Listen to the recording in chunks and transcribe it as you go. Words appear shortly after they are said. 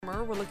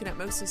Tomorrow, we're looking at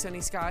mostly sunny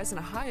skies and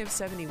a high of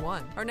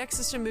 71. Our next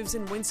system moves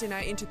in Wednesday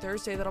night into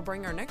Thursday. That'll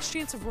bring our next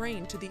chance of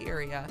rain to the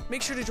area.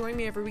 Make sure to join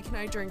me every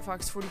weeknight during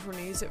Fox 44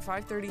 News at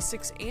 5:30,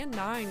 6, and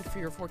 9 for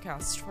your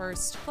forecast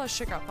first. Plus,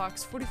 check out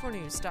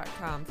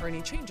fox44news.com for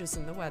any changes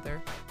in the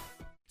weather.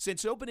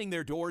 Since opening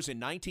their doors in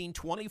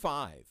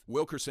 1925,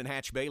 Wilkerson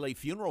Hatch Bailey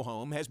Funeral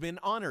Home has been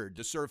honored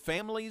to serve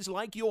families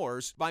like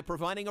yours by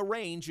providing a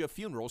range of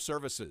funeral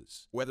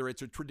services. Whether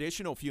it's a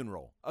traditional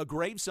funeral, a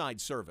graveside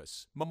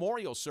service,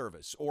 memorial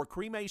service, or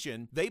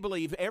cremation, they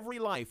believe every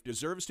life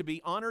deserves to be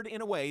honored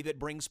in a way that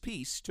brings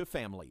peace to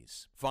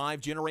families.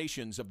 5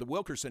 generations of the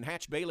Wilkerson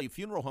Hatch Bailey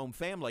Funeral Home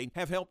family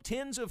have helped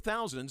tens of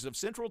thousands of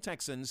Central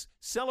Texans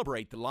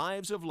celebrate the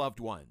lives of loved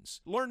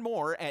ones. Learn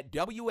more at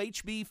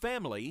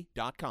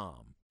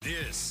WHBfamily.com.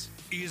 This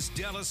is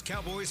Dallas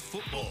Cowboys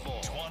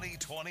football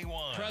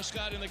 2021.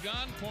 Prescott in the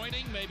gun,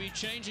 pointing, maybe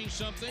changing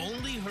something.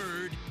 Only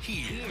heard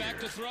here. Back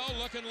to throw,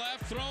 looking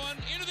left, throwing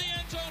into the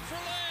end zone for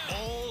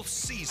Lamb. All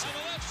season. On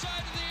the left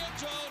side of the end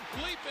zone,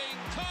 leaping,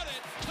 caught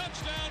it,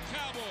 touchdown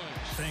Cowboys.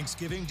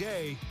 Thanksgiving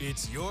Day,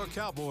 it's your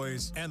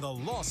Cowboys and the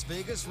Las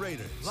Vegas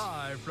Raiders.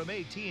 Live from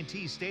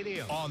AT&T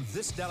Stadium. On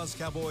this Dallas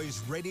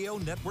Cowboys radio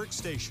network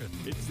station.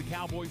 It's the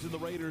Cowboys and the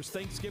Raiders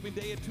Thanksgiving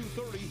Day at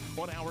 2:30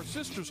 on our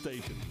sister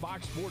station,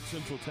 Fox Sports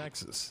Central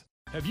Texas.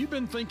 Have you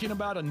been thinking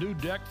about a new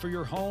deck for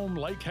your home,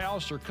 lake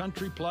house, or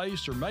country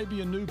place, or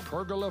maybe a new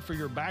pergola for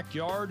your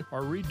backyard,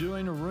 or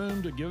redoing a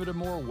room to give it a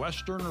more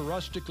western or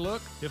rustic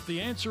look? If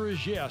the answer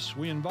is yes,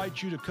 we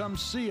invite you to come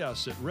see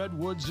us at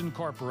Redwoods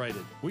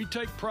Incorporated. We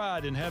take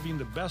pride in having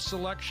the best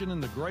selection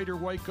in the greater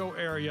Waco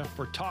area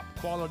for top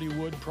quality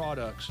wood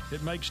products.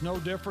 It makes no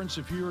difference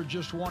if you are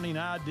just wanting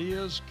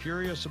ideas,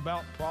 curious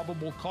about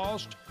probable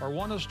cost, or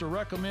want us to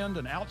recommend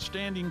an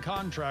outstanding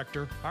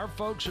contractor. Our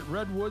folks at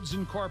Redwoods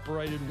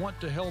Incorporated want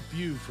to help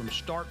you from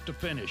start to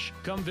finish.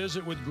 Come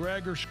visit with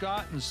Greg or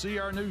Scott and see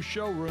our new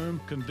showroom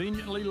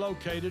conveniently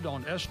located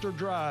on Esther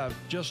Drive,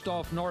 just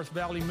off North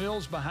Valley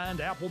Mills behind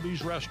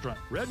Applebee's restaurant.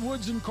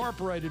 Redwoods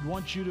Incorporated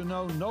wants you to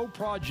know no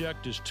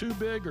project is too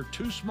big or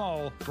too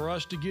small for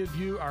us to give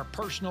you our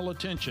personal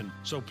attention.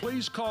 So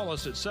please call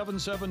us at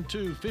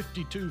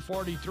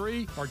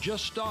 772-5243 or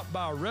just stop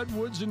by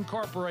Redwoods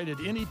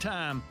Incorporated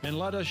anytime and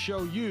let us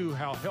show you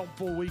how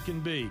helpful we can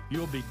be.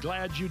 You'll be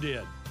glad you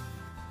did.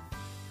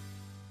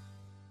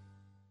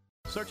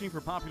 Searching for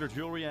popular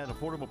jewelry at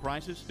affordable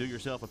prices? Do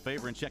yourself a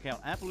favor and check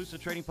out Appaloosa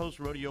Trading Post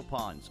Rodeo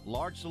Ponds.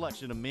 Large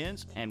selection of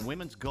men's and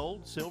women's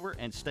gold, silver,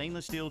 and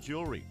stainless steel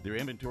jewelry. Their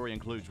inventory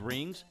includes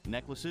rings,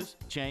 necklaces,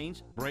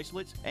 chains,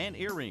 bracelets, and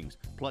earrings,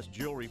 plus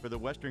jewelry for the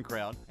Western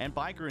crowd and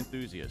biker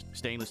enthusiasts.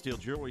 Stainless steel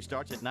jewelry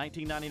starts at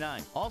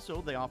 $19.99.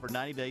 Also, they offer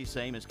 90 days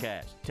same as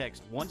cash.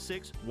 Text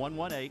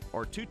 16118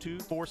 or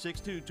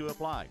 22462 to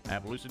apply.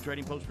 Appaloosa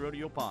Trading Post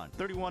Rodeo Pond,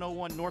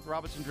 3101 North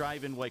Robinson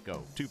Drive in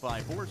Waco,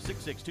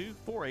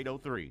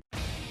 254-662-4803.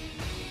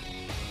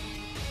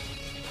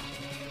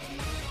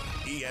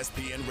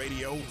 ESPN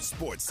Radio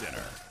Sports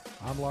Center.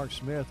 I'm Lark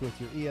Smith with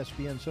your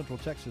ESPN Central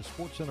Texas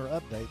Sports Center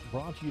update,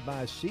 brought to you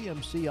by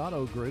CMC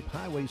Auto Group,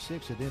 Highway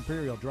 6 at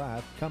Imperial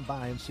Drive. Come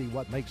by and see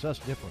what makes us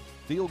different.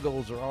 Field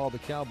goals are all the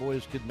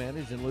Cowboys could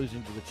manage in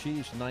losing to the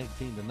Chiefs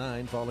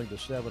 19-9, falling to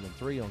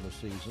 7-3 on the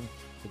season.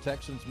 The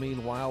Texans,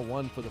 meanwhile,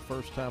 won for the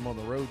first time on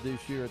the road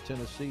this year at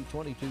Tennessee,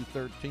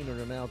 22-13, and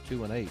are now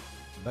 2-8.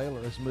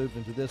 Baylor has moved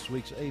into this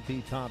week's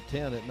AP Top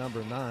 10 at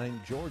number 9.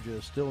 Georgia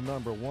is still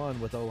number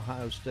 1, with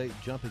Ohio State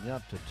jumping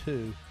up to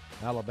 2.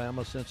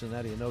 Alabama,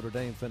 Cincinnati, and Notre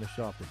Dame finish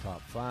off the top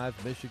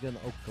 5. Michigan,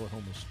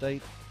 Oklahoma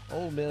State,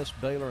 Ole Miss,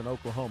 Baylor, and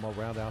Oklahoma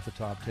round out the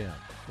top 10.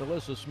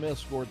 Melissa Smith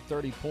scored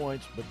 30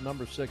 points, but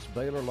number 6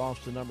 Baylor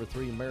lost to number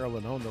 3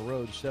 Maryland on the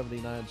road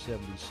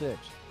 79-76.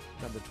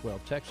 Number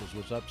 12 Texas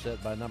was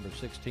upset by number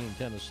 16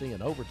 Tennessee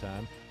in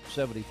overtime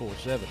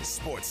 74-70.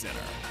 Sports Center,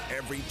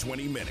 every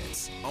 20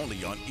 minutes,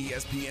 only on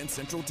ESPN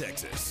Central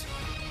Texas.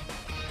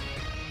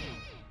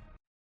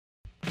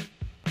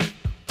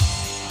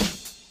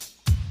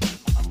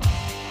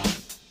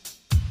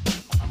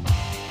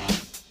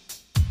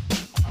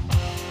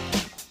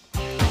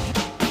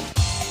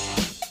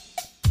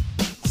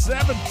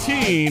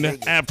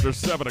 After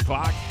 7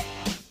 o'clock.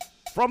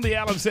 From the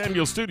Allen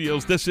Samuel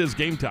Studios, this is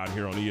Game Time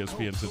here on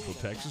ESPN Central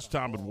Texas.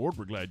 Tom and Ward,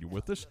 we're glad you're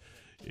with us.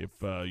 If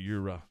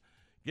you're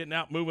getting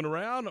out moving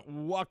around,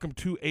 welcome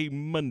to a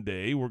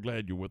Monday. We're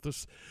glad you're with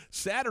us.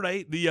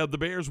 Saturday, the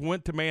Bears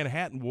went to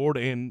Manhattan, Ward,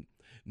 and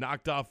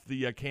knocked off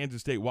the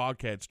Kansas State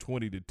Wildcats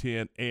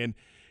 20-10. And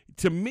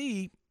to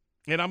me,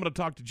 and I'm going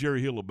to talk to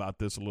Jerry Hill about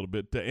this a little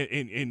bit,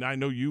 and I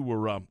know you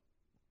were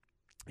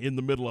in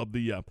the middle of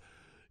the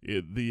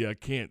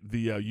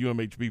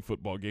UMHB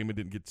football game and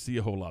didn't get to see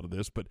a whole lot of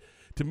this, but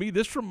to me,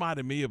 this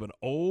reminded me of an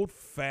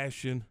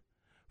old-fashioned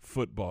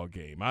football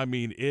game. I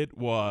mean, it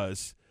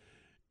was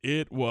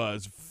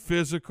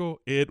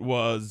physical. It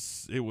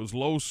was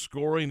low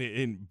scoring,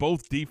 and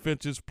both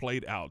defenses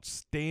played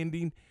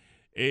outstanding,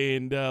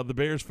 and the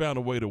Bears found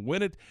a way to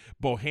win it.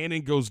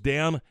 Bohannon goes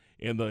down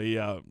in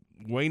the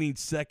waning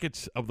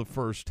seconds of the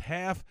first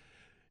half,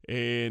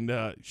 and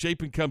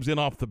Chapin comes in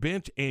off the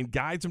bench and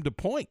guides him to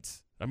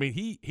points. I mean,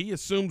 he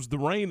assumes the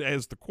reign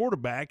as the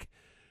quarterback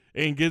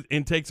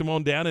and takes them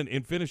on down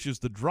and finishes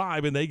the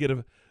drive, and they get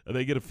a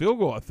field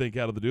goal, I think,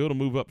 out of the deal to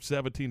move up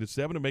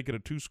 17-7 and make it a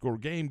 2-score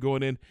game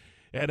going in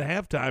at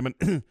halftime.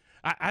 And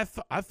I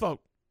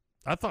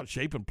thought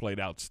Chapin played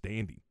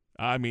outstanding.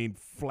 I mean,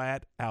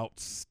 flat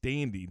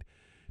outstanding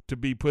to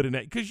be put in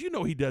that, because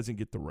he doesn't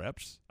get the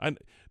reps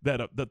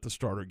that the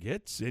starter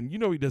gets, and he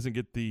doesn't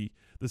get the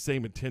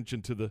same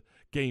attention to the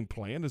game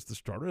plan as the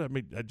starter. I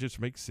mean, that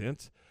just makes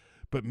sense.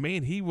 But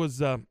man, he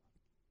was and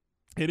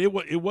it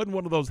wasn't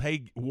one of those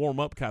warm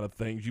up kind of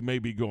things. You may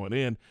be going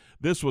in.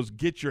 This was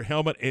get your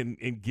helmet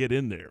and get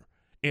in there.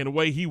 And the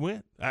way he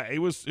went, it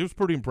was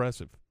pretty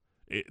impressive,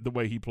 the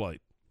way he played.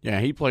 Yeah,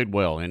 he played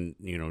well, and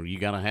you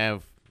got to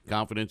have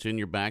confidence in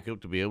your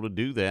backup to be able to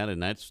do that,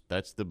 and that's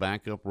the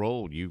backup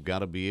role. You've got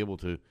to be able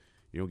to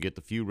get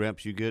the few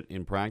reps you get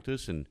in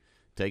practice and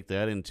take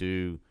that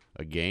into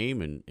a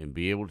game and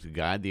be able to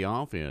guide the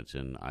offense.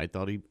 And I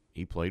thought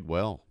he played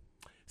well.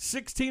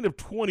 16 of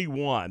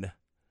 21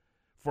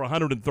 for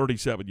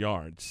 137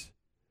 yards.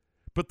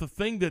 But the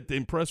thing that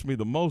impressed me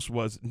the most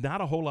was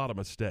not a whole lot of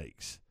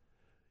mistakes.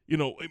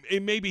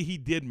 And maybe he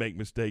did make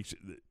mistakes,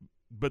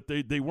 but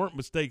they weren't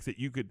mistakes that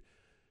you could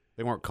 –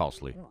 they weren't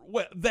costly.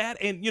 Well, that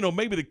and,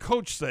 maybe the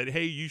coach said,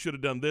 hey, you should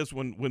have done this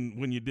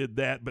when you did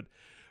that. But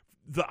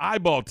the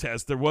eyeball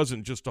test, there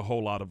wasn't just a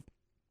whole lot of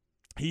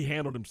 – he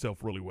handled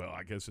himself really well,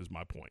 I guess is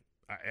my point.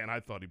 And I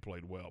thought he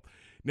played well.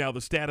 Now,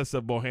 the status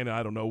of Bohannon,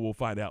 I don't know. We'll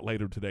find out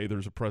later today.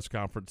 There's a press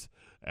conference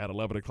at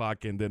 11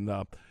 o'clock, and then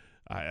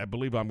I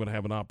believe I'm going to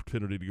have an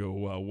opportunity to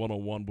go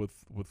one-on-one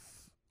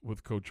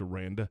with Coach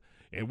Aranda,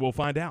 and we'll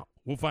find out.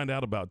 We'll find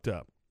out about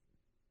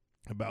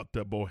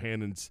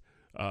Bohannon's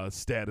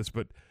status.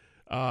 But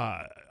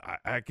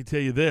I can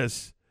tell you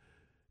this,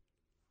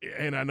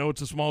 and I know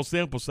it's a small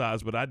sample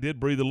size, but I did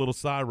breathe a little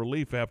sigh of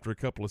relief after a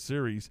couple of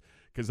series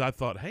because I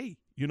thought, hey,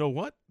 you know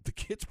what? The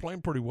kid's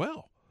playing pretty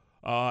well.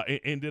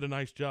 And did a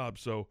nice job.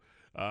 So,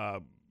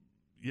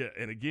 yeah,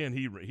 and again,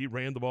 he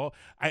ran the ball.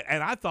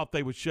 And I thought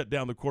they would shut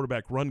down the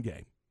quarterback run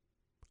game.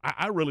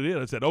 I really did.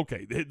 I said,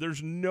 okay,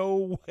 there's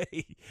no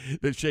way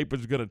that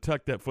Chapin's going to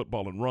tuck that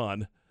football and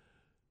run.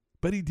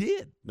 But he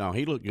did. No,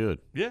 he looked good.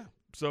 Yeah.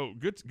 So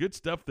good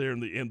stuff there.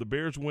 And the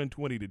Bears win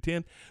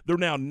 20-10. They're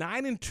now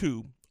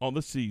 9-2 on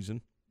the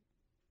season.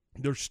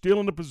 They're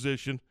still in a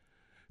position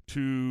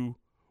to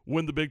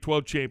win the Big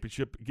 12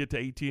 championship, get to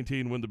AT&T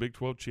and win the Big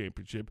 12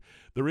 championship.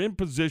 They're in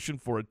position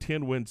for a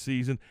 10-win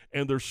season,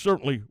 and they're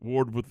certainly,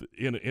 Ward,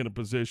 in a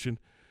position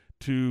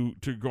to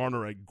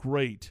garner a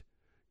great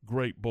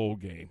bowl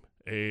game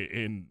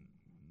and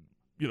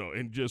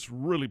just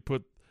really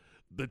put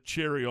the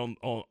cherry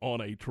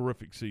on a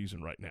terrific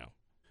season right now.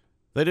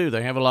 They do.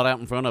 They have a lot out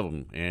in front of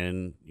them,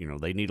 and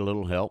they need a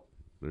little help.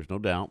 There's no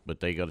doubt, but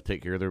they got to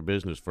take care of their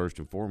business first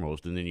and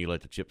foremost, and then you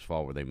let the chips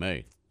fall where they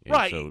may. And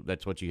right. So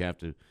that's what you have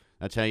to.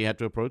 That's how you have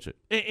to approach it.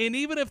 And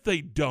even if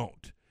they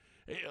don't,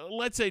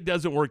 let's say it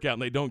doesn't work out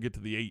and they don't get to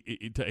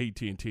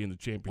AT&T in the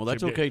championship. Well,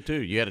 that's okay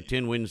too. You had a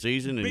 10-win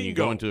season and you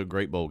go into a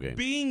great bowl game.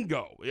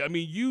 Bingo. I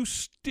mean, you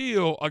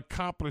still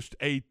accomplished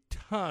a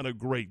ton of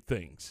great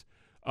things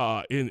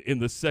in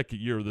the second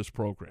year of this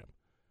program,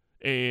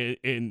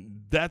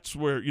 and that's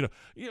where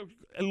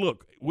And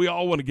look, we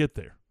all want to get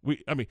there.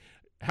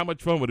 How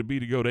much fun would it be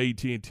to go to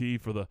AT&T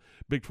for the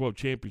Big 12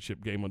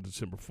 championship game on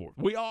December 4th?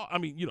 We all.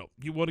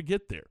 You want to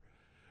get there.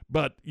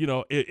 But,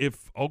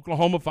 if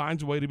Oklahoma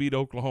finds a way to beat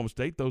Oklahoma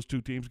State, those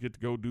two teams get to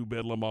go do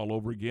Bedlam all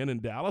over again in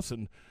Dallas,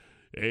 and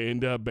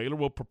Baylor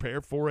will prepare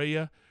for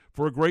a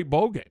great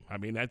bowl game. I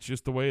mean, that's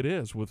just the way it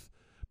is.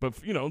 But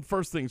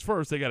first things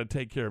first, they got to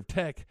take care of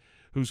Tech,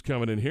 who's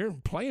coming in here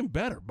playing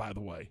better, by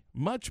the way,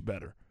 much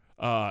better.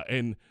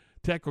 And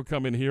Tech will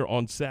come in here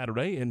on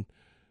Saturday, and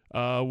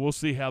we'll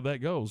see how that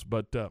goes.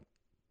 But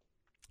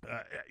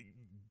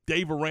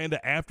Dave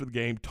Aranda, after the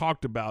game,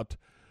 talked about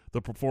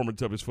the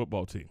performance of his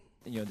football team.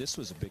 This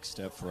was a big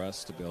step for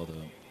us to be able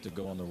to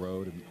go on the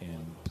road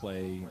and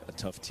play a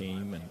tough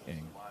team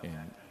and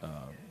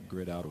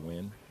grit out a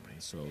win.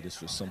 And so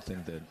this was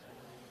something that,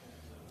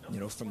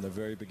 from the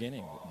very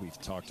beginning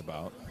we've talked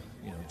about,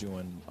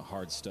 doing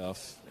hard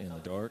stuff in the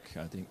dark.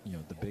 I think,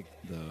 the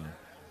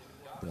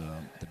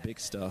big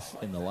stuff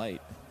in the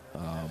light,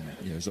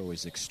 there's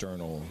always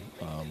external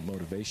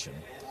motivation.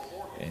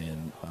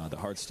 And the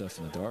hard stuff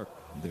in the dark,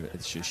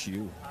 it's just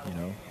you,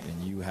 and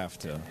you have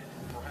to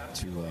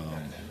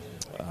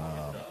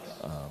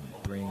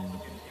bring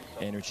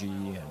energy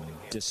and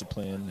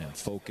discipline and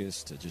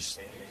focus to just,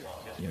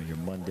 your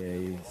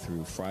Monday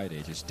through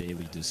Friday, just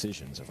daily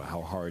decisions of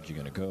how hard you're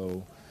going to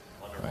go,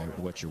 right?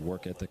 What your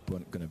work ethic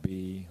going to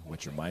be,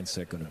 what your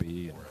mindset going to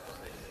be, and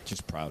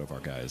just proud of our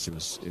guys. It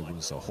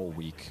was a whole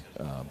week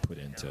put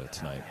into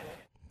tonight.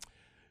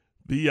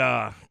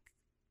 The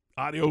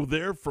audio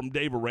there from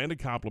Dave Aranda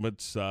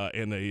compliments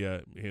and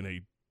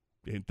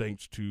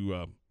thanks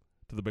to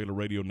the Baylor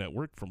Radio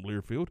Network from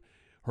Learfield.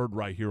 Heard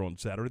right here on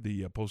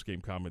Saturday, the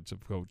post-game comments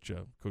of Coach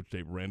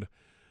Dave Aranda.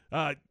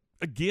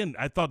 again,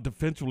 I thought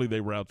defensively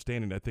they were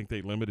outstanding. I think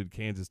they limited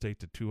Kansas State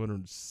to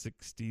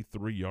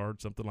 263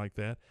 yards, something like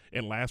that.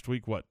 And last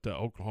week,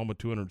 Oklahoma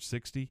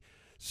 260.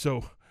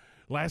 So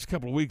last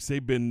couple of weeks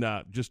they've been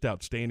just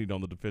outstanding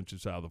on the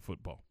defensive side of the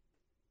football.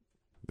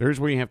 There's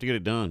where you have to get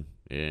it done.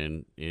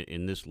 And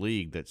in this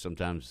league, that's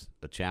sometimes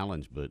a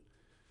challenge. But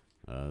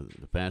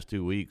the past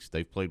 2 weeks,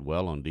 they've played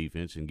well on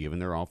defense and given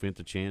their offense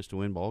a chance to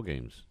win ball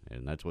games.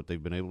 And that's what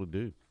they've been able to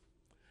do.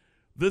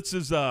 This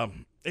is,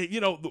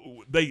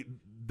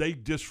 they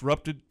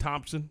disrupted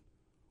Thompson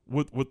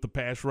with the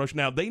pass rush.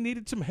 Now, they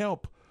needed some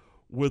help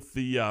with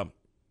the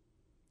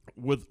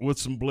with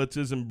some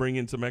blitzes and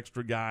bringing some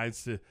extra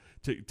guys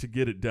to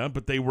get it done,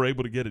 but they were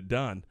able to get it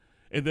done.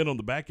 And then on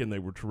the back end, they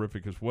were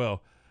terrific as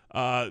well.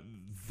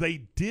 They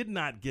did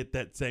not get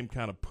that same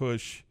kind of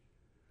push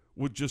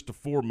with just a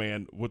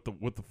four-man with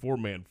the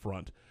four-man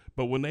front.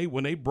 But when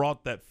they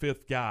brought that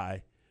fifth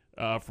guy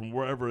from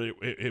wherever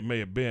it may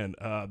have been,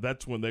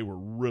 that's when they were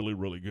really,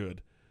 really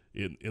good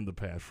in the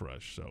pass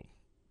rush. So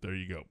there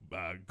you go.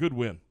 Good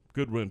win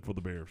for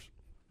the Bears.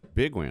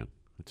 Big win.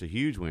 It's a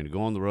huge win to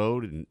go on the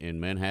road in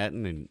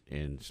Manhattan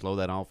and slow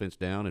that offense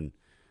down and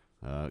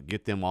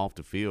get them off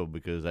the field,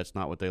 because that's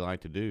not what they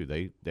like to do.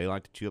 They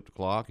like to chew up the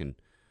clock and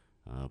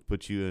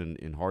put you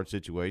in hard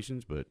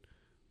situations, but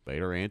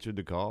Baylor answered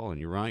the call,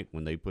 and you're right.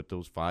 When they put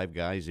those five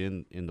guys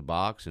in the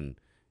box and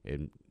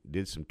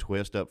did some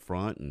twist up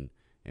front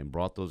and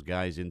brought those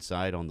guys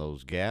inside on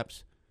those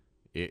gaps,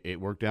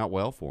 it worked out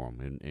well for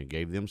them and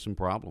gave them some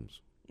problems.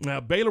 Now,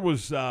 Baylor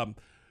was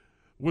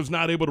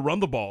not able to run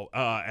the ball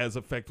as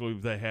effectively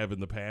as they have in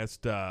the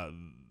past.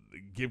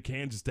 Give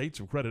Kansas State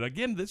some credit.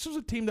 Again, this was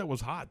a team that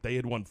was hot. They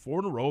had won 4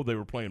 in a row. They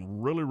were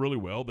playing really, really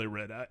well. They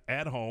were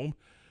at home,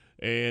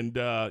 and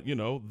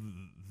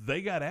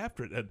they got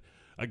after it. And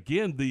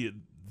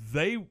again,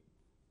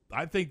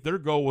 I think their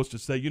goal was to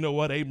say, you know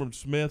what, Abram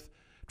Smith,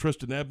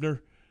 Tristan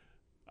Ebner,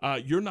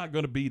 you're not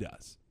going to beat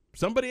us.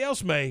 Somebody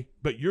else may,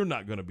 but you're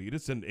not going to beat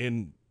us. And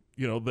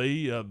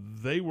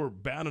they were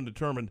bound and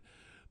determined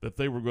that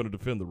they were going to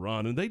defend the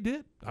run, and they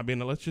did. I mean,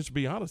 let's just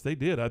be honest, they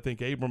did. I think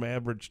Abram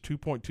averaged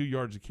 2.2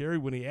 yards a carry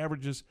when he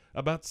averages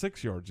about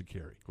 6 yards a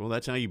carry. Well,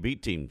 that's how you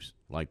beat teams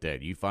like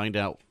that. You find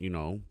out,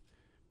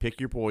 pick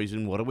your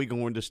poison. What are we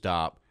going to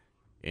stop?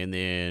 And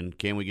then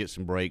can we get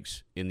some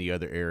breaks in the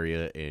other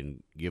area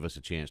and give us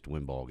a chance to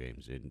win ball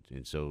games?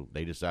 And so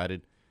they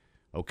decided,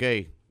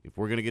 okay, if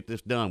we're going to get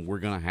this done, we're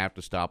going to have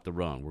to stop the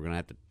run. We're going to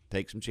have to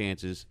take some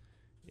chances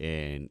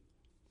and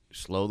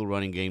slow the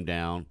running game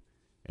down,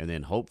 and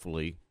then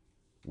hopefully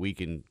we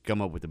can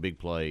come up with a big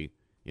play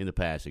in the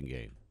passing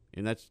game.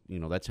 And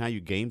that's how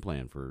you game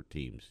plan for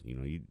teams.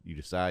 You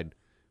decide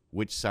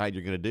which side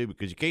you're going to do,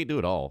 because you can't do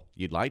it all.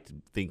 You'd like to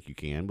think you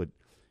can, but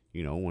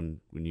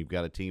when you've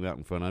got a team out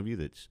in front of you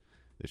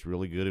that's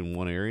really good in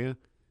one area,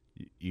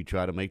 you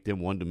try to make them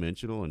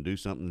one-dimensional and do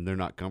something they're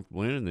not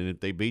comfortable in, and then if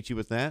they beat you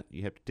with that,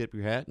 you have to tip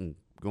your hat and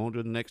go on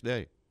to the next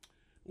day.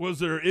 Was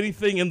there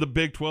anything in the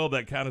Big 12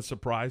 that kind of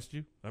surprised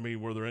you? I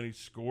mean, were there any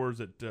scores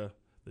that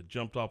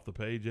jumped off the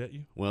page at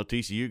you? Well,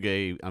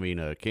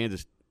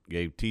 Kansas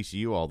gave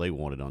TCU all they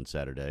wanted on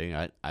Saturday.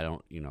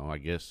 I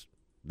guess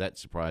that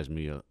surprised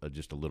me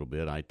just a little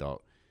bit. I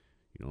thought,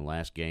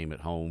 last game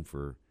at home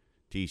for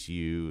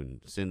TCU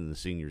and sending the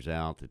seniors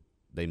out, that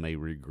they may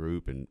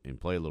regroup and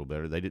play a little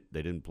better. They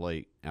didn't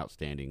play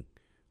outstanding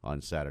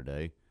on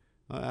Saturday.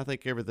 I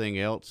think everything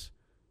else.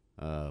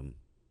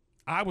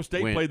 Iowa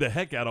State played the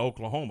heck out of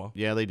Oklahoma.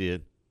 Yeah, they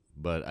did,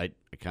 but I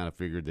kind of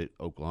figured that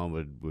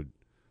Oklahoma would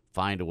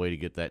find a way to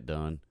get that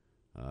done.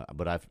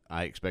 But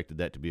I expected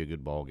that to be a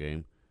good ball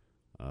game.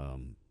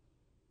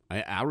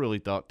 I really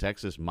thought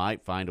Texas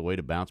might find a way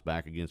to bounce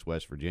back against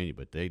West Virginia,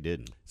 but they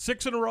didn't.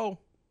 6 in a row.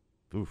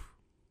 Oof.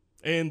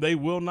 And they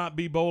will not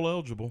be bowl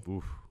eligible.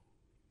 Oof.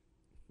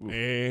 Oof.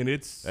 And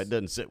that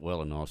doesn't sit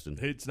well in Austin.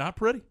 It's not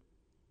pretty.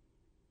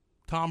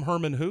 Tom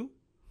Herman who?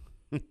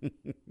 I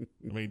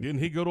mean, didn't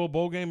he go to a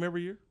bowl game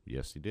every year?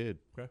 Yes, he did.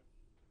 Okay.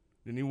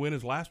 Didn't he win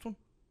his last one?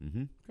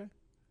 Mm-hmm. Okay.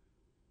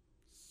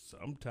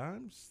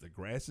 Sometimes the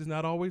grass is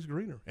not always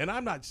greener. And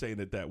I'm not saying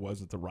that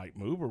wasn't the right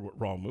move or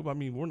wrong move. I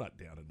mean, we're not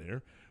down in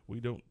there. We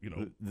don't,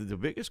 The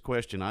biggest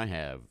question I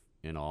have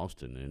in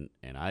Austin,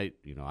 and I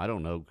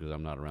don't know because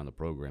I'm not around the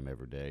program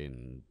every day,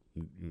 and,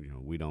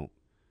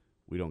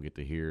 we don't get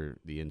to hear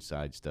the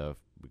inside stuff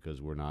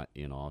because we're not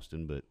in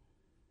Austin, but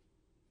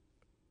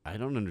I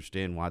don't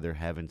understand why they're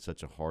having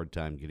such a hard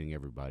time getting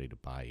everybody to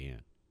buy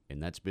in.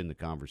 And that's been the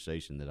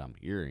conversation that I'm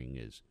hearing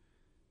is,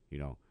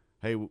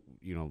 hey,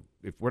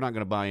 if we're not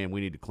going to buy in, we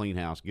need to clean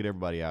house, get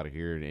everybody out of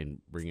here and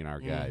bring in our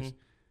guys.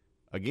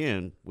 Mm-hmm.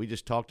 Again, we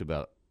just talked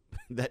about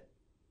that.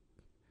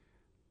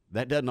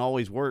 That doesn't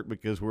always work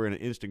because we're in an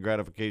instant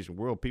gratification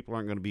world. People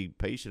aren't going to be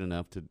patient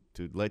enough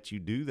to let you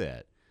do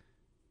that.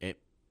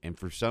 And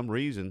for some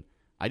reason,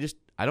 I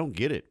don't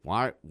get it.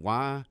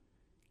 Why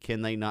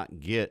can they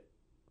not get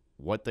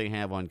what they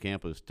have on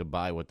campus to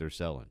buy what they're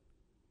selling?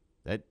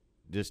 I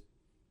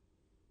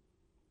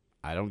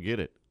don't get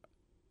it.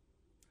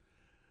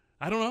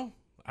 I don't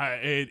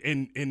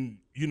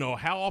know.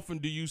 How often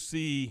do you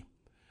see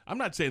I'm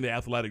not saying the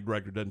athletic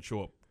director doesn't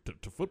show up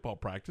to football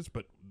practice,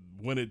 but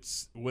when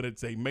it's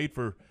a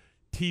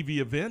made-for-TV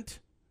event,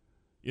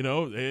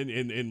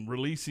 and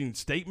releasing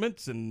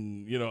statements,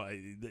 and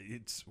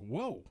it's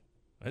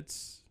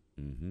that's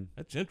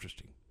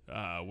interesting.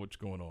 What's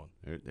going on?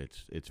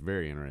 It's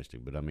very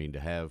interesting, but I mean, to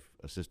have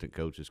assistant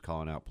coaches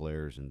calling out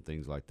players and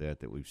things like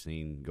that we've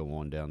seen go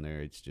on down there,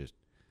 it's just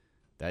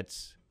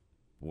that's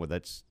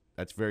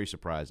very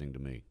surprising to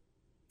me.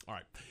 All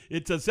right,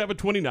 it's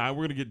 7:29. We're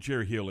going to get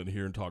Jerry Hill in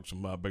here and talk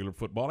some Baylor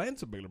football and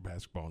some Baylor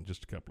basketball in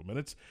just a couple of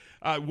minutes.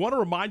 I want to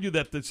remind you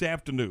that this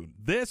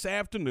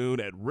afternoon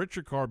at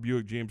Richard Carr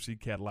Buick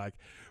GMC Cadillac,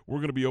 we're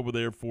going to be over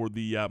there for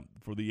the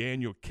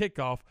annual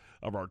kickoff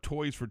of our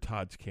Toys for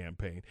Tots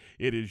campaign.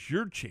 It is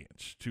your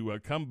chance to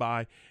come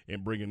by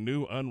and bring a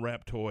new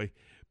unwrapped toy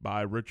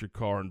by Richard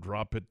Carr and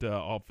drop it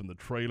off in the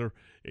trailer,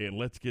 and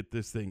let's get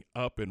this thing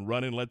up and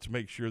running. Let's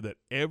make sure that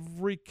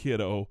every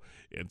kiddo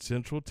in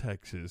Central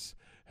Texas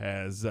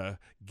has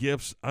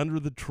gifts under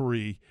the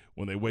tree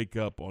when they wake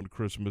up on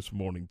Christmas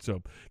morning.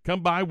 So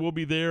come by. We'll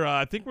be there.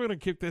 I think we're going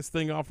to kick this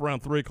thing off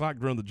around 3 o'clock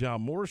during the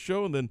John Morris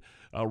Show, and then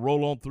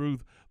roll on through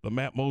the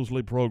Matt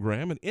Mosley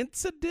program. And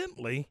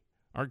incidentally,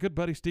 our good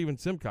buddy Steven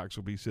Simcox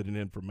will be sitting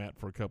in for Matt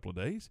for a couple of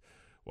days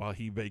while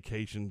he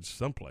vacations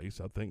someplace.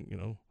 I think,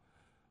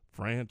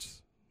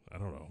 France. I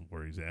don't know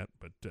where he's at,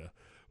 but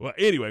well,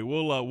 anyway,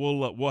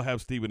 we'll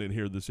have Steven in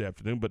here this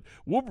afternoon. But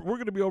we're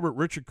going to be over at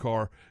Richard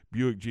Carr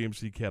Buick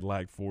GMC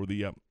Cadillac for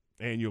the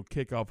annual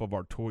kickoff of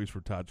our Toys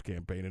for Tots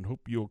campaign, and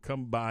hope you'll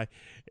come by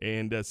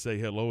and say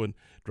hello and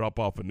drop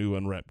off a new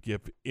unwrapped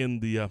gift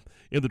in the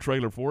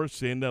trailer for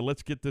us. And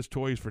let's get this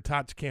Toys for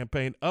Tots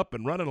campaign up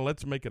and running, and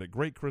let's make it a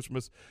great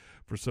Christmas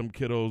for some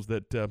kiddos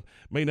that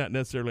may not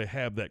necessarily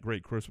have that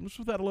great Christmas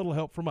without a little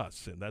help from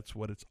us, and that's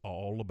what it's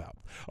all about.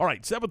 All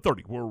right,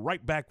 7:30. We're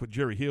right back with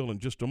Jerry Hill in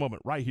just a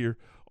moment right here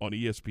on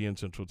ESPN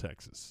Central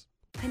Texas.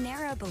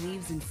 Panera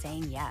believes in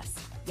saying yes.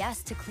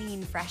 Yes to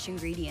clean, fresh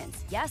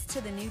ingredients. Yes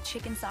to the new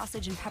chicken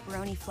sausage and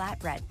pepperoni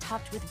flatbread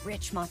topped with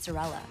rich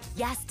mozzarella.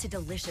 Yes to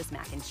delicious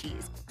mac and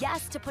cheese.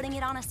 Yes to putting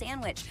it on a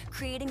sandwich,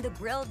 creating the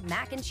grilled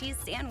mac and cheese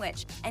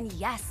sandwich. And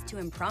yes to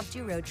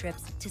impromptu road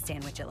trips to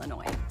Sandwich,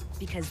 Illinois.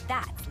 Because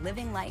that's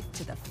living life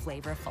to the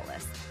flavor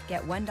fullest.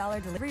 Get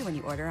 $1 delivery when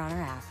you order on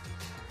our app.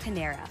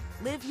 Panera.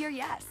 Live your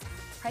yes.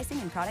 Pricing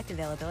and product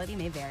availability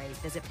may vary.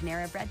 Visit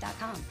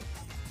PaneraBread.com.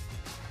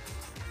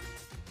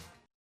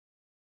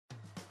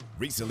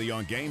 Recently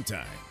on Game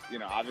Time.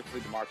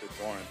 Obviously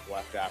DeMarcus Lawrence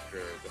left after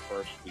the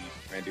first week.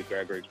 Randy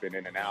Gregory's been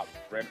in and out.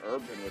 Brent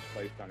Urban was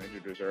placed on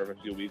injured reserve a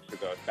few weeks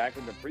ago. Back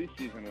in the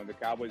preseason when the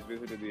Cowboys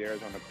visited the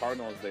Arizona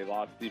Cardinals, they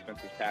lost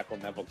defensive tackle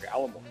Neville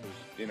Gallimore,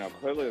 who's,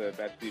 clearly the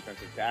best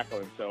defensive tackle.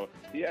 And so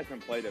he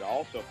hasn't played at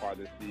all so far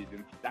this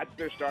season. That's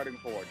their starting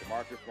four: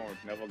 DeMarcus Lawrence,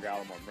 Neville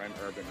Gallimore, Brent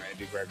Urban,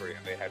 Randy Gregory,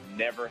 and they have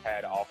never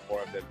had all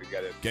four of them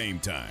together. Game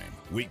Time,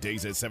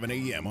 weekdays at 7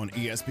 a.m. on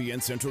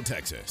ESPN Central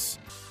Texas.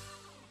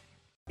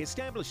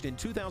 Established in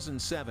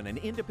 2007 and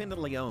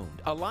independently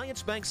owned,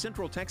 Alliance Bank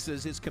Central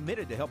Texas is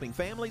committed to helping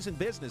families and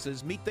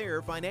businesses meet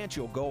their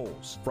financial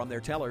goals. From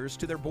their tellers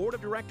to their board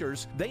of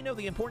directors, they know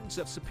the importance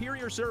of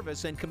superior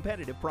service and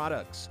competitive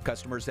products.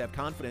 Customers have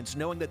confidence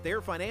knowing that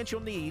their financial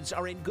needs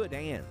are in good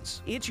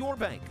hands. It's your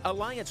bank,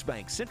 Alliance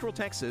Bank Central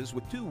Texas,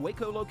 with 2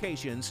 Waco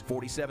locations,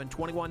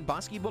 4721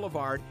 Bosque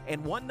Boulevard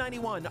and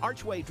 191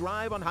 Archway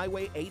Drive on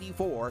Highway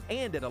 84,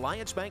 and at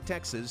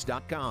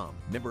AllianceBankTexas.com.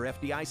 Member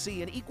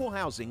FDIC and equal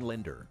housing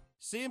lender.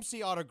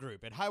 CMC Auto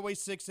Group at Highway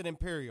 6 and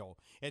Imperial.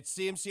 At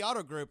CMC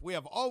Auto Group, we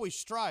have always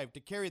strived to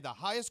carry the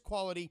highest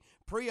quality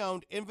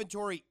pre-owned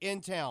inventory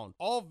in town.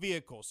 All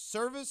vehicles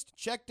serviced,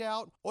 checked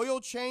out,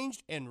 oil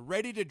changed, and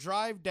ready to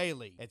drive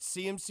daily. At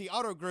CMC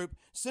Auto Group,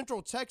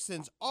 Central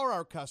Texans are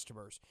our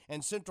customers,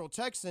 and Central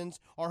Texans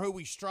are who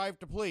we strive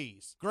to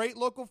please. Great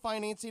local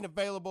financing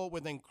available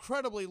with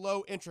incredibly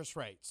low interest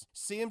rates.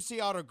 CMC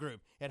Auto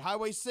Group at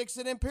Highway 6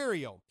 and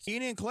Imperial.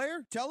 Ian and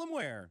Claire, tell them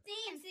where.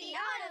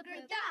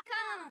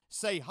 CMCAutogroup.com.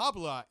 Say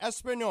habla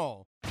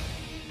Espanol.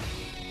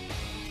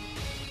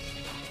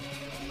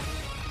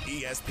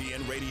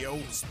 ESPN Radio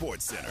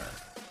Sports Center.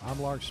 I'm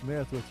Lark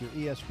Smith with your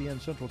ESPN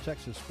Central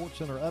Texas Sports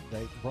Center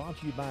update, brought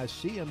to you by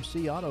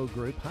CMC Auto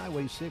Group,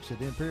 Highway 6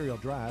 at Imperial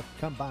Drive.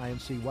 Come by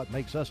and see what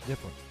makes us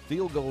different.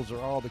 Field goals are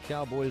all the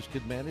Cowboys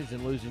could manage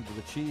in losing to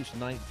the Chiefs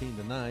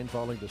 19-9,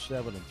 falling to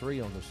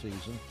 7-3 on the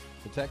season.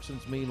 The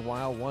Texans,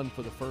 meanwhile, won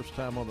for the first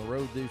time on the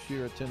road this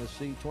year at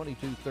Tennessee,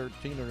 22-13,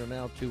 and are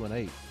now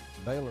 2-8.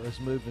 Baylor has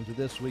moved into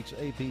this week's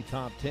AP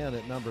Top 10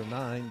 at number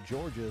 9.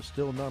 Georgia is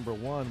still number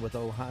 1, with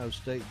Ohio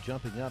State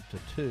jumping up to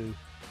 2.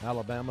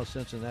 Alabama,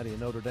 Cincinnati, and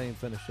Notre Dame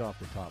finish off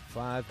the top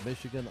 5.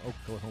 Michigan,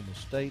 Oklahoma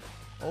State,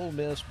 Ole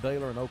Miss,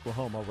 Baylor, and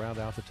Oklahoma round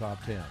out the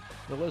top 10.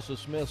 Melissa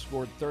Smith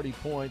scored 30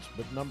 points,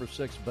 but number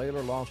 6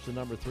 Baylor lost to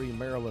number 3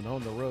 Maryland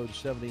on the road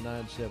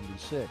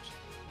 79-76.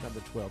 Number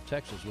 12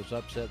 Texas was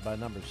upset by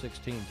number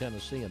 16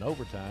 Tennessee in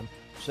overtime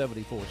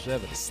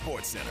 74-70.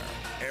 Sports Center,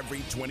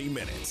 every 20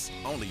 minutes,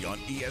 only on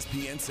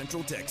ESPN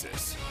Central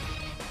Texas.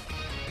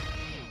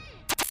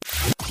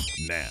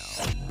 Now,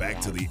 back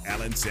to the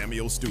Allen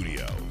Samuel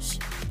Studios.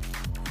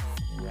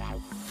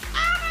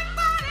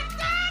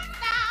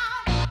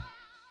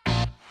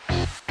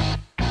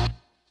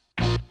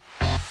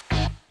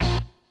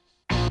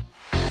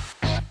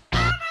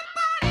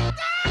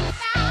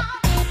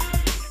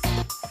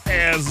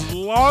 As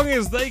long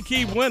as they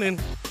keep winning,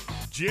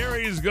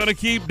 Jerry's going to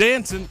keep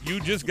dancing.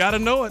 You just got to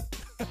know it.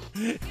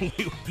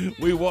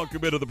 we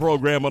welcome into the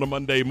program on a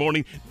Monday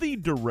morning the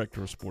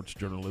Director of Sports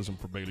Journalism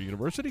for Baylor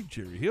University,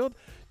 Jerry Hill.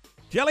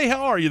 Jelly,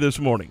 how are you this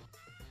morning?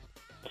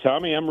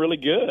 Tommy, I'm really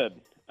good.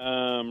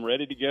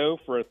 Ready to go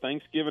for a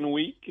Thanksgiving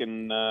week,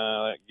 and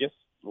I guess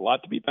a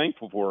lot to be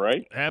thankful for,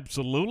 right?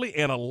 Absolutely,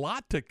 and a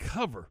lot to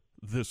cover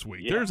this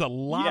week. Yeah. There's a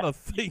lot of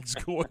things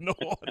going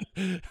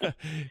on.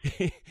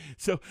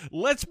 So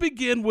let's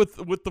begin with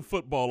the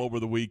football over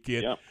the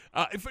weekend. Yeah.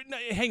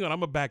 Hang on, I'm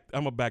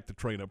gonna back the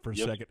train up for a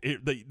second.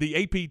 The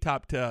AP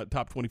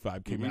top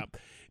 25 came out.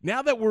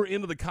 Now that we're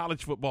into the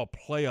college football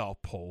playoff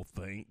poll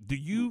thing, do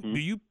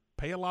you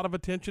pay a lot of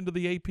attention to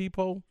the AP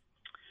poll?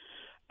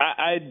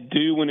 I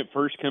do when it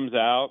first comes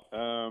out,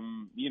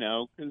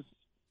 because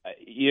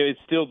it's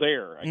still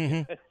there, I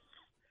guess.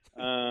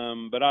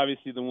 But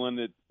obviously the one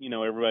that,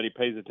 everybody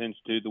pays attention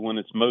to, the one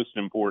that's most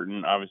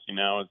important, obviously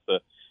now is the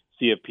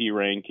CFP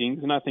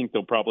rankings. And I think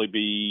they'll probably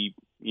be,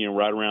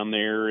 right around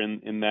there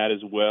in that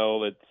as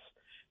well. It's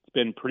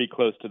been pretty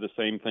close to the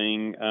same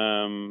thing.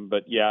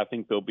 But, yeah, I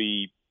think they'll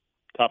be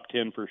top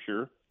 10 for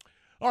sure.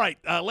 All right,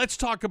 let's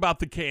talk about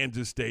the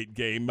Kansas State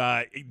game.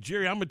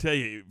 Jerry, I'm going to tell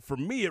you, for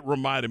me, it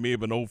reminded me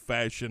of an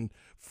old-fashioned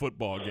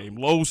football game.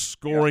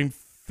 Low-scoring,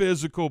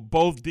 physical.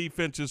 Both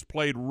defenses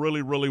played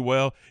really, really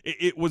well.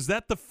 Was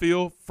that the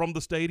feel from the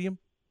stadium?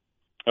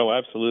 Oh,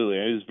 absolutely.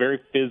 It was very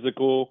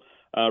physical,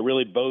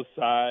 really both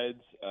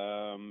sides,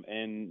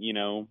 and,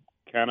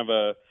 kind of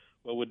a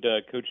 – what would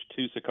Coach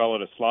Tusa call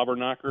it, a slobber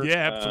knocker?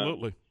 Yeah,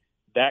 absolutely.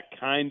 That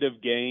kind of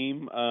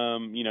game,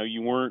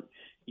 you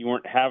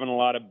weren't having a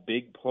lot of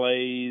big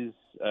plays,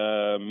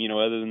 other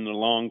than the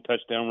long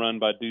touchdown run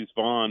by Deuce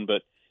Vaughn.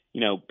 But,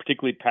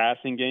 particularly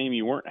passing game,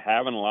 you weren't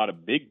having a lot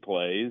of big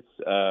plays.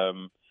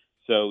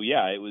 So,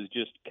 yeah, it was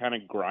just kind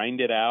of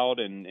grind it out,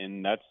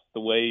 and that's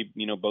the way,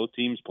 both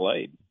teams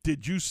played.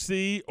 Did you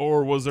see,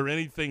 or was there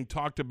anything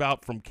talked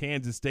about from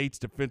Kansas State's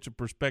defensive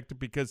perspective?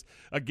 Because,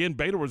 again,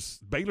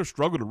 Baylor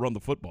struggled to run the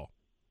football.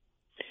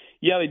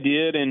 Yeah, they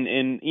did,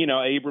 and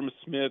Abram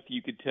Smith,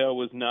 you could tell,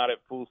 was not at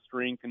full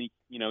strength, and he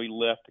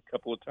left a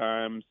couple of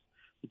times.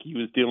 I think he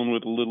was dealing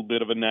with a little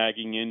bit of a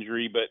nagging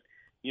injury, but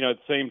at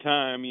the same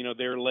time,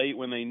 they're late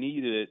when they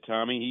needed it.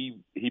 Tommy,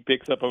 he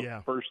picks up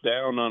a first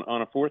down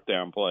on a fourth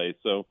down play.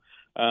 So,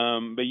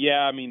 but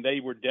yeah, I mean, they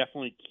were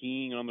definitely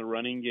keen on the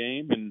running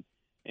game, and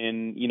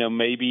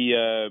maybe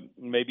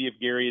if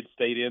Gary had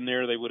stayed in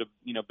there, they would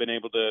have been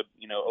able to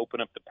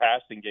open up the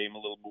passing game a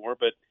little more,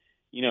 but.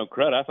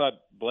 Crud, I thought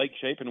Blake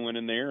Shapen went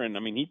in there, and,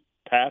 he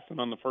passed him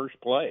on the first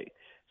play.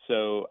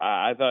 So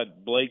I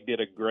thought Blake did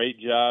a great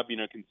job,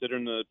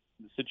 considering the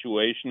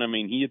situation.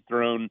 He had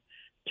thrown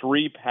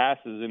 3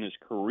 passes in his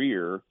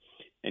career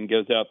and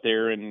goes out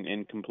there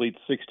and completes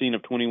 16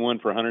 of 21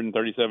 for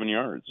 137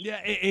 yards. Yeah,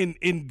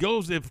 and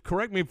goes,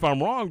 correct me if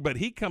I'm wrong, but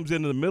he comes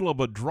into the middle of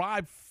a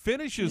drive,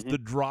 finishes the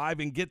drive,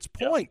 and gets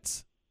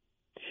points.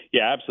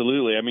 Yeah,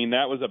 absolutely.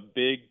 That was a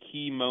big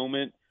key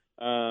moment.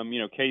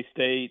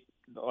 K-State,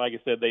 like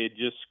I said, they had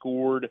just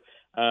scored,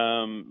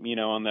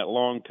 on that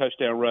long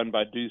touchdown run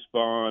by Deuce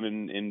Vaughn,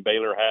 and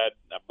Baylor had,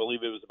 I believe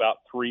it was about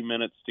 3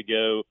 minutes to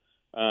go,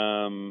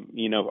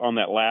 on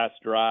that last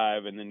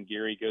drive, and then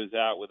Gary goes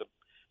out with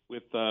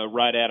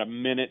right at a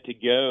minute to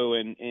go,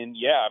 and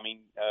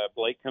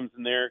Blake comes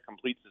in there,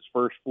 completes his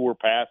first 4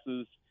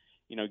 passes,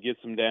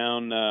 gets them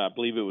down, I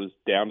believe it was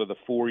down to the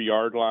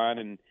 4-yard line,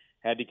 and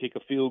had to kick a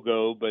field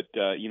goal, but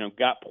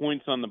got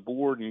points on the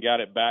board and got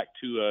it back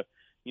to a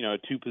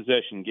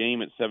 2-possession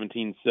game at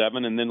 17-7,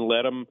 and then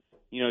led them,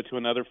 to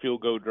another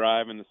field goal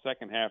drive in the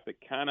second half that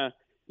kind of,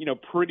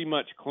 pretty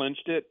much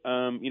clinched it.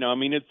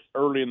 It's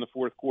early in the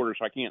fourth quarter,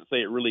 so I can't say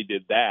it really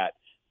did that,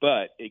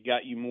 but it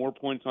got you more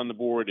points on the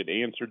board. It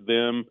answered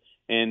them,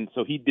 and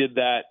so he did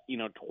that,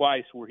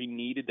 twice where he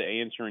needed to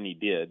answer, and he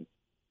did.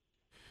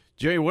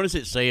 Jerry, what does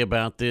it say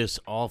about this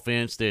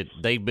offense that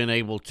they've been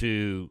able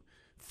to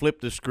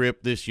flip the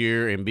script this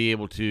year and be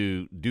able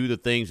to do the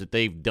things that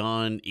they've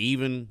done,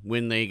 even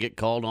when they get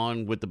called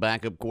on with the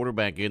backup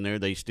quarterback in there,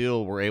 they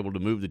still were able to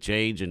move the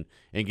change and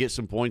get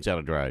some points out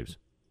of drives?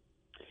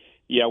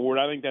 Yeah, Ward,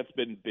 I think that's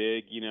been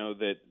big,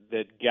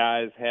 that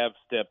guys have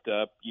stepped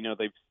up.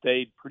 They've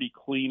stayed pretty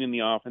clean in the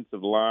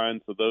offensive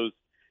line, so those,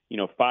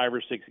 5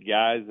 or 6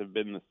 guys have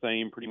been the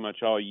same pretty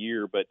much all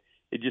year, but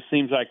it just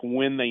seems like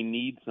when they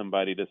need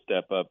somebody to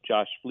step up,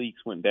 Josh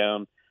Fleeks went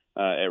down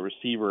at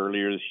receiver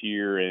earlier this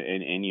year,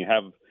 and you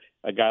have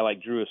a guy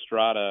like Drew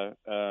Estrada,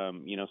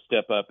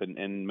 step up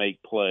and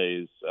make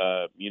plays,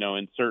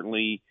 and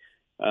certainly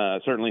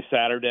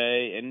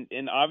Saturday,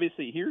 and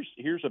obviously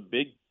here's a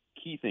big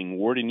key thing,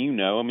 Ward, and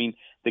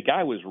the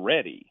guy was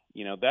ready.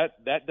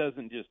 That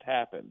doesn't just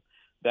happen.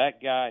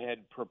 That guy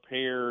had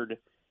prepared,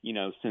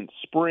 since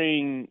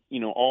spring,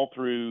 all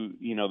through,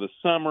 the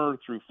summer,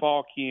 through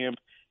fall camp,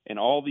 and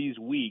all these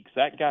weeks.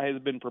 That guy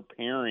has been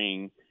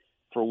preparing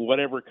for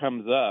whatever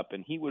comes up,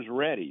 and he was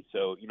ready.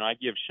 So, I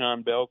give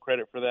Sean Bell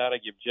credit for that. I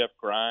give Jeff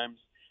Grimes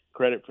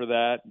credit for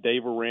that.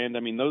 Dave Aranda.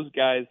 I mean, those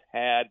guys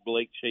had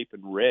Blake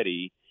Shapen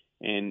ready,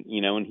 and,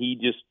 and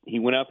he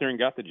went out there and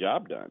got the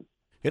job done.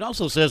 It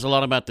also says a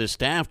lot about the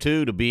staff,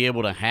 too, to be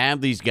able to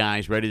have these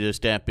guys ready to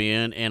step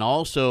in and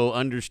also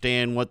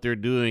understand what they're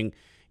doing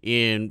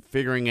in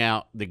figuring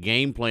out the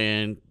game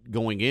plan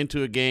going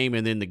into a game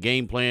and then the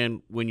game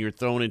plan when you're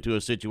thrown into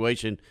a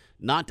situation,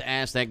 not to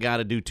ask that guy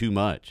to do too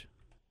much.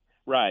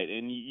 Right,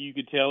 and you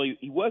could tell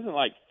he wasn't,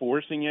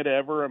 forcing it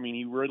ever. I mean,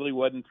 he really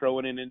wasn't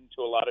throwing it into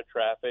a lot of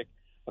traffic.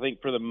 I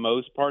think for the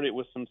most part it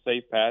was some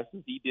safe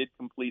passes. He did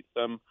complete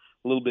some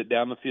a little bit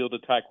down the field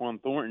to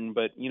Tyquan Thornton,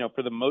 but,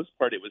 for the most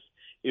part it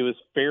was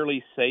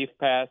fairly safe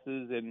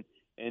passes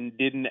and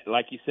didn't,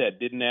 like you said,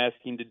 didn't ask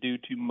him to do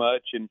too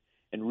much. And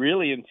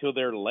really until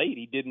they're late,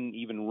 he didn't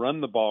even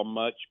run the ball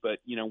much. But,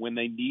 when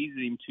they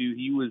needed him to,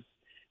 he was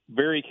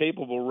very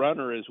capable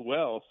runner as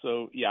well.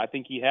 So, yeah, I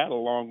think he had a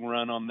long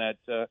run on that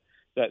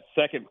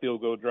second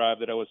field goal drive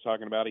that I was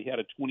talking about. He had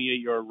a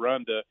 28-yard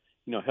run to,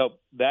 help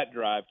that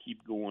drive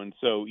keep going.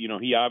 So,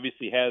 he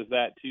obviously has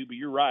that too. But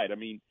you're right. I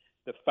mean,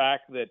 the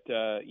fact that,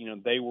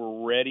 they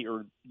were ready,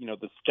 or,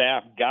 the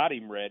staff got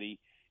him ready,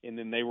 and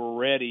then they were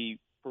ready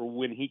for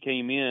when he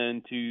came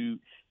in to,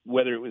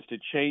 whether it was to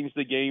change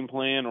the game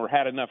plan or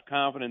had enough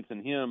confidence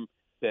in him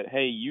that,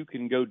 hey, you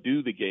can go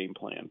do the game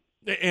plan.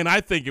 And I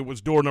think it was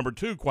door number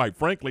 2, quite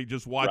frankly,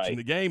 just watching Right.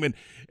 the game. And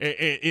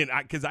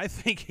because I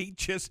think he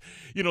just,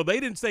 they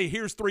didn't say,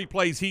 here's 3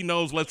 plays. He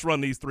knows, let's run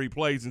these 3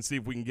 plays and see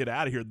if we can get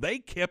out of here. They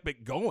kept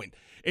it going.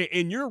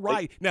 And you're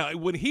right. Now,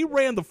 when he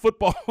ran the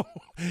football,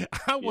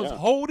 I was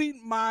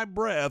holding my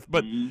breath.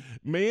 But,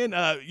 man,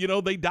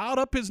 they dialed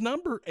up his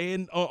number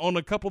and on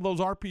a couple of those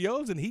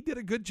RPOs, and he did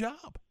a good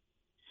job.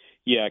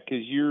 Yeah,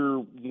 because you're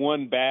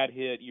one bad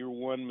hit, you're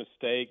one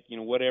mistake,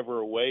 whatever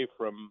away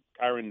from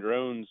Kyron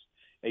Drones,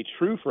 a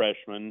true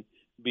freshman,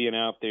 being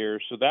out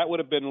there. So that would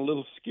have been a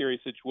little scary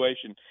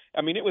situation.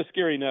 I mean, it was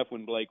scary enough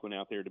when Blake went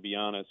out there, to be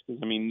honest,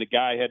 because, the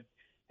guy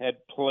had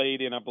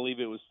played in, I believe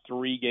it was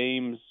 3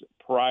 games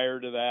prior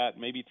to that,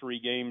 maybe 3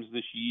 games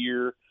this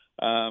year,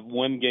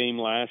 1 game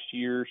last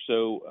year.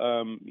 So,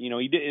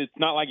 it's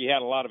not like he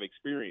had a lot of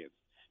experience.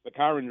 But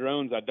Kyron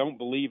Drones, I don't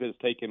believe, has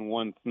taken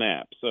 1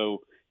 snap.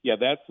 So, yeah,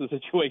 that's the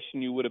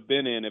situation you would have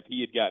been in if he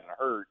had gotten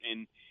hurt.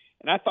 And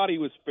I thought he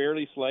was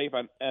fairly safe.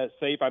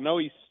 I know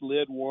he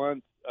slid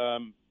once,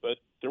 but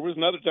there was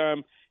another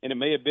time, and it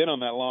may have been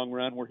on that long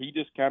run, where he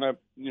just kind of,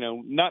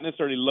 not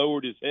necessarily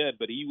lowered his head,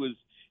 but he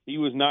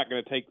was not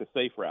going to take the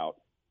safe route.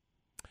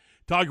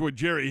 Talking with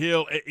Jerry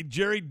Hill.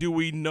 Jerry, do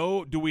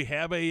we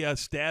have a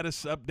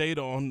status update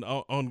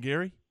on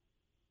Gary?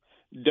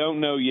 Don't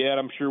know yet.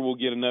 I'm sure we'll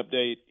get an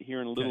update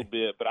here in a little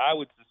bit, but I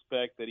would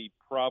suspect that he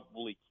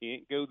probably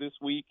can't go this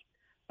week.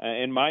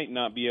 And might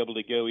not be able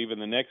to go even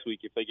the next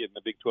week if they get in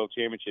the Big 12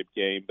 championship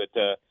game, but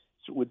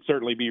would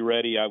certainly be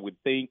ready, I would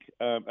think.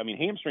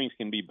 Hamstrings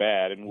can be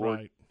bad, and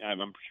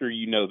I'm sure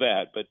you know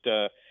that, but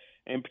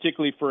and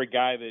particularly for a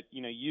guy that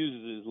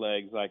uses his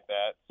legs like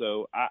that.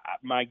 So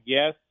my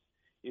guess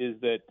is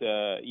that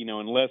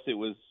unless it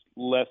was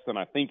less than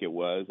I think it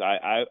was,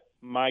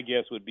 my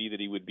guess would be that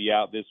he would be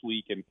out this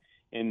week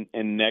and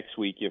next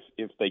week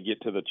if they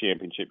get to the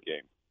championship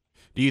game.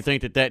 Do you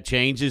think that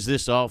changes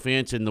this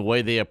offense and the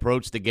way they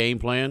approach the game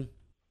plan?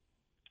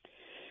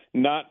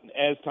 Not,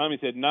 as Tommy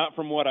said, not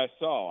from what I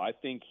saw. I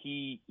think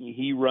he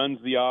runs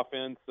the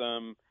offense.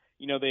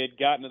 They had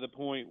gotten to the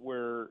point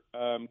where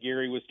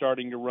Gary was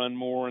starting to run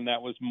more, and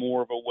that was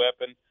more of a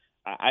weapon.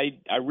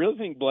 I really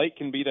think Blake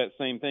can be that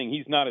same thing.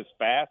 He's not as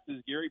fast as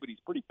Gary, but he's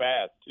pretty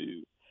fast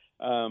too.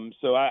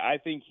 So I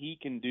think he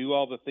can do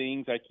all the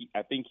things.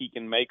 I think he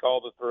can make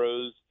all the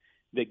throws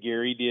that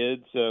Gary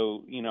did.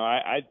 So,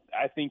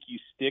 I think you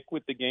stick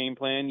with the game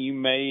plan. You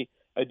may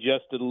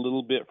adjust it a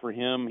little bit for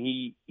him.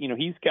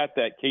 He's got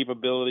that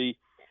capability.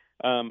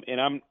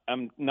 And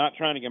I'm not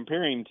trying to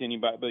compare him to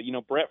anybody,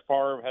 but, Brett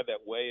Favre had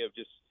that way of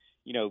just,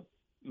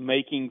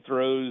 making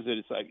throws that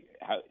it's like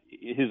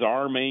his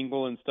arm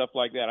angle and stuff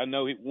like that. I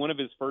know one of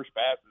his first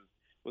passes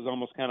was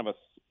almost kind of a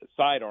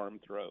sidearm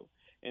throw.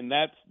 And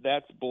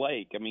that's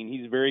Blake. I mean,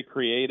 he's very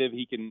creative.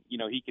 He can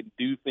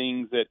do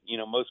things that,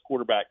 most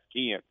quarterbacks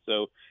can't.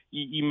 So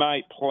you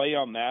might play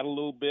on that a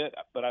little bit,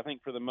 but I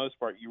think for the most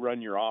part, you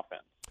run your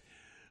offense.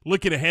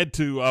 Looking ahead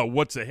to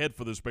what's ahead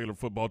for this Baylor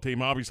football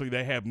team, obviously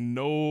they have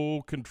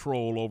no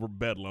control over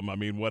Bedlam. I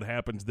mean, what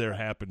happens there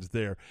happens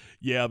there.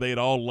 Yeah, they'd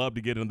all love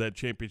to get into that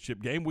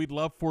championship game. We'd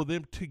love for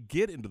them to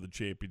get into the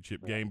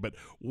championship game. But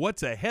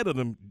what's ahead of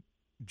them,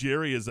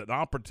 Jerry, is an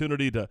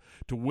opportunity to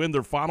win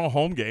their final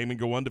home game and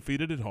go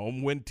undefeated at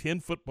home, win 10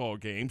 football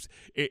games,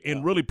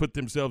 and really put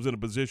themselves in a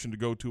position to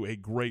go to a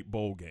great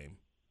bowl game.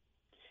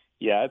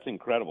 Yeah, it's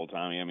incredible,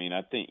 Tommy. I mean,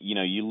 I think,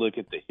 you look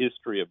at the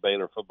history of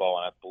Baylor football,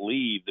 and I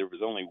believe there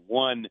was only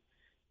one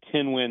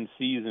 10-win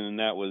season, and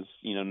that was,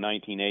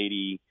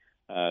 1980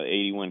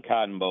 '81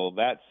 Cotton Bowl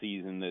that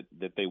season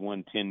that they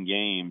won 10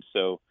 games.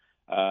 So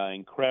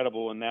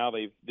incredible, and now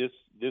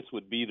this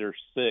would be their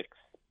 6th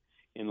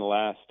in the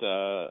last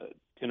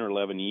 10 or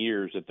 11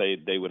 years that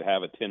they would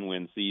have a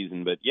 10-win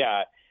season. But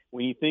yeah,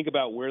 when you think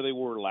about where they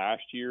were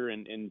last year,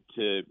 and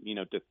to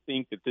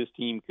think that this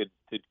team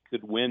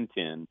could win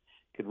 10,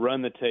 could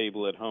run the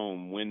table at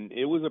home when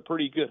it was a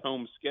pretty good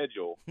home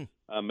schedule,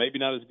 maybe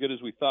not as good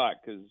as we thought,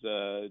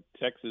 because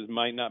Texas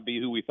might not be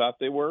who we thought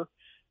they were,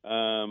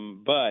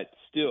 but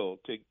still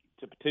to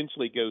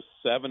potentially go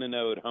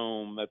 7-0 at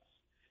home,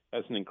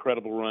 that's an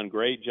incredible run.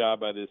 Great job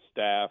by this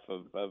staff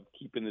of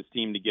keeping this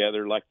team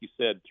together, like you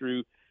said,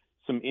 through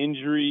some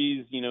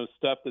injuries,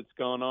 stuff that's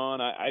gone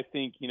on. I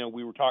think,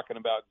 we were talking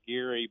about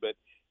Gary, but,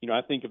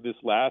 I think of this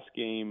last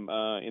game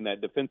in that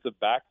defensive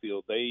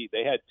backfield, they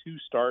had 2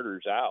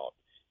 starters out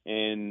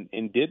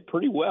and did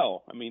pretty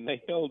well. I mean,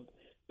 they held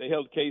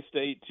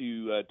K-State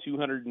to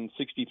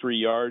 263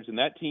 yards, and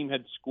that team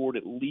had scored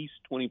at least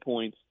 20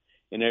 points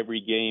in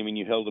every game, and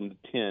you held them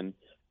to 10.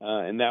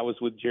 And that was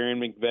with Jaron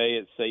McVay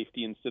at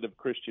safety instead of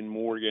Christian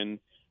Morgan.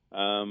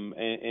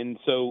 And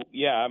so,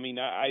 yeah, I mean,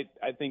 I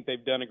think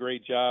they've done a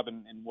great job,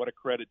 and what a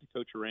credit to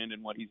Coach Aranda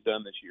and what he's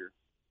done this year.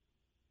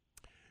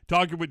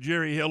 Talking with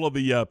Jerry Hill of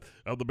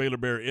the Baylor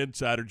Bear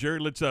Insider. Jerry,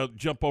 let's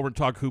jump over and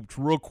talk hoops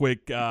real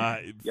quick.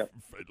 Yep.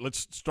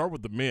 Let's start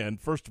with the men.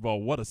 First of all,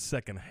 what a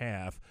second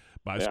half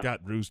by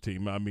Scott Drew's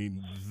team. I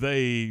mean,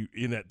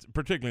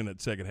 particularly in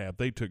that second half,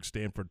 they took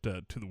Stanford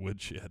to the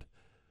woodshed.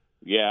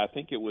 Yeah, I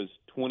think it was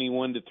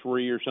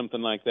 21-3 or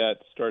something like that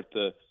to start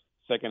the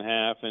second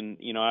half. And,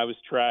 I was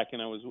tracking,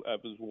 I was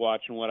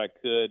watching what I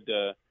could,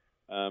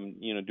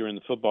 during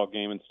the football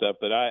game and stuff.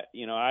 But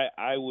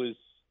I was,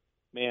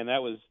 man,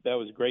 that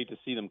was great to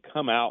see them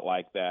come out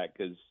like that,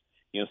 because,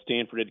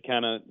 Stanford had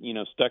kind of,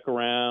 stuck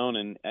around.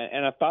 And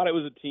I thought it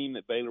was a team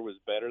that Baylor was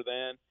better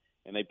than,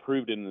 and they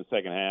proved it in the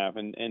second half.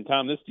 And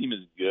Tom, this team is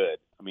good.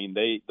 I mean,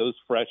 those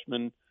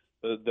freshmen,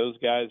 those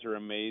guys are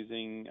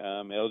amazing.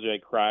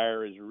 LJ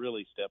Cryer has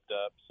really stepped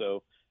up.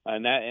 So,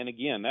 and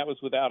again, that was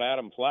without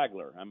Adam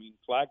Flagler. I mean,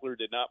 Flagler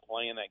did not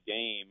play in that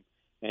game,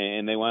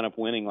 and they wound up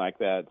winning like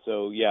that.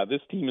 So, yeah,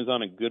 this team is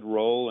on a good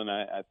roll, and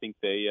I think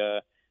they,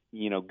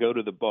 go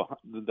to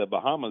the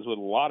Bahamas with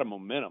a lot of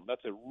momentum.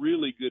 That's a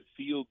really good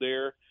field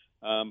there.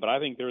 But I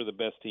think they're the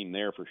best team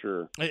there for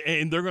sure.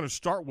 And they're going to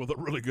start with a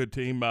really good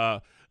team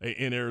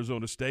in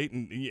Arizona State.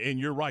 And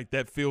you're right,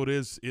 that field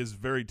is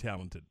very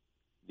talented.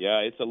 Yeah,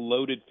 it's a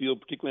loaded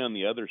field, particularly on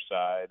the other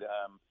side.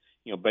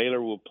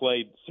 Baylor will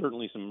play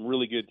certainly some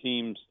really good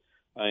teams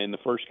in the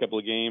first couple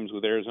of games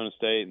with Arizona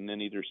State, and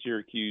then either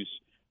Syracuse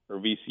or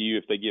VCU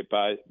if they get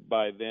by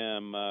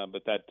them.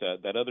 But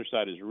that other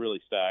side is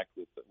really stacked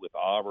with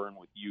Auburn,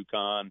 with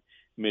UConn,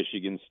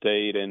 Michigan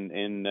State, and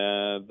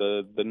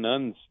the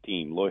Nuns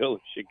team, Loyola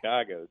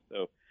Chicago.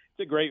 So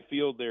it's a great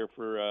field there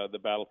for the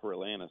battle for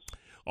Atlantis.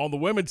 On the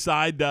women's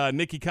side,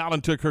 Nikki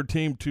Collin took her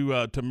team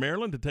to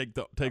Maryland to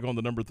take on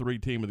the number 3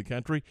 team in the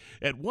country.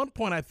 At one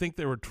point, I think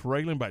they were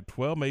trailing by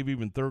 12, maybe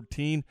even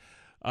 13.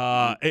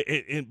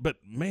 But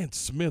man,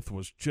 Smith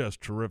was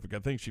just terrific. I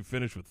think she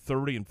finished with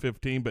 30 and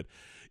 15. But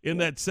in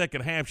that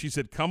second half, she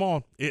said, "Come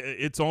on,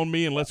 it's on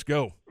me, and let's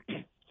go."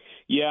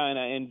 Yeah,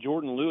 and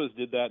Jordan Lewis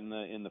did that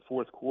in the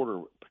fourth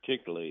quarter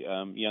particularly.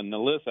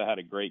 Nalissa had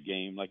a great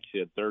game, like you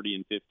said, 30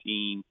 and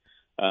 15.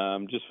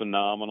 Just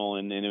phenomenal,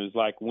 and it was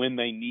like when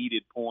they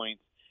needed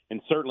points, and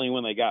certainly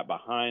when they got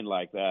behind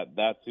like that,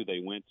 that's who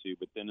they went to.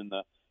 But then in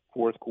the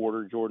fourth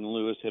quarter, Jordan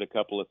Lewis hit a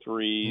couple of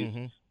threes,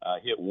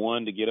 hit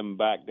one to get them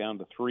back down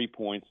to 3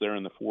 points there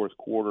in the fourth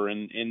quarter.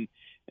 And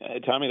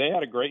Tommy, they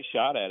had a great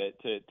shot at it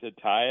to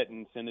tie it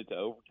and send it to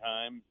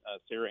overtime.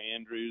 Sarah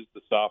Andrews,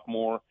 the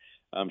sophomore,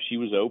 she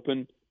was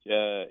open,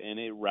 and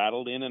it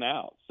rattled in and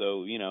out.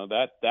 So,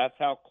 that's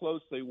how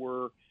close they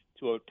were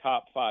to a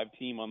top 5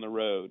 team on the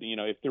road.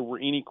 If there were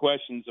any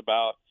questions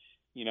about,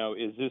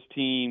 is this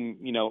team,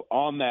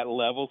 on that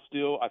level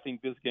still, I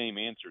think this game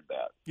answered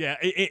that. Yeah,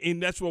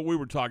 and that's what we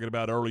were talking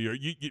about earlier.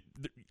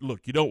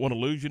 Look, you don't want to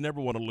lose. You never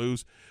want to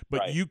lose. But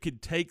right. You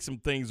could take some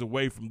things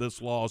away from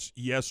this loss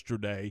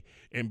yesterday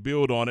and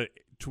build on it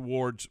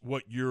towards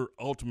what your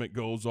ultimate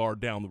goals are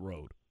down the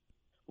road.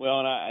 Well,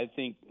 and I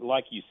think,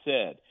 like you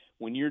said,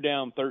 when you're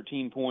down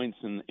 13 points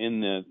in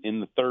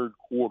the third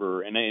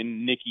quarter,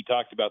 and Nikki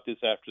talked about this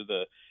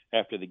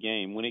after the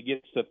game, when it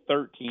gets to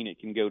 13, it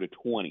can go to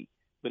 20,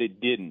 but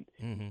it didn't.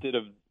 Instead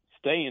of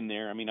staying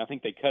there, I mean, I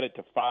think they cut it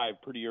to 5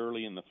 pretty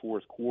early in the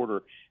fourth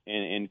quarter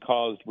and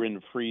caused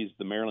Brenda Fries,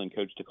 the Maryland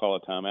coach, to call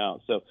a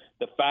timeout. So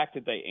the fact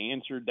that they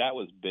answered, that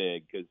was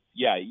big because,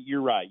 yeah,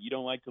 you're right. You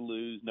don't like to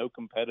lose. No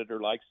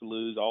competitor likes to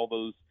lose, all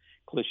those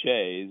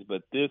cliches.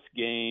 But this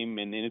game,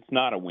 and it's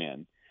not a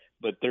win,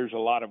 but there's a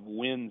lot of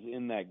wins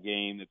in that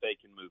game that they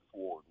can move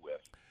forward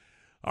with.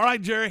 All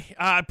right, Jerry,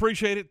 I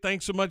appreciate it.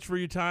 Thanks so much for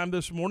your time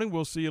this morning.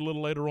 We'll see you a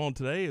little later on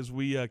today as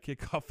we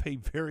kick off a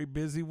very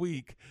busy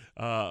week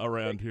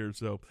around here.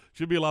 So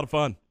should be a lot of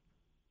fun.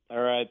 All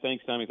right.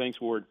 Thanks, Tommy.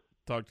 Thanks, Ward.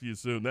 talk to you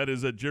soon. That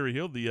is Jerry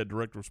Hill, the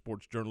Director of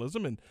Sports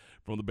Journalism and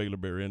from the Baylor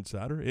Bear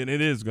Insider. And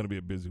it is going to be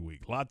a busy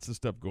week. Lots of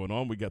stuff going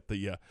on. We got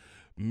the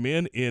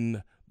men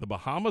in the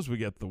Bahamas. We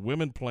got the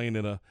women playing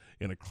in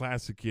a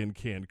classic in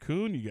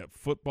Cancun. You got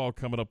football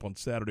coming up on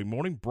Saturday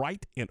morning,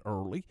 bright and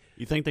early.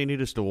 You think they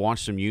need us to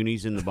wash some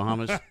unis in the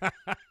Bahamas?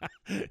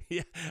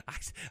 Yeah,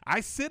 I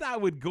said I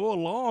would go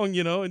along,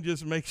 and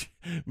just make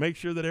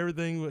sure that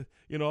everything,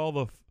 all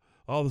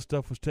the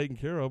stuff was taken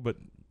care of, but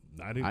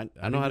I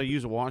know how to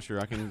use a washer.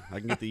 I can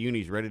get the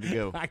unis ready to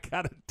go. I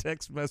got a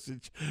text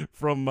message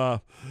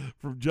from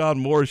John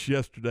Morris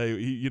yesterday.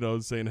 He,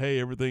 saying, "Hey,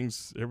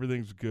 everything's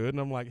good," and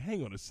I'm like,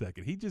 "Hang on a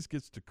second. He just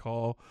gets to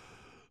call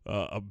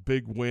a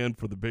big win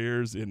for the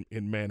Bears in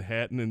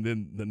Manhattan, and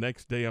then the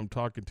next day I'm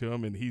talking to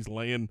him, and he's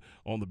laying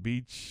on the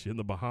beach in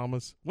the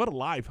Bahamas. What a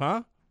life,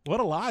 huh? What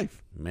a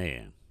life,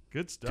 man."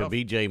 Good stuff. To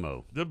be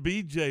J-Mo. To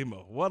be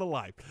J-Mo. What a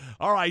life.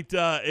 All right,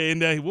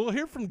 and we'll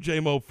hear from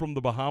J-Mo from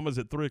the Bahamas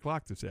at 3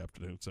 o'clock this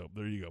afternoon, so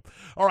there you go.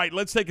 All right,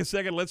 let's take a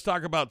second. Let's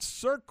talk about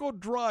Circle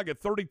Drug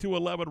at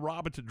 3211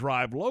 Robinson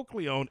Drive,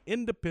 locally owned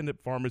independent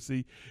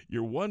pharmacy,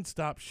 your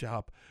one-stop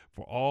shop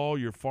for all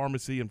your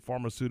pharmacy and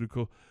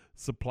pharmaceutical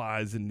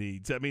supplies and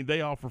needs. I mean,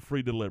 they offer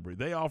free delivery.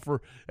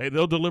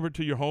 They'll deliver it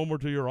to your home or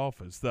to your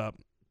office.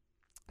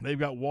 They've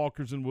got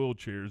walkers and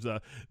wheelchairs.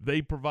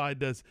 They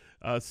provide us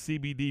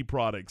CBD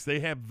products.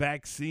 They have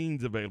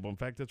vaccines available. In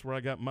fact, that's where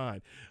I got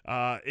mine.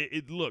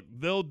 Look,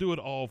 they'll do it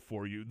all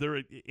for you.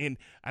 And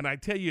I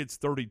tell you, it's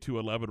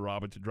 3211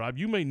 Robinson Drive.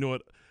 You may know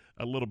it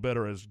a little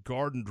better as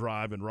Garden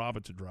Drive and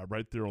Robinson Drive,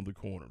 right there on the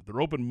corner. They're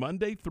open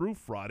Monday through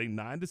Friday,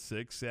 9 to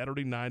 6,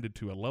 Saturday 9 to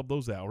 2. I love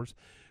those hours.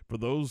 For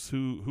those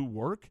who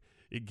work,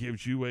 it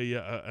gives you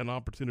an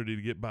opportunity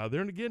to get by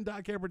there. And again,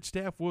 Doc Everett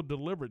staff will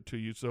deliver it to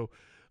you. So.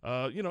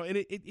 And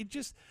it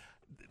just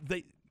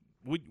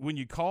when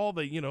you call,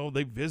 they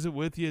visit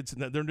with you.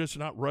 They're just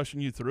not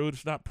rushing you through it.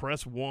 It's not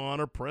press 1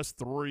 or press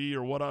 3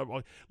 or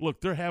whatever. Look,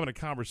 they're having a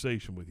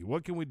conversation with you.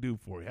 What can we do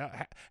for you?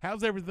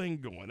 How's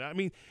everything going? I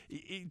mean,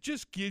 it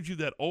just gives you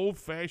that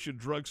old-fashioned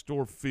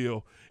drugstore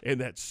feel, and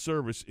that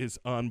service is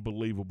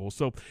unbelievable.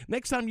 So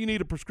next time you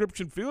need a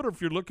prescription filled, or if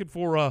you're looking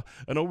for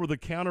an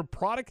over-the-counter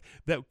product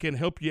that can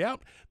help you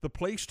out, the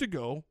place to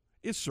go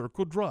is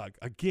Circle Drug.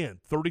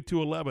 Again,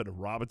 3211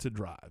 Robinson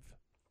Drive.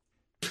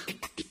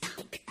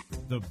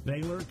 The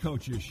Baylor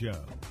Coaches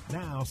Show.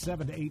 Now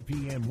 7 to 8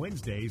 p.m.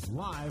 Wednesdays,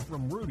 live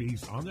from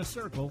Rudy's on the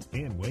Circle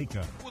in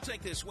Waco. We'll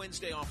take this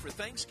Wednesday off for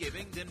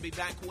Thanksgiving, then be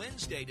back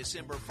Wednesday,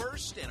 December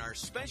 1st, and our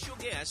special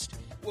guest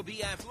will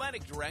be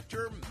Athletic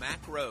Director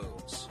Mack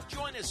Rhodes.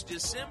 Join us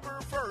December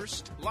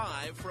 1st,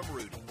 live from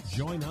Rudy's.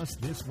 Join us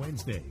this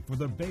Wednesday for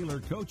the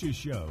Baylor Coaches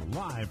Show,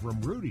 live from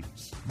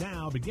Rudy's.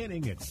 Now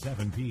beginning at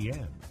 7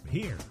 p.m.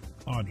 here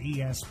on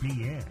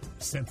ESPN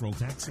Central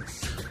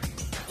Texas.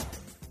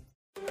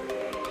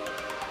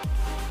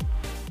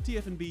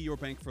 TFNB Your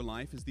Bank for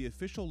Life is the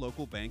official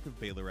local bank of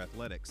Baylor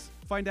Athletics.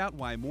 Find out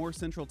why more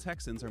Central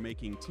Texans are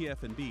making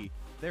TFNB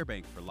their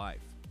bank for life.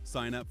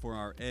 Sign up for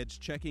our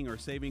Edge checking or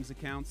savings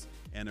accounts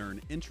and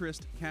earn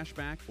interest,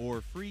 cashback,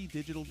 or free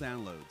digital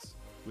downloads.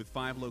 With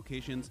 5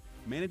 locations,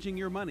 managing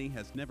your money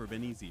has never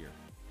been easier.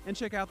 And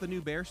check out the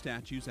new bear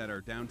statues at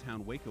our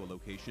downtown Waco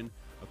location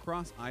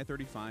across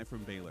I-35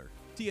 from Baylor.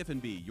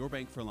 TFNB Your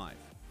Bank for Life.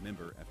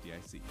 Member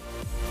FDIC.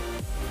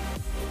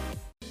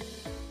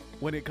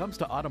 When it comes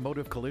to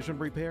automotive collision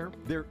repair,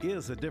 there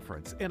is a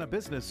difference in a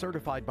business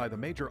certified by the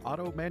major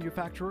auto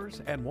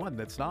manufacturers and one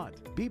that's not.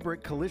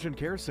 B-Brick Collision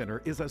Care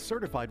Center is a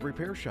certified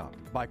repair shop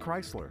by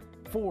Chrysler,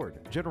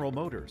 Ford, General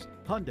Motors,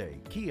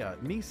 Hyundai, Kia,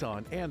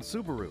 Nissan, and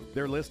Subaru.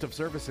 Their list of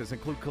services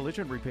include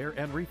collision repair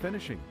and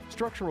refinishing,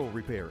 structural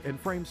repair and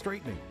frame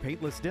straightening,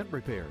 paintless dent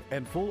repair,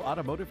 and full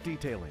automotive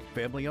detailing.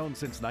 Family owned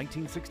since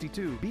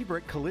 1962,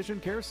 B-Brick Collision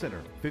Care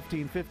Center,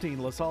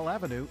 1515 LaSalle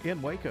Avenue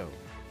in Waco.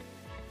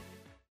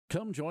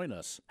 Come join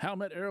us.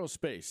 Howmet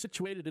Aerospace,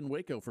 situated in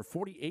Waco for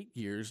 48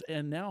 years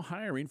and now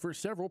hiring for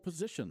several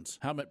positions.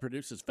 Howmet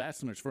produces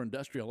fasteners for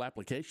industrial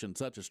applications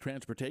such as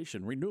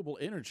transportation, renewable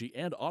energy,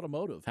 and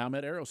automotive.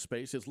 Howmet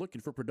Aerospace is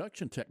looking for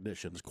production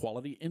technicians,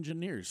 quality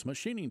engineers,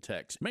 machining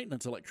techs,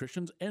 maintenance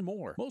electricians, and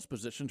more. Most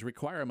positions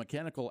require a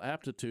mechanical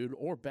aptitude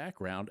or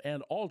background,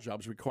 and all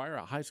jobs require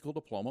a high school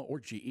diploma or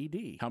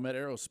GED. Howmet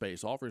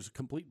Aerospace offers a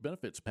complete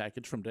benefits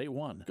package from day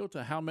one. Go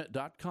to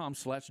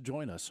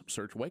howmet.com/join us.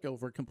 Search Waco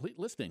for a complete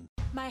listing.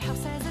 My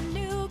house has a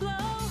new glow.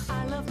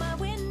 I love my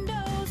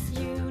windows.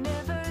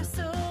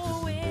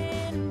 Universal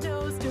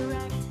Windows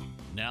Direct.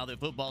 Now that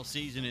football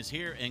season is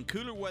here and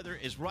cooler weather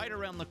is right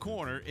around the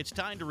corner, it's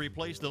time to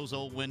replace those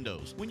old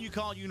windows. When you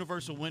call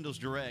Universal Windows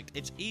Direct,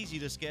 it's easy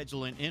to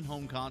schedule an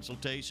in-home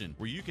consultation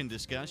where you can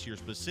discuss your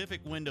specific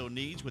window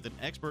needs with an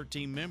expert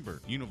team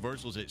member.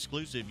 Universal's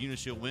exclusive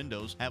Unishield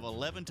windows have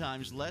 11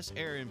 times less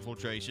air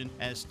infiltration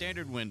as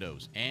standard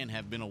windows and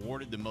have been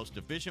awarded the most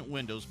efficient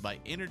windows by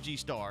Energy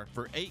Star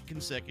for 8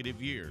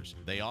 consecutive years.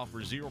 They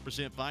offer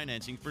 0%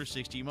 financing for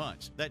 60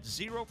 months. That's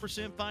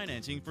 0%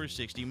 financing for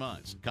 60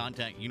 months.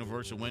 Contact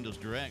Universal Windows Windows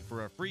Direct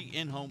for a free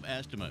in-home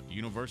estimate.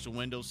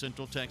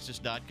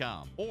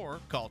 UniversalWindowsCentralTexas.com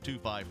or call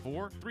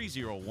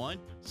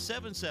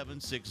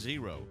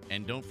 254-301-7760.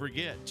 And don't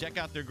forget, check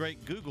out their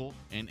great Google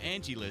and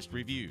Angie List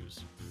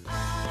reviews.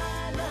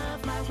 I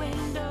love my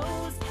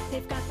windows.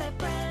 They've got that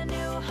brand new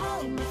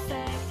home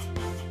effect.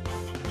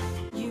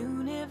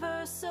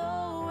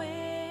 Universal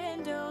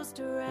Windows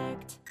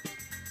Direct.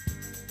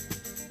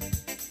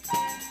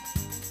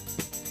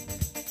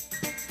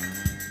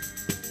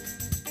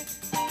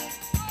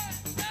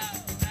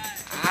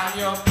 I'm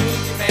your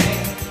boogie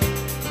man,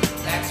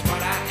 that's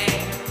what I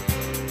am.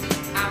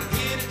 I'm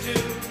here to do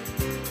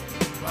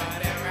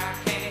whatever I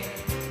can.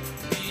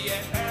 Be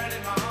it early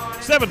morning,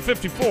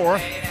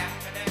 7:54.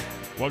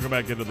 Welcome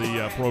back into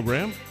the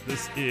program.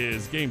 This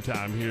is Game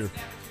Time here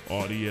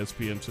on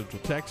ESPN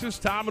Central Texas.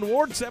 Tom and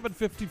Ward,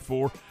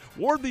 7:54.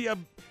 Ward, the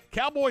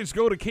Cowboys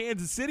go to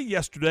Kansas City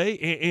yesterday,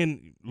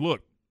 and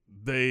look,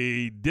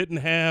 they didn't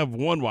have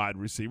one wide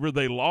receiver.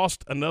 They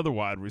lost another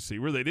wide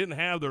receiver. They didn't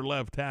have their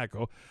left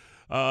tackle.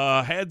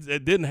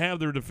 Didn't have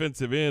their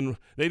defensive end.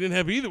 They didn't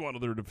have either one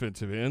of their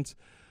defensive ends.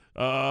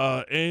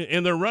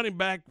 And their running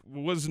back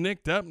was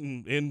nicked up,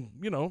 and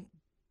you know,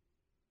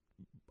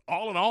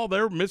 all in all,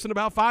 they're missing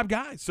about 5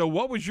 guys. So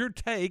what was your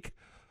take?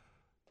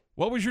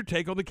 What was your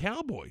take on the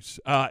Cowboys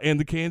and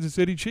the Kansas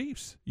City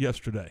Chiefs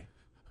yesterday?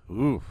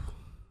 Ooh,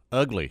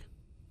 ugly.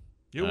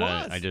 It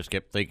was. I just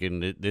kept thinking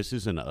that this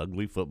is an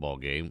ugly football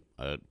game.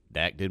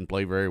 Dak didn't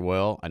play very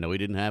well. I know he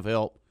didn't have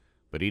help,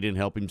 but he didn't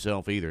help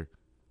himself either.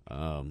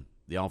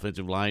 The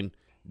offensive line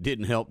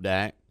didn't help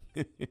Dak.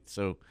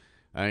 So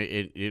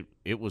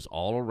it was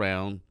all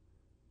around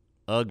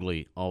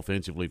ugly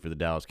offensively for the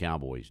Dallas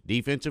Cowboys.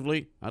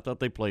 Defensively, I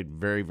thought they played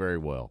very, very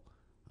well.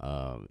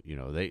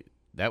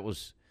 That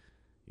was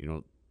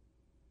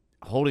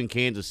holding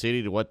Kansas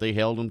City to what they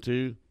held them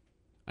to.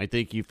 I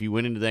think if you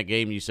went into that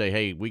game and you say,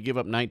 hey, we give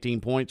up 19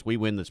 points, we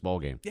win this ball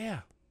game. Yeah.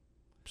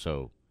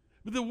 So.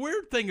 But the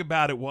weird thing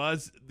about it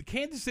was the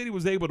Kansas City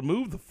was able to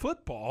move the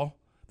football.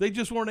 They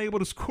just weren't able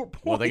to score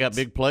points. Well, they got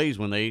big plays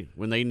when they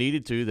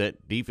needed to.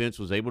 That defense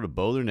was able to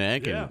bow their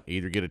neck and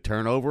either get a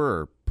turnover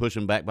or push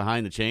them back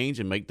behind the chains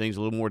and make things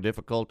a little more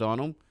difficult on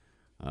them.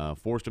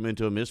 Forced them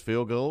into a missed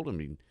field goal. I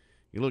mean,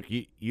 you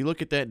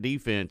look at that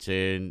defense,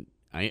 and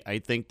I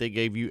think they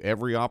gave you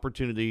every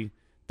opportunity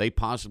they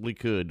possibly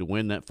could to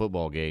win that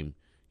football game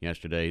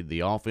yesterday. The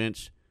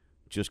offense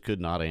just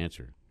could not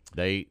answer.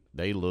 They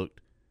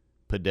looked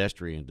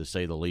pedestrian, to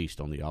say the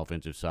least, on the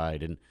offensive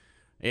side. And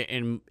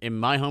in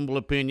my humble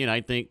opinion,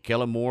 I think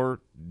Kellen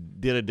Moore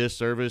did a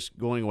disservice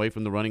going away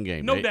from the running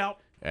game. No doubt.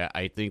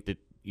 I think that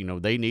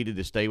they needed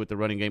to stay with the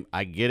running game.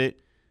 I get it,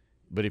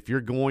 but if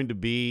you're going to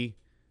be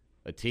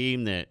a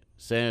team that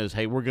says,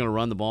 "Hey, we're going to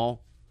run the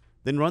ball,"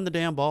 then run the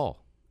damn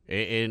ball.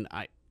 And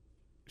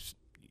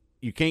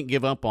you can't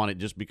give up on it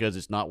just because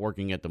it's not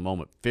working at the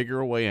moment. Figure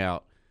a way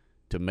out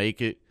to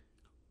make it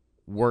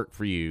work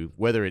for you,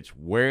 whether it's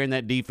wearing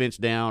that defense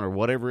down or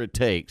whatever it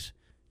takes.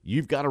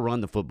 You've got to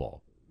run the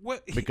football.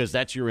 Because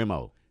that's your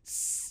MO.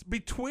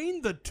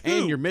 Between the two.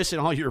 And you're missing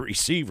all your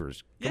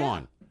receivers. Come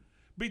on.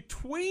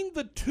 Between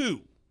the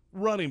two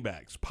running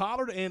backs,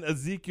 Pollard and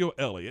Ezekiel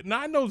Elliott, and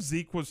I know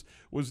Zeke was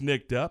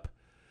nicked up,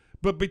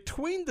 but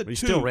between the two. He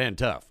still ran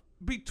tough.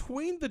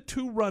 Between the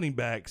two running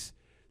backs,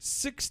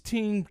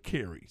 16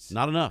 carries.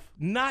 Not enough.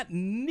 Not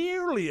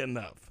nearly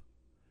enough.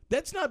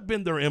 That's not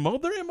been their MO.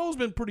 Their MO's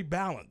been pretty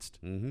balanced.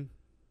 Mm-hmm.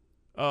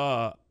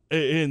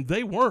 And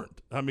they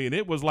weren't. I mean,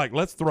 it was like,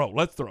 let's throw.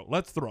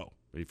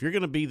 If you're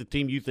going to be the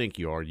team you think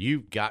you are,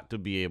 you've got to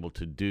be able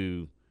to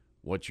do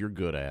what you're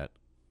good at,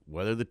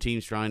 whether the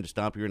team's trying to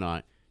stop you or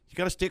not. You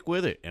got to stick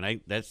with it,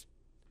 and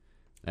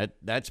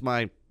that's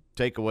my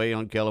takeaway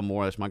on Kellen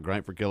Moore. That's my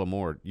gripe for Kellen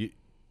Moore. You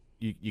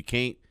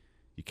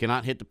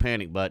cannot hit the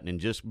panic button, and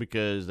just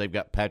because they've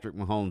got Patrick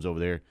Mahomes over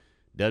there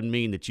doesn't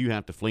mean that you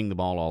have to fling the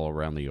ball all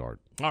around the yard.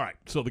 All right,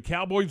 so the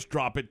Cowboys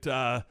drop it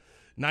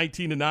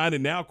 19-9,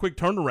 and now a quick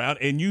turnaround,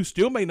 and you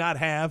still may not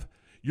have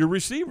your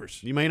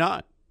receivers. You may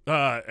not.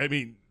 I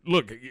mean,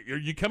 look, are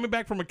you coming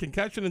back from a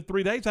concussion in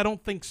 3 days? I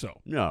don't think so.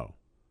 No.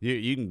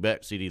 You can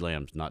bet CeeDee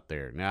Lamb's not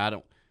there.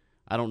 Now,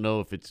 I don't know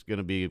if it's going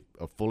to be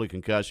a fully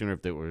concussion or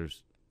if it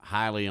was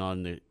highly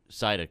on the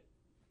side of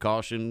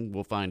caution.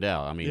 We'll find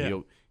out. I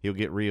mean, he'll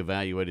get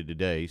reevaluated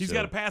today. He's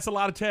got to pass a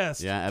lot of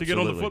tests to get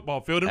on the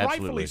football field, and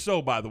rightfully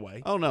so, by the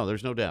way. Oh, no,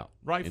 there's no doubt.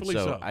 Rightfully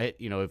so.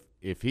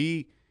 If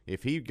he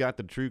got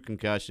the true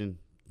concussion,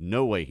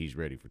 no way he's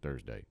ready for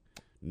Thursday.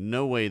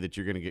 No way that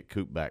you're going to get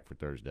Coop back for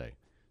Thursday.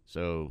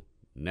 So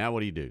now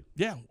what do you do?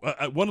 Yeah,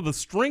 one of the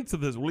strengths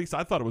of this, at least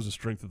I thought it was a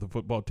strength of the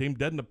football team,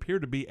 doesn't appear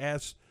to be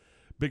as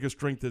big a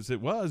strength as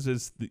it was,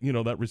 is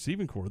that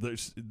receiving core.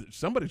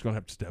 Somebody's going to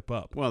have to step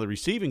up. Well, the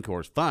receiving core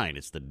is fine.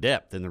 It's the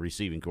depth in the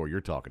receiving core you're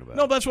talking about.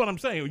 No, that's what I'm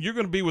saying. You're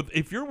going to be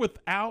if you're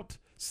without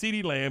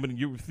CeeDee Lamb and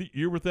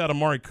you're without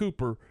Amari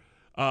Cooper,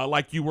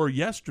 like you were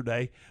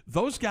yesterday,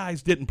 those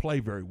guys didn't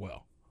play very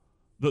well.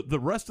 The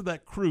rest of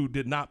that crew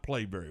did not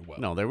play very well.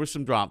 No, there was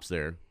some drops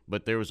there,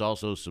 but there was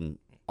also some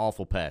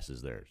awful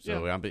passes there.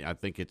 So yeah. I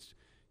think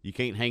You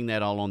can't hang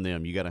that all on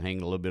them. You got to hang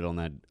a little bit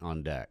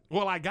on Dak.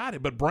 Well, I got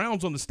it, but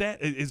Brown's on the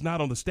is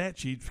not on the stat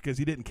sheet because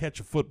he didn't catch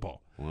a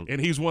football, and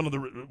he's one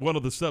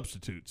of the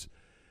substitutes.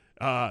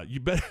 You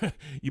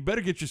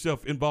better get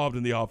yourself involved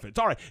in the offense.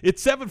 All right,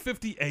 it's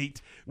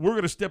 7:58. We're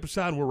going to step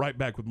aside, and we're right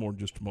back with more in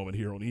just a moment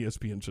here on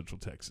ESPN Central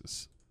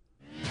Texas.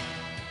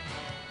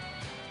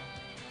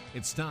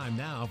 It's time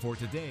now for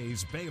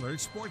today's Baylor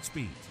Sports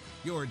Beat,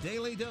 your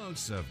daily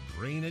dose of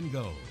green and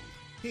gold.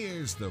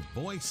 Here's the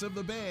voice of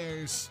the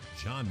Bears,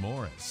 John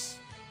Morris.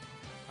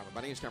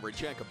 Everybody, it's time for a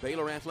check of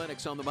Baylor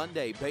Athletics on the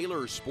Monday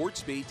Baylor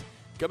Sports Beat.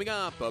 Coming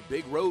up, a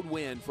big road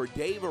win for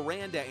Dave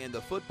Aranda and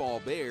the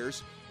football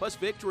Bears, plus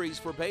victories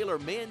for Baylor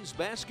men's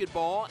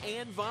basketball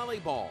and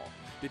volleyball.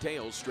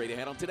 Details straight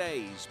ahead on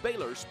today's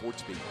Baylor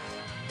Sports Beat.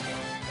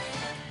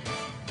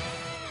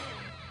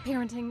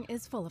 Parenting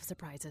is full of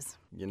surprises.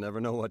 You never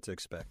know what to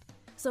expect.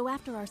 So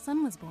after our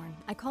son was born,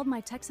 I called my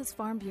Texas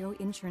Farm Bureau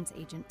insurance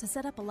agent to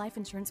set up a life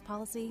insurance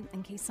policy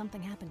in case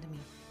something happened to me.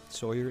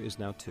 Sawyer is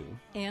now 2.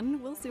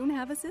 And we'll soon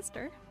have a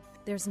sister.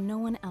 There's no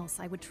one else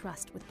I would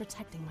trust with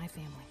protecting my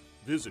family.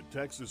 Visit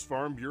Texas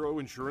Farm Bureau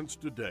Insurance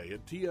today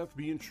at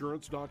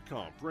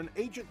tfbinsurance.com for an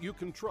agent you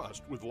can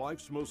trust with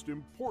life's most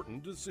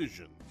important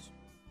decisions.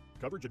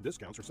 Coverage and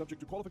discounts are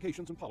subject to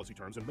qualifications and policy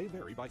terms and may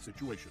vary by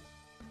situation.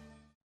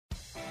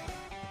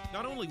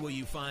 Not only will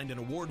you find an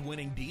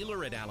award-winning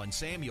dealer at Allen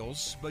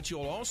Samuels, but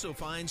you'll also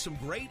find some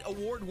great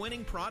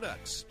award-winning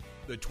products.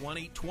 The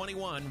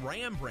 2021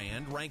 Ram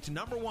brand ranked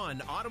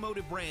 #1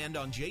 automotive brand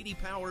on J.D.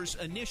 Power's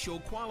initial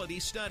quality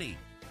study.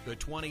 The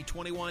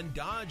 2021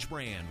 Dodge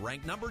brand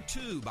ranked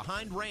 #2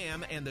 behind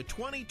Ram, and the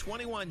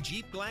 2021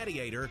 Jeep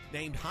Gladiator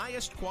named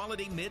highest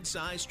quality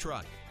midsize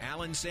truck.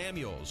 Allen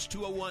Samuels,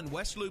 201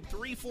 West Loop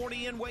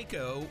 340 in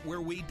Waco,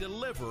 where we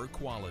deliver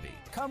quality.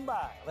 Come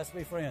by, let's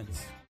be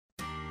friends.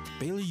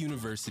 Baylor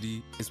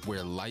University is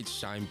where lights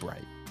shine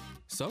bright.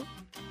 So,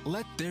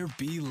 let there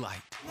be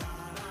light.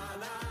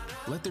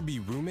 Let there be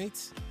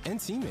roommates and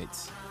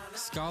teammates,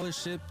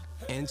 scholarship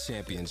and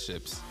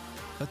championships.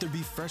 Let there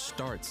be fresh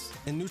starts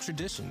and new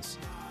traditions,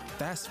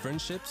 fast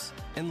friendships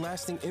and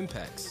lasting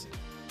impacts.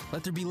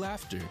 Let there be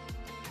laughter.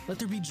 Let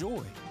there be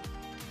joy.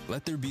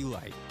 Let there be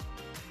light.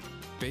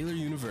 Baylor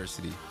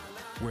University,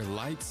 where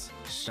lights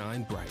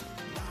shine bright.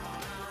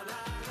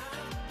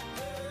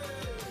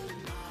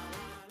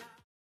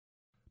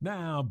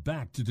 Now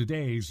back to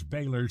today's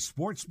Baylor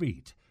Sports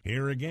Beat.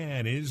 Here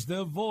again is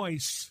the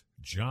voice,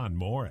 John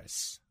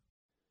Morris.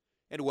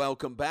 And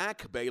welcome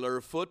back.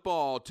 Baylor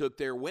football took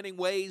their winning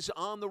ways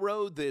on the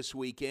road this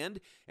weekend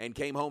and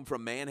came home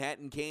from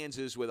Manhattan,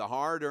 Kansas with a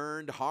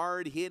hard-earned,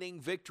 hard-hitting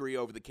victory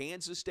over the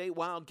Kansas State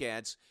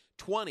Wildcats,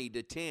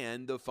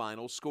 20-10 the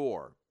final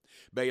score.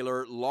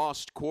 Baylor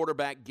lost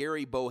quarterback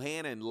Gary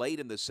Bohannon late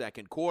in the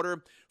second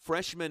quarter.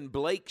 Freshman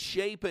Blake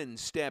Shapen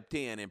stepped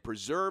in and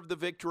preserved the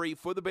victory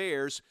for the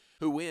Bears,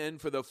 who win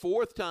for the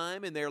 4th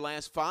time in their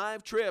last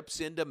 5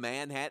 trips into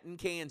Manhattan,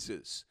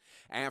 Kansas.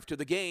 After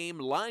the game,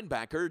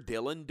 linebacker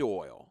Dylan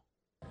Doyle.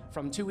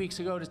 From 2 weeks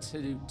ago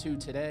to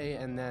today,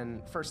 and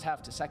then first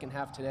half to second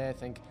half today, I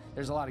think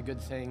there's a lot of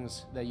good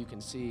things that you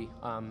can see,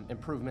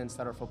 improvements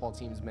that our football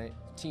team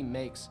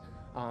makes.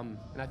 And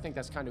I think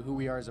that's kind of who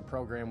we are as a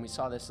program. We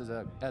saw this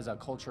as a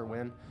culture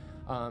win,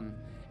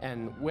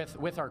 and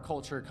with our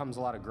culture comes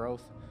a lot of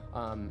growth,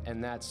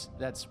 and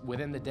that's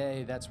within the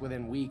day, that's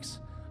within weeks,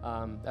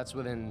 that's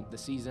within the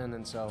season,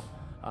 and so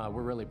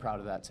we're really proud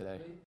of that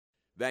today.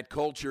 That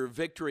culture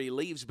victory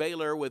leaves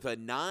Baylor with a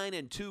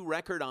 9-2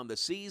 record on the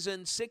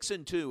season,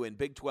 6-2 in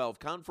Big 12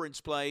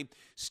 conference play,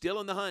 still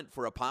in the hunt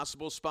for a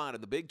possible spot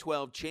in the Big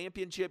 12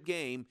 championship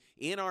game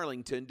in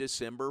Arlington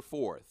December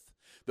 4th.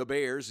 The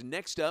Bears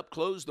next up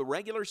close the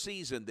regular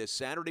season this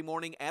Saturday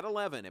morning at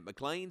 11 at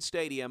McLean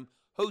Stadium,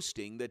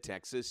 hosting the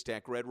Texas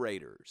Tech Red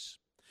Raiders.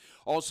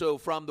 Also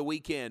from the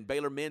weekend,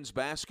 Baylor men's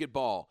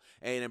basketball,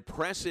 an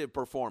impressive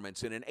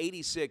performance in an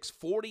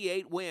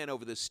 86-48 win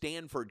over the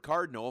Stanford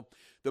Cardinal.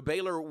 The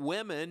Baylor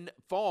women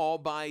fall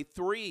by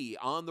 3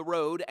 on the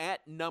road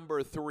at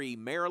number 3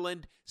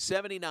 Maryland,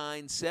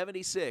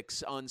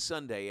 79-76 on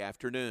Sunday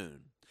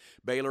afternoon.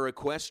 Baylor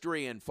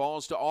Equestrian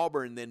falls to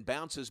Auburn, then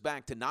bounces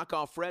back to knock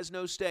off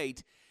Fresno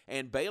State.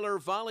 And Baylor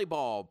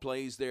Volleyball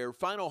plays their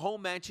final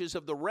home matches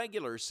of the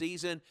regular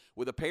season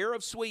with a pair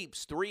of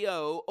sweeps,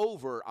 3-0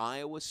 over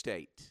Iowa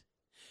State.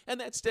 And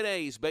that's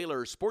today's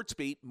Baylor Sports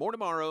Beat. More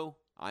tomorrow.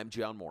 I'm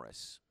John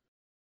Morris.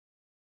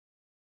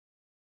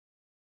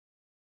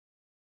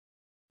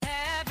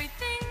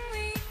 Everything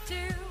we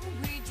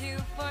do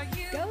for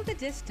you. Go the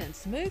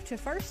distance. Move to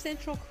First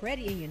Central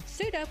Credit Union.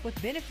 Suit up with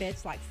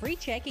benefits like free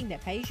checking that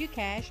pays you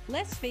cash,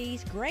 less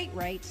fees, great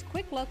rates,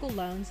 quick local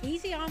loans,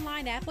 easy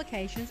online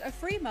applications, a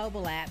free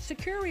mobile app,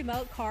 secure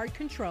remote card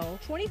control,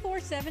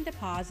 24/7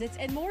 deposits,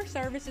 and more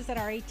services at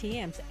our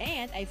ATMs,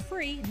 and a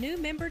free new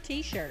member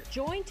t-shirt.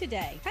 Join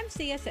today. Come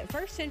see us at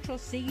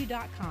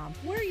firstcentralcu.com.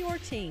 We're your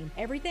team.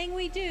 Everything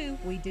we do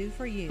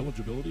for you.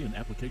 Eligibility and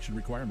application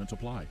requirements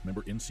apply.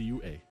 Member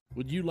NCUA.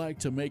 Would you like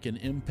to make an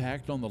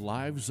impact on the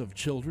lives of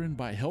children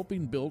by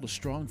helping build a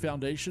strong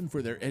foundation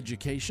for their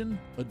education?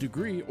 A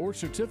degree or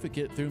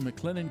certificate through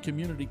McLennan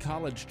Community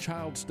College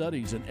Child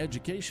Studies and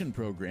Education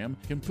program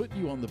can put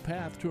you on the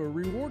path to a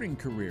rewarding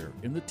career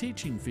in the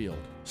teaching field.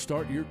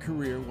 Start your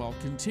career while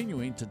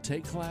continuing to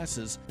take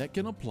classes that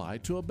can apply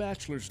to a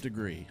bachelor's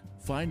degree.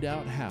 Find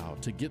out how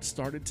to get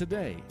started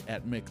today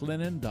at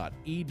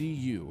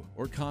mclennan.edu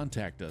or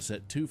contact us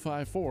at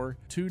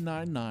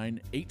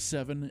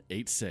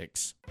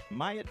 254-299-8786.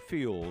 Myatt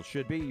Fuels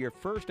should be your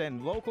first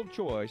and local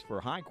choice for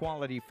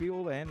high-quality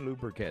fuel and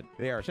lubricant.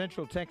 They are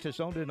Central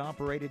Texas owned and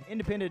operated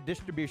independent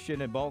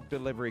distribution and bulk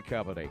delivery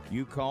company.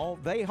 You call,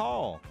 they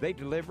haul. They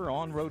deliver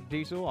on-road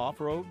diesel,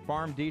 off-road,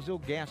 farm diesel,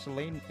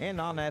 gasoline, and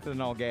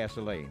non-ethanol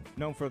gasoline.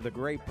 Known for the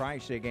great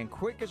pricing and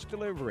quickest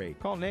delivery.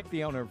 Call Nick,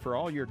 the owner, for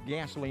all your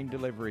gasoline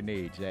delivery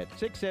needs at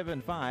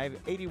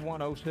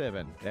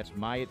 675-8107. That's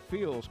Myatt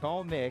Fuels.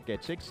 Call Nick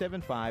at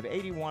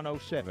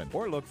 675-8107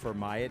 or look for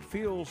Myatt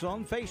Fuels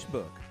on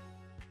Facebook.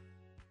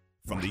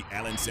 From the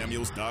Allen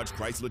Samuels Dodge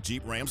Chrysler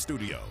Jeep Ram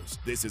Studios,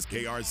 this is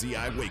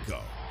KRZI Waco,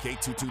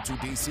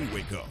 K222DC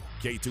Waco,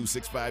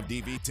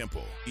 K265DV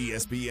Temple,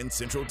 ESPN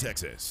Central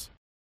Texas.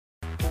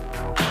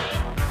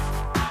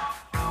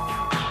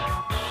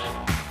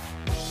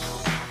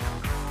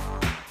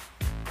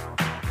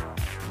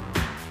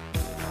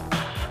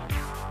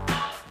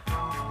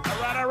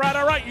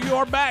 All right, you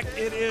are back.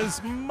 It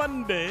is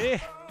Monday.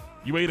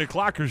 You 8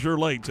 o'clockers, you're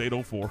late. It's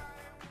 8:04.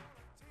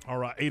 All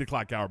right, 8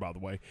 o'clock hour, by the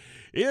way,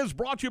 is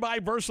brought to you by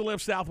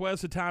VersaLift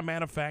Southwest, a tire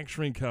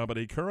manufacturing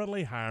company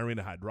currently hiring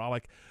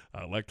hydraulic,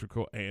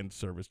 electrical, and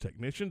service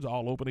technicians.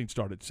 All openings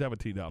start at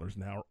 $17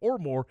 an hour or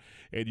more,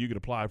 and you can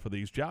apply for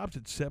these jobs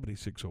at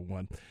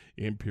 7601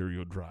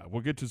 Imperial Drive.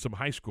 We'll get to some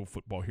high school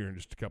football here in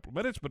just a couple of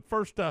minutes, but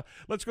first,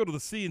 let's go to the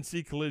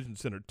CNC Collision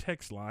Center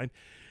text line.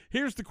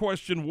 Here's the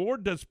question,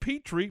 Ward. Does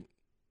Petrie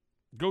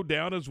go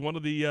down as one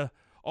of the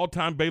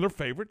all-time Baylor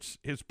favorites?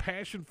 His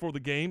passion for the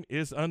game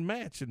is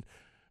unmatched, and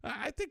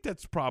I think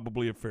that's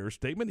probably a fair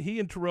statement. He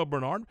and Terrell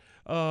Bernard,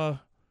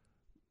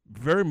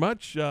 very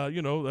much,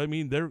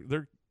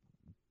 they're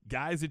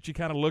guys that you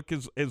kind of look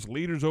as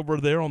leaders over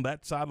there on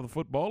that side of the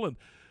football. And,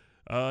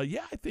 I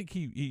think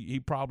he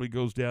probably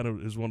goes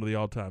down as one of the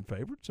all-time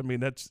favorites. I mean,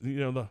 that's,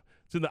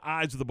 it's in the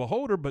eyes of the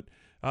beholder, but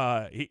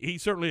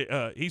he's certainly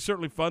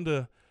fun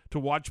to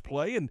watch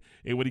play. And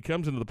when he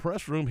comes into the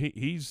press room,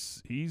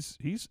 he's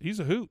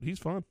a hoot. He's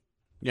fun.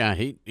 Yeah,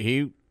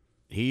 he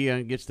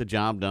gets the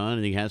job done,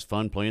 and he has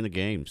fun playing the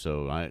game.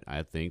 So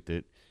I think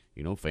that,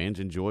 fans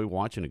enjoy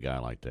watching a guy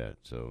like that.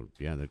 So,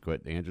 yeah, the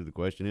answer to the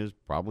question is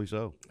probably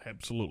so.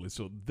 Absolutely.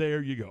 So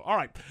there you go. All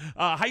right,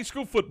 high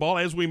school football,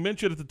 as we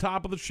mentioned at the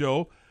top of the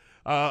show,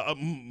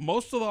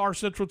 most of our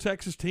Central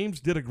Texas teams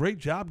did a great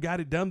job,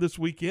 got it done this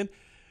weekend.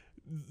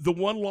 The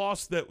one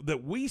loss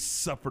that we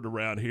suffered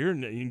around here,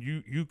 and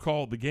you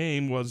called the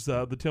game, was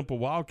the Temple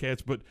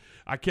Wildcats. But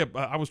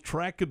I was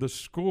tracking the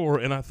score,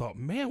 and I thought,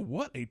 man,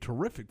 what a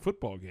terrific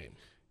football game.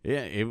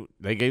 Yeah,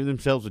 they gave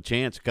themselves a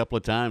chance a couple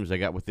of times. They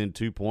got within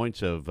 2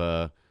 points of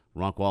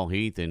Rockwall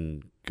Heath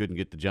and couldn't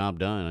get the job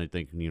done. I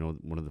think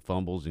one of the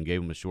fumbles and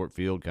gave them a short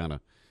field kind of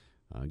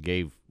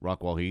gave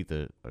Rockwall Heath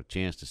a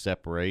chance to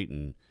separate,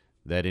 and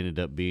that ended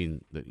up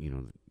being the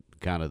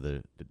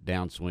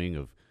downswing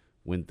of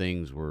when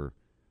things were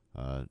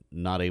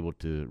not able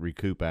to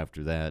recoup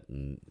after that,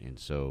 and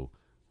so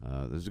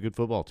this is a good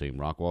football team.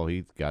 Rockwall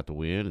Heath got the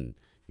win, and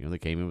they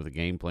came in with a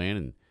game plan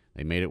and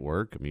they made it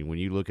work. I mean, when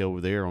you look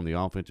over there on the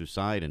offensive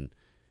side, and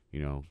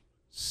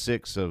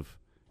 6 of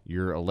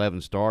your 11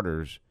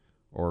 starters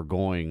are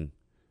going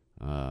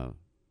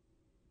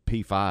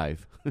P5,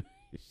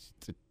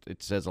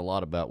 it says a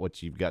lot about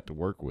what you've got to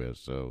work with.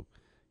 So,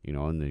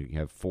 and then you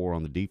have 4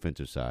 on the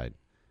defensive side,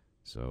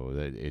 so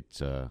it's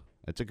a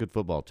good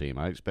football team.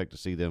 I expect to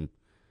see them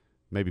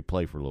maybe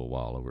play for a little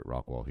while over at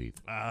Rockwall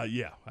Heath.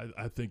 Yeah,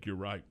 I think you're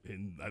right.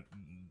 And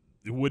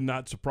it would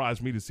not surprise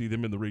me to see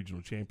them in the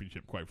regional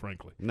championship, quite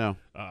frankly. No.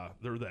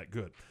 They're that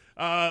good.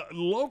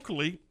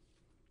 Locally,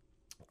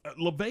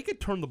 La Vega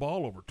turned the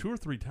ball over 2 or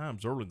 3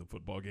 times early in the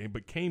football game,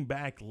 but came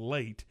back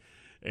late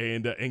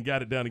and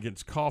got it done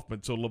against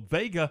Kaufman. So La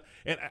Vega,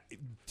 and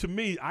to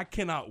me, I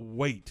cannot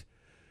wait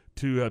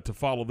to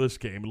follow this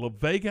game. La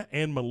Vega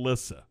and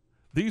Melissa.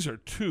 These are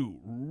 2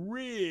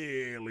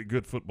 really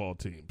good football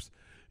teams,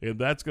 and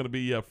that's going to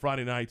be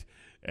Friday night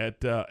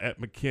at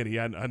McKinney.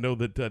 I know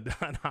that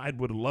Don Hyde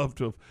would have loved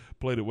to have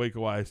played at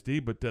Waco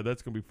ISD, but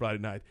that's going to be Friday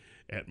night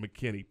at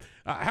McKinney.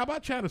 How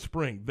about China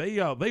Spring?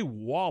 They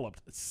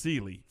walloped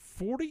Sealy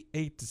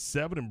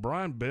 48-7, and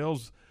Brian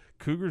Bell's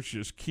Cougars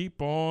just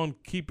keep on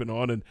keeping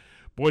on. And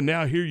boy,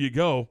 now here you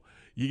go.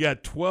 You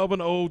got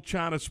 12-0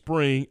 China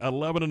Spring,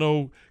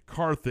 11-0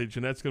 Carthage,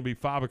 and that's going to be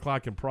 5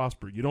 o'clock in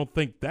Prosper. You don't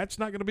think that's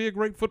not going to be a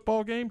great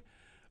football game?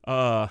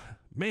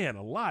 Man,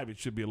 alive, it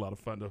should be a lot of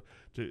fun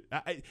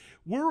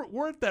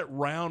we're at that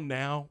round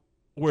now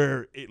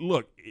where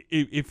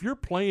if you're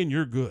playing,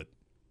 you're good.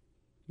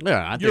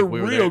 Yeah, I think you're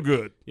we were real there.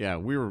 good. Yeah,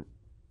 we were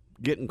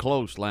getting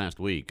close last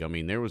week. I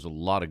mean, there was a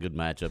lot of good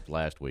matchups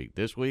last week.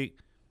 This week,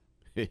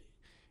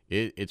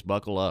 It's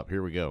buckle up.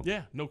 Here we go.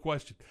 Yeah, no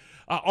question.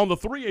 On the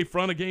 3A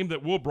front, a game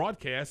that we'll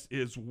broadcast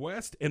is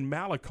West and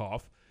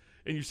Malakoff.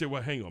 And you say,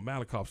 well, hang on,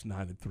 Malakoff's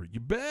 9-3. You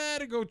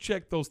better go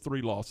check those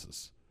 3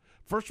 losses.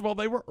 First of all,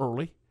 they were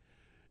early.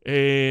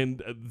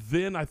 And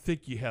then I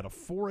think you had a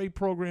 4A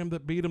program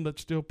that beat them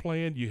that's still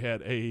playing. You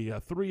had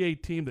a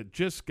 3A team that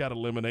just got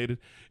eliminated.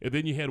 And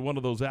then you had one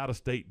of those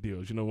out-of-state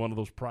deals, one of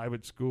those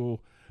private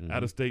school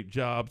out-of-state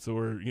jobs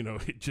where,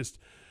 it just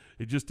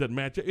doesn't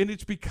match up. And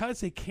it's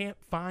because they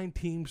can't find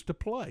teams to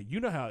play. You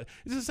know how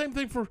 – it's the same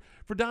thing for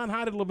Don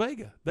Hyde at La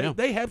Vega.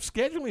 They have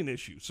scheduling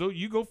issues. So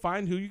you go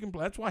find who you can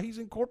play. That's why he's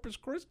in Corpus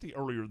Christi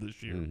earlier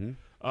this year.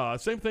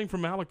 Same thing for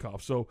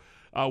Malakoff. So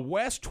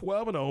West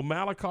 12-0,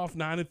 Malakoff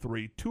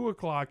 9-3, 2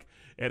 o'clock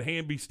at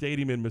Hamby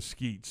Stadium in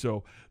Mesquite.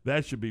 So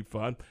that should be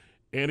fun.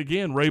 And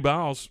again, Ray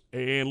Biles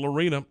and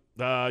Lorena,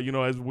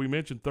 as we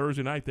mentioned,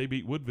 Thursday night they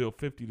beat Woodville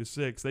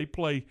 50-6. They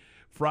play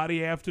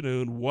Friday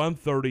afternoon,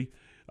 1:30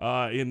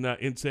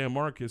 in San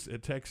Marcos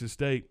at Texas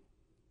State,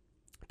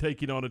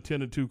 taking on a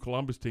 10-2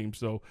 Columbus team.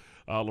 So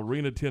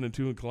Lorena 10-2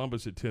 and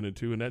Columbus at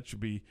 10-2, and that should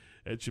be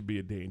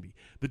a dandy.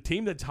 The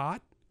team that's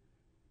hot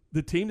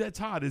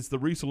is the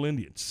Riesel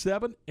Indians.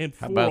 7-4.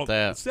 How about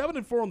that?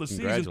 7-4 on the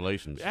season.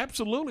 Congratulations.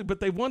 Absolutely, but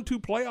they've won 2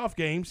 playoff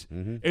games,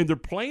 and they're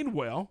playing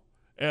well.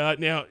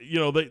 Now,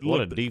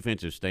 what a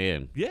defensive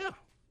stand. Yeah.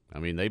 I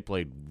mean, they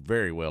played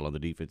very well on the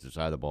defensive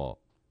side of the ball.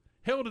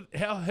 Held a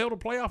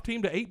playoff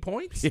team to 8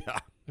 points? Yeah.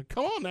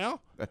 Come on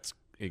now. That's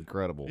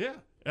incredible. Yeah.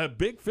 A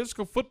big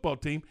physical football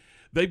team.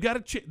 They've got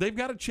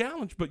a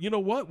challenge, but you know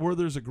what? Where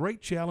there's a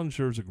great challenge,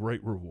 there's a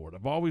great reward.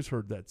 I've always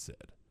heard that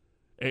said.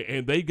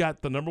 And they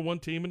got the number 1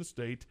 team in the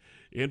state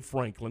in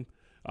Franklin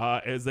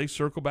as they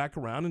circle back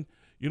around. And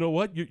you know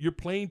what? You're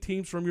playing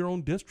teams from your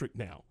own district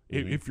now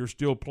if you're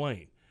still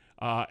playing.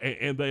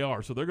 And they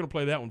are. So they're going to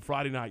play that one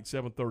Friday night,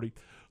 7:30,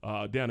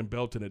 down in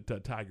Belton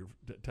at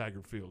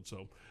Tiger Field.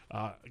 So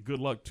good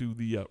luck to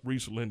the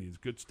Riesel Indians.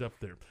 Good stuff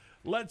there.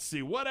 Let's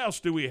see. What else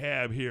do we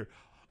have here?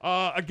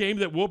 A game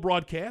that we'll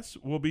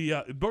broadcast will be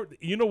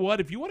you know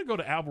what? If you want to go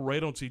to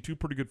Alvarado and see 2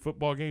 pretty good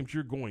football games,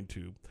 you're going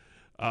to.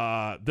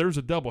 There's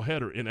a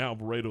doubleheader in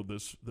Alvarado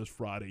this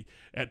Friday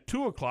at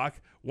 2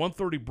 o'clock.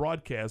 1:30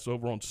 broadcast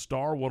over on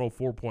Star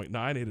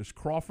 104.9. It is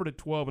Crawford at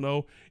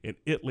 12-0 and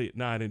Italy at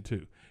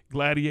 9-2.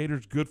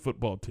 Gladiators, good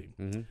football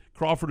team.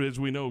 Crawford, as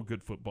we know,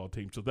 good football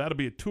team. So that'll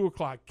be a 2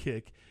 o'clock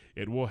kick,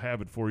 and we'll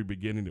have it for you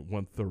beginning at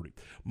 1:30.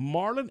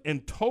 Marlin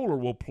and Toller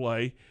will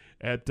play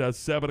at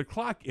 7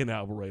 o'clock in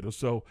Alvarado.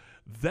 So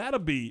that'll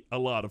be a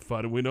lot of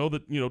fun. And we know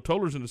that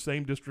Toller's in the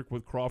same district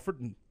with Crawford,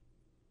 and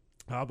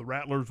the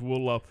Rattlers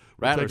will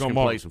Rattlers take on can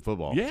Marlin. play some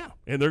football. Yeah,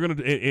 and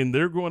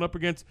they're going up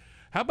against.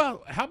 How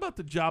about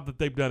the job that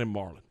they've done in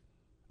Marlin?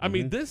 I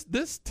mean,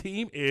 this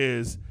team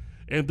is,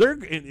 and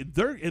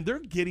they're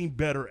getting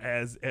better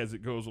as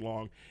it goes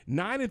along.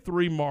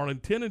 9-3 Marlin,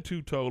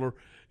 10-2 Toller,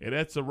 and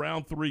that's a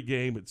round 3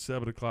 game at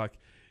 7 o'clock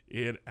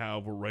in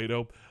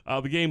Alvarado.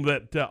 The game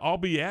that I'll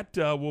be at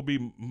will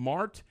be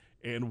Mart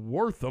and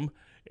Wortham,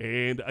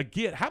 and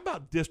again, how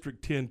about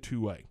District 10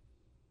 2A?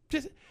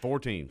 Just 4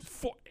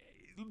 teams.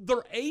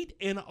 They're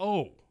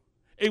 8-0,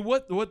 and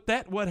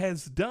what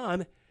has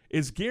done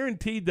is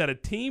guaranteed that a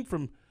team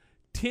from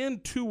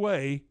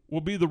 10-2A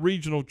will be the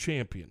regional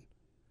champion,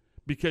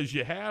 because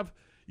you have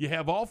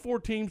all 4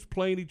 teams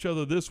playing each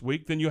other this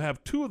week. Then you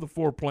have 2 of the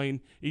 4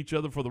 playing each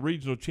other for the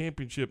regional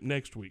championship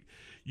next week.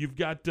 You've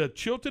got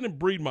Chilton and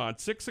Breedmont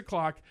 6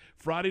 o'clock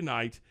Friday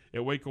night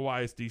at Waco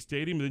ISD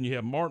Stadium. And then you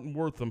have Martin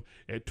Wortham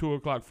at 2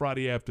 o'clock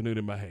Friday afternoon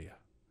in Mejia.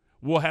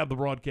 We'll have the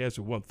broadcast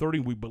at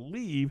 1:30. We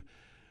believe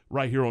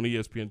right here on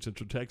ESPN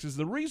Central Texas.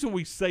 The reason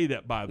we say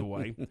that, by the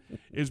way,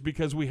 is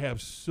because we have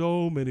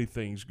so many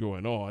things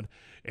going on,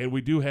 and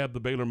we do have the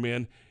Baylor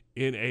men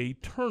in a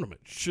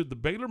tournament. Should the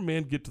Baylor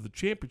men get to the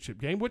championship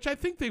game, which I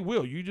think they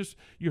will.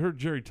 You heard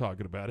Jerry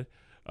talking about it.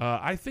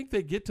 I think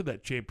they get to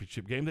that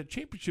championship game. That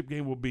championship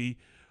game will be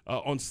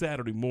on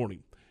Saturday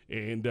morning,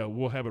 and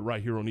we'll have it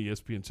right here on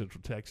ESPN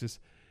Central Texas.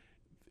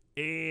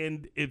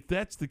 And if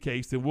that's the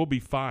case, then we'll be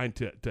fine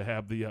to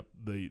have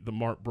the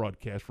Mart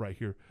broadcast right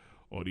here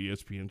on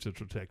ESPN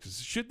Central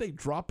Texas. Should they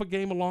drop a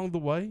game along the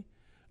way,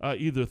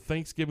 either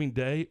Thanksgiving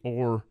Day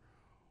or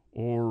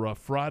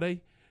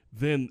Friday,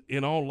 then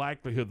in all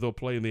likelihood they'll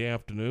play in the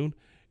afternoon.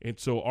 And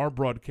so our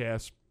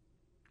broadcast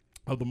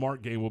of the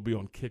Mart game will be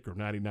on Kicker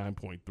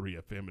 99.3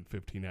 FM and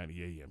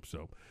 1590 AM.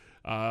 So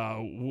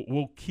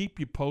we'll keep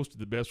you posted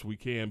the best we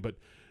can. But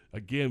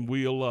again,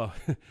 we'll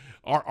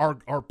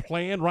our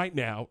plan right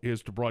now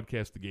is to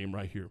broadcast the game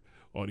right here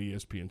on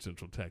ESPN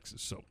Central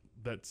Texas. So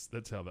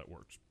that's how that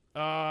works.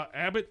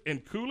 Abbott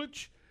and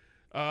Coolidge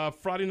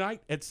Friday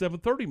night at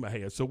 7:30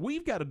 Mejia. So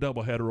we've got a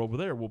doubleheader over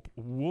there.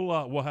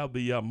 We'll have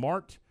the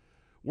Mart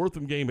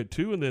Wortham game at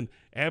 2, and then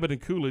Abbott and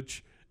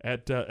Coolidge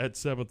at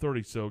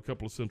 7:30. So a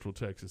couple of Central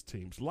Texas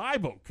teams.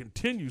 Live Oak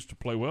continues to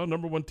play well,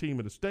 number 1 team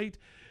in the state,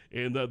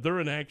 and they're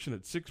in action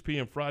at 6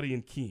 p.m. Friday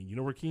in Keene. You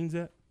know where Keene's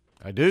at?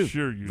 I do.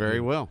 Sure you do. Very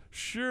well.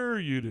 Sure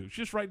you do. It's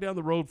just right down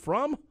the road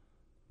from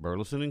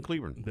Burleson and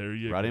Cleburne. There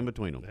you go. Right in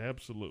between them.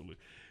 Absolutely.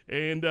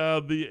 And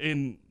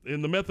in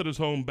the Methodist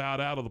home bowed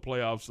out of the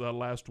playoffs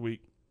last week,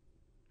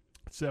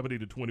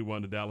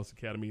 70-21 to Dallas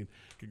Academy, and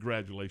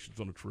congratulations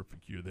on a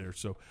terrific year there.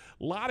 So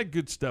a lot of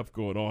good stuff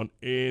going on.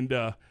 And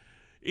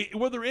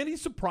were there any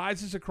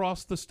surprises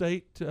across the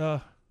state?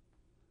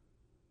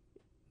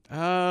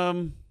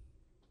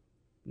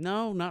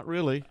 No, not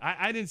really.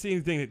 I didn't see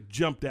anything that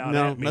jumped out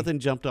No, at me. nothing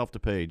jumped off the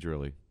page,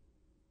 really.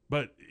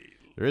 But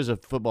there is a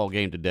football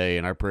game today,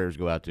 and our prayers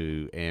go out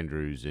to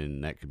Andrews in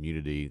that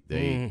community.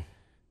 They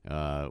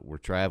were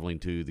traveling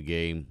to the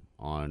game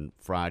on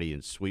Friday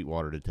in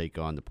Sweetwater to take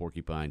on the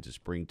Porcupines of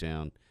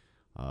Springtown.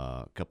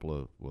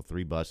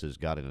 Three buses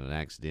got in an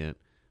accident,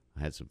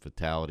 had some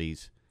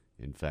fatalities.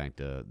 In fact,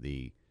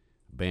 the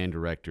band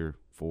director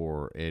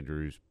for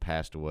Andrews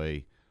passed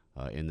away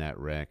in that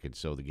wreck, and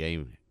so the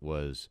game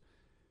was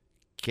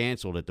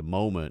canceled at the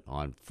moment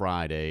on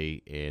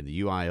Friday, and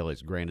the UIL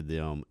has granted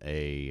them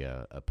a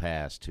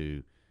pass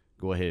to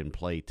go ahead and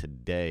play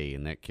today,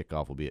 and that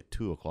kickoff will be at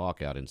 2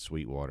 o'clock out in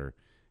Sweetwater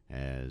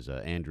as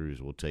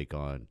Andrews will take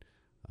on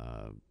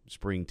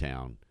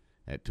Springtown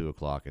at 2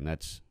 o'clock, and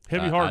that's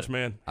heavy hearts,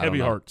 man. Heavy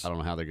hearts. I don't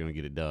know how they're going to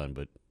get it done,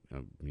 but I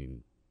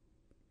mean,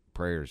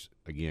 prayers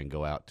again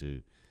go out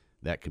to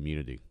that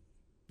community.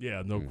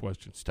 Yeah, no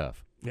question. It's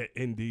tough. Yeah,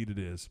 indeed it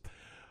is.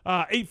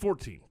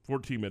 8:14,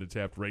 14 minutes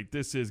after 8.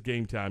 This is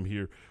Game Time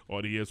here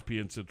on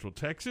ESPN Central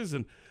Texas,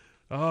 and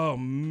oh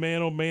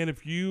man,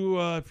 if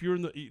you're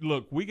in the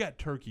look, we got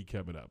turkey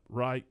coming up,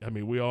 right? I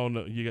mean, we all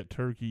know you got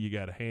turkey, you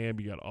got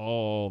ham, you got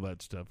all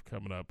that stuff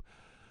coming up.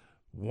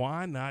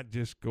 Why not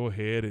just go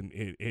ahead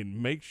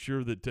and make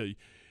sure that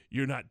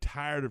you're not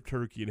tired of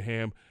turkey and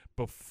ham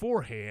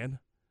beforehand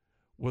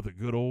with a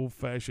good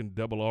old-fashioned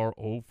Double R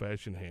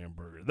old-fashioned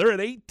hamburger. They're at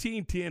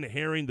 1810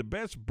 Herring, the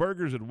best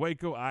burgers in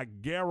Waco, I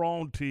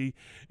guarantee,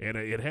 and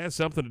it has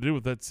something to do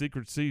with that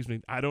secret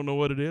seasoning. I don't know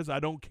what it is. I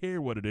don't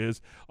care what it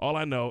is. All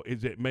I know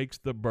is it makes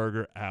the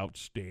burger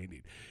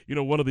outstanding. You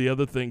know, one of the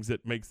other things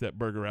that makes that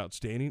burger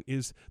outstanding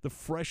is the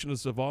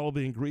freshness of all of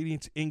the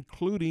ingredients,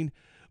 including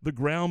the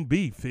ground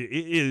beef. It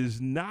is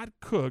not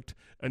cooked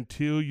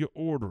until you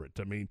order it.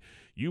 I mean,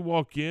 you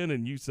walk in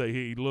and you say,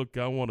 hey, look,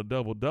 I want a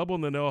double-double,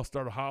 and then they'll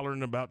start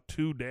hollering about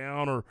 2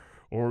 down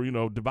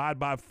or divide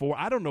by 4.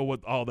 I don't know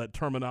what all that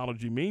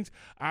terminology means.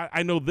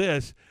 I know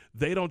this.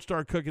 They don't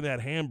start cooking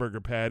that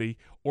hamburger patty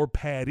or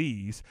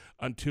patties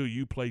until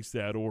you place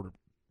that order.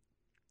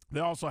 They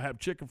also have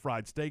chicken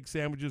fried steak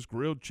sandwiches,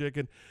 grilled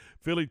chicken,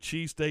 Philly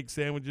cheesesteak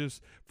sandwiches,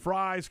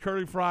 fries,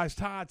 curly fries,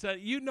 tots.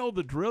 You know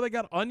the drill. They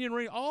got onion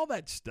ring. All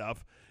that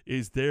stuff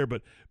is there.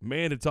 But,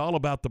 man, it's all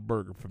about the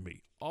burger for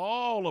me.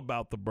 All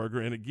about the burger.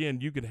 And, again,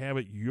 you can have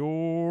it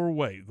your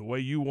way, the way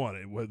you want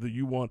it, whether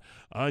you want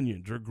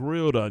onions or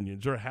grilled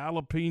onions or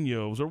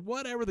jalapenos or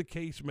whatever the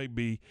case may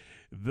be.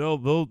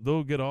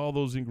 They'll get all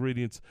those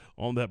ingredients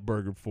on that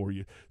burger for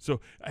you.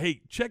 So,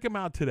 hey, check them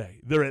out today.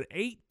 They're at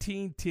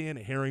 1810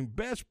 Herring,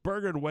 best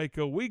burger in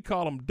Waco. We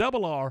call them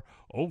Double R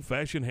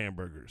old-fashioned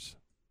hamburgers.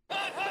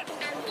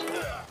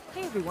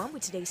 Hey everyone,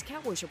 with today's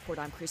Cowboys Report,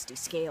 I'm Christy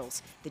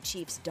Scales. The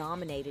Chiefs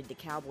dominated the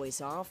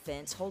Cowboys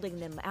offense, holding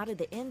them out of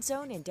the end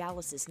zone in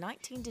Dallas's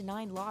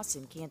 19-9 loss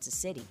in Kansas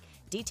City.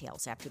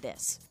 Details after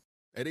this.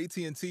 At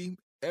AT&T,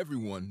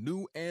 everyone,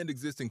 new and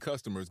existing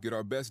customers, get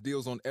our best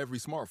deals on every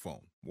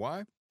smartphone.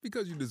 Why?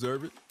 Because you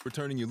deserve it. For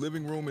turning your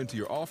living room into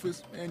your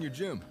office and your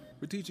gym.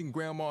 For teaching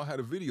grandma how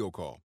to video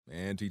call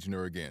and teaching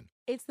her again.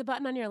 It's the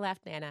button on your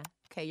left, Nana.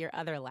 Okay, your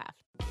other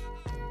left.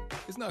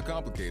 It's not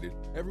complicated.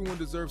 Everyone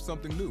deserves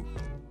something new.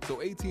 So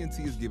AT&T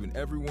is giving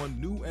everyone,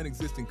 new and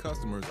existing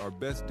customers, our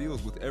best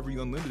deals with every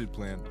unlimited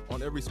plan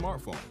on every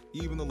smartphone,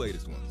 even the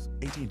latest ones.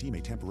 AT&T may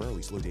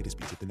temporarily slow data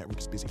speeds if the network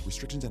is busy.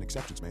 Restrictions and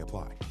exceptions may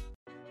apply.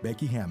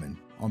 Becky Hammon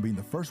on being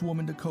the first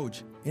woman to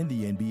coach in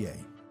the NBA.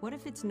 What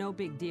if it's no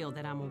big deal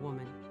that I'm a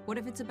woman? What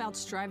if it's about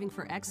striving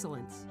for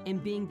excellence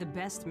and being the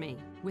best me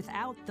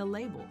without the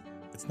label?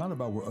 It's not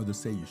about where others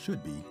say you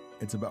should be.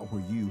 It's about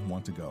where you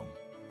want to go.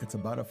 It's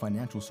about a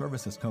financial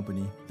services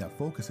company that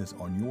focuses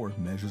on your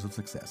measures of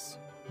success.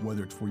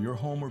 Whether it's for your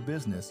home or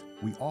business,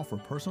 we offer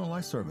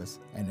personalized service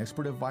and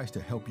expert advice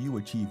to help you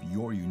achieve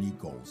your unique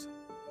goals.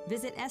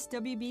 Visit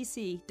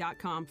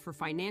swbc.com for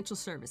financial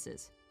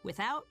services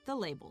without the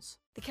labels.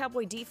 The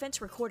Cowboy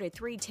defense recorded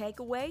 3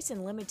 takeaways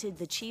and limited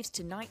the Chiefs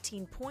to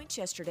 19 points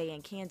yesterday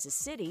in Kansas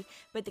City,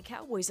 but the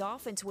Cowboys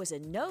offense was a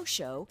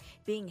no-show,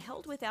 being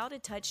held without a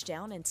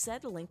touchdown and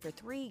settling for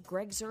 3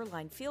 Greg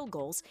Zuerlein field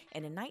goals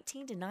in a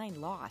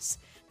 19-9 loss.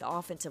 The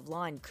offensive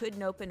line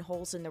couldn't open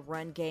holes in the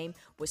run game,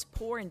 was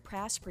poor in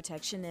pass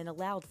protection, and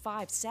allowed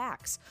 5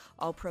 sacks.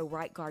 All-Pro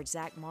right guard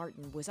Zach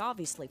Martin was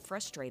obviously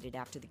frustrated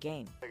after the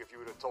game. I think if you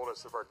would have told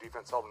us if our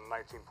defense held them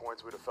 19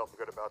 points, we'd have felt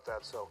good about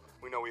that. So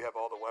we know we have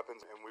all the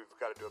weapons, and we've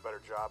got to do a better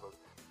job of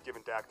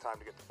giving Dak time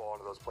to get the ball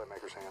into those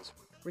playmakers' hands.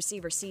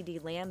 Receiver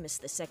CeeDee Lamb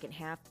missed the second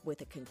half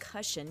with a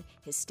concussion.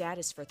 His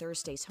status for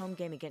Thursday's home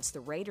game against the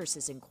Raiders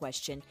is in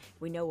question.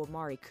 We know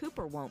Amari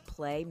Cooper won't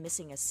play,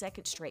 missing a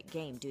second straight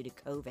game due to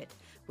COVID.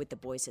 With the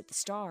boys at the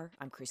Star,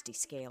 I'm Christy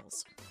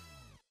Scales.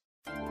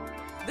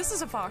 This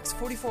is a Fox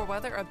 44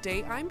 weather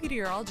update. I'm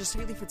meteorologist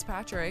Haley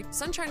Fitzpatrick.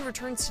 Sunshine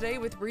returns today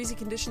with breezy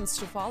conditions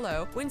to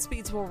follow. Wind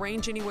speeds will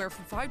range anywhere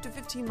from 5 to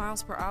 15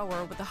 miles per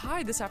hour with a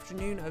high this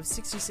afternoon of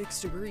 66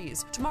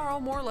 degrees.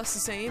 Tomorrow, more or less the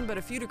same, but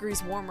a few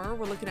degrees warmer.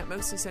 We're looking at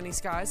mostly sunny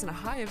skies and a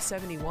high of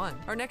 71.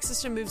 Our next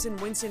system moves in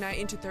Wednesday night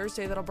into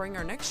Thursday. That'll bring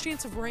our next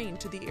chance of rain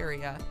to the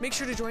area. Make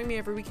sure to join me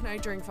every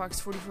weeknight during Fox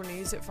 44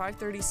 News at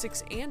 5:30,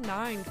 6, and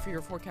 9 for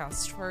your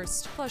forecast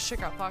first. Plus,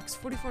 check out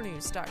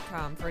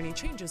fox44news.com for any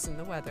changes in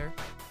the weather.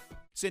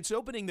 Since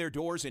opening their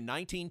doors in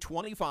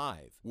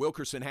 1925,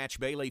 Wilkerson Hatch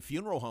Bailey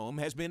Funeral Home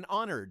has been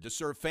honored to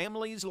serve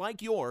families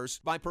like yours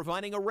by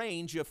providing a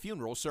range of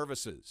funeral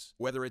services.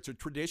 Whether it's a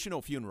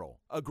traditional funeral,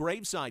 a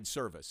graveside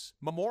service,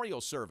 memorial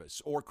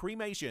service, or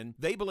cremation,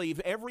 they believe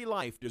every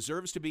life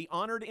deserves to be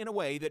honored in a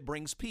way that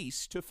brings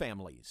peace to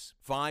families.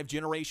 5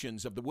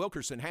 generations of the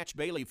Wilkerson Hatch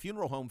Bailey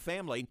Funeral Home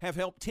family have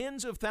helped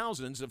tens of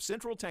thousands of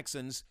Central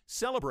Texans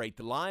celebrate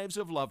the lives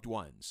of loved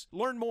ones.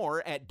 Learn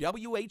more at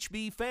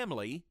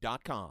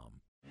WHBfamily.com.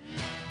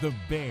 The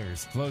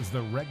Bears close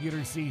the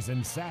regular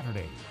season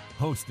Saturday,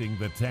 hosting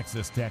the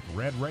Texas Tech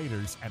Red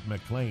Raiders at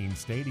McLean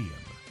Stadium.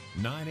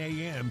 9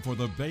 a.m. for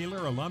the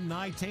Baylor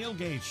Alumni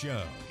Tailgate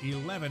Show.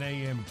 11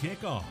 a.m.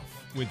 kickoff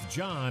with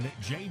John,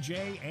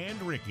 JJ,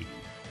 and Ricky.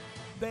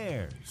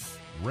 Bears,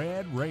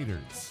 Red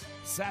Raiders,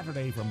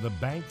 Saturday from the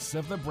banks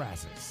of the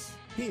Brazos.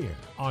 Here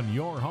on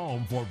your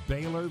home for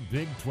Baylor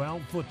Big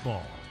 12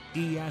 football,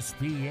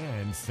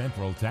 ESPN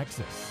Central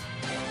Texas.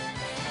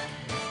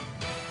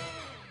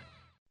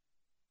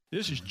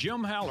 This is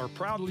Jim Haller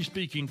proudly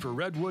speaking for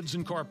Redwoods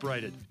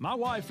Incorporated. My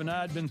wife and I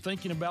had been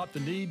thinking about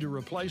the need to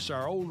replace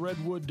our old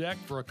redwood deck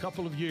for a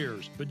couple of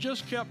years, but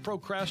just kept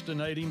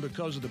procrastinating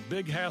because of the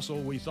big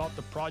hassle we thought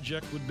the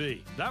project would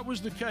be. That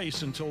was the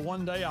case until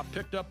one day I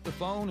picked up the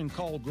phone and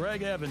called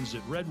Greg Evans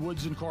at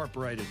Redwoods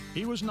Incorporated.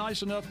 He was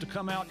nice enough to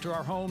come out to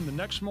our home the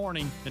next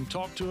morning and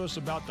talk to us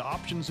about the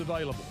options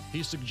available.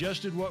 He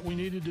suggested what we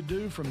needed to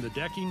do, from the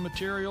decking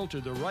material to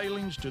the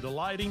railings to the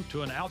lighting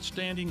to an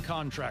outstanding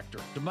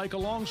contractor. To make a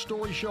long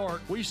story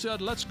short, we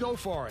said let's go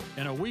for it,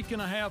 and a week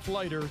and a half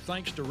later,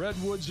 thanks to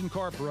Redwoods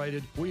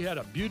Incorporated, we had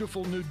a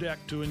beautiful new deck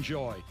to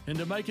enjoy. And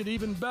to make it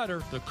even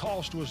better, the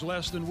cost was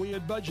less than we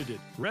had budgeted.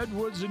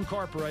 Redwoods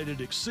Incorporated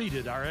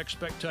exceeded our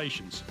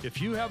expectations. If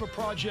you have a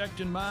project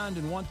in mind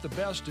and want the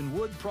best in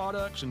wood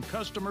products and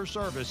customer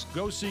service,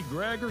 go see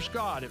Greg or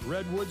Scott at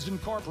Redwoods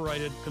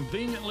Incorporated,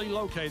 conveniently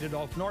located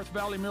off North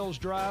Valley Mills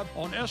Drive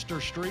on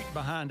Esther Street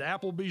behind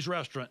Applebee's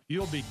Restaurant.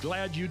 You'll be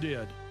glad you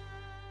did.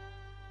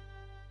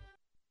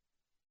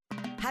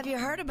 Have you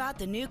heard about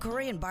the new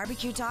Korean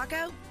barbecue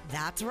taco?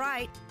 That's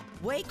right.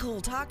 Way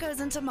Cool Tacos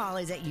and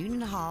Tamales at Union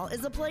Hall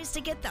is the place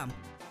to get them.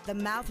 The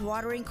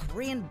mouth-watering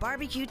Korean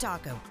barbecue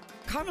taco.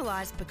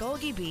 Caramelized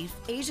bulgogi beef,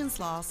 Asian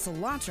slaw,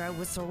 cilantro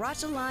with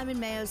sriracha lime and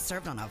mayo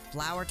served on a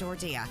flour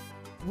tortilla.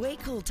 Way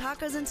Cool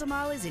Tacos and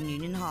Tamales in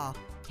Union Hall.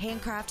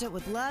 Handcrafted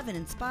with love and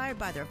inspired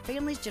by their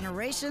family's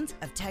generations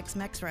of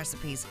Tex-Mex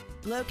recipes.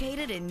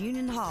 Located in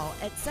Union Hall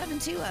at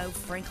 720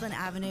 Franklin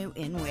Avenue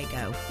in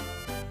Waco.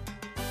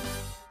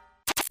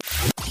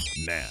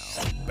 Now,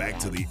 back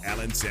to the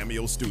Allen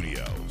Samuel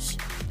Studios.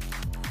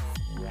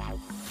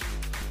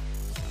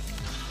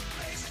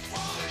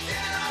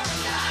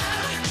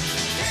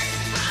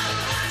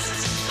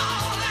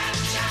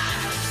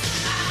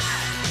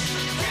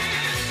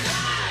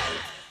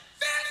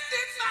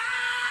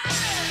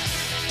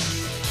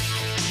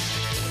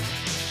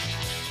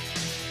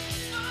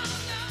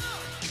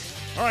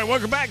 All right,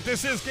 welcome back.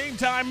 This is Game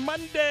Time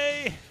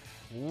Monday.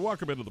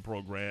 Welcome into the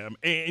program.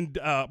 And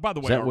by the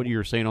way, is that what you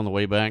were saying on the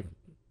way back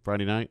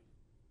Friday night?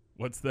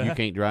 What's that? You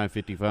can't drive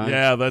 55.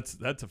 Yeah, that's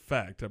a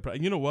fact.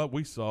 You know what?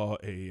 We saw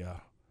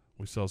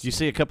some, you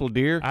see a couple of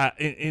deer?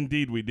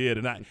 Indeed, we did.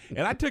 And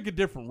I took a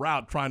different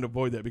route trying to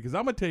avoid that, because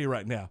I'm gonna tell you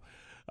right now,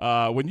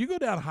 when you go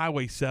down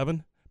Highway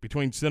 7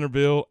 between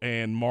Centerville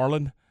and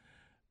Marlin,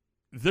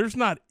 there's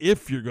not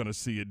if you're going to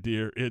see a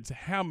deer, it's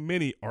how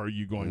many are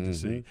you going to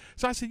see.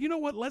 So I said, you know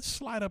what? Let's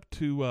slide up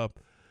to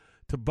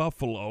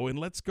Buffalo and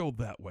let's go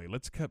that way.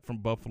 Let's cut from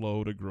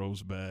Buffalo to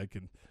Groesbeck,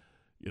 and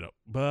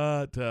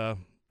but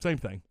same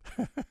thing.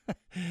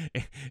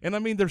 And I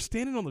mean, they're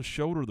standing on the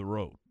shoulder of the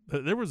road.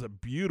 There was a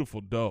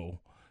beautiful doe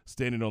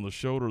standing on the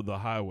shoulder of the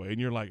highway, and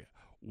you're like,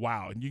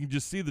 wow. And you can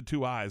just see the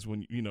two eyes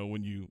when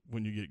you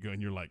get going.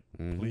 You're like,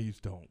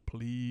 please don't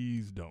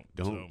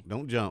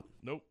Don't jump.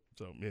 Nope.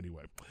 So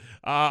anyway,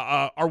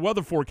 our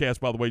weather forecast,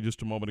 by the way,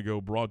 just a moment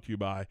ago, brought to you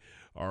by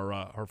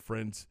our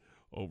friends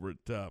over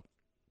at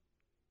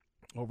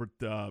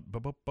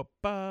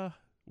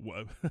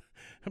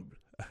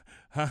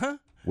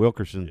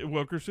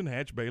Wilkerson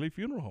Hatch Bailey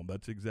Funeral Home.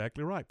 That's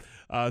exactly right.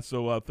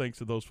 So thanks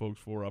to those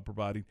folks for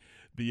providing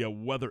the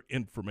weather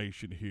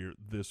information here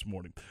this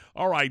morning.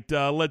 All right,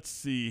 let's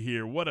see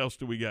here. What else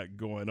do we got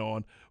going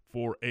on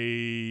for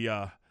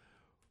a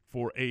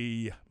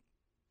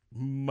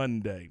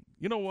Monday?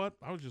 You know what?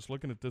 I was just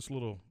looking at this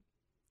little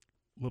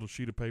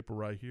sheet of paper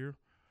right here,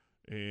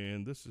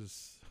 and this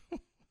is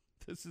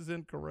this is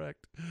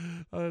incorrect.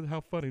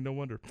 How funny! No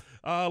wonder.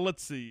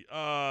 Let's see.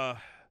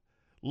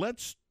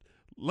 let's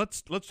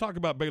talk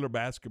about Baylor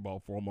basketball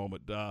for a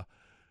moment.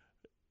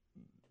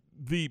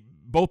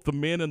 Both the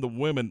men and the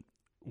women,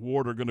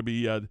 Ward, are going to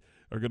be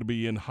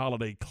in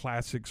holiday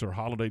classics or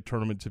holiday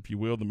tournaments, if you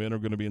will. The men are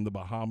going to be in the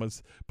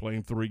Bahamas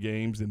playing 3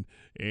 games, and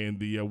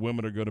the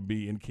women are going to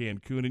be in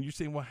Cancun. And you're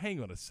saying, well,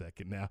 hang on a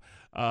second now.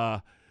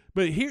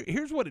 But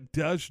here's what it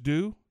does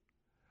do.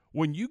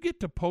 When you get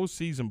to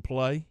postseason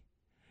play,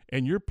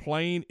 and you're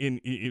playing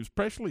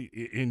especially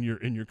in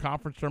your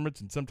conference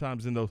tournaments, and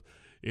sometimes in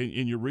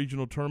your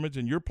regional tournaments,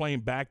 and you're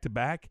playing back to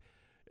back,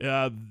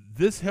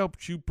 this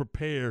helps you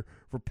prepare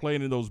for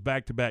playing in those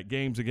back-to-back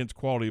games against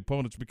quality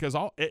opponents, because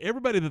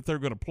everybody that they're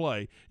going to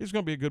play is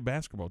going to be a good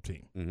basketball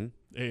team. Mm-hmm.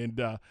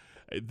 And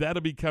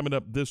that'll be coming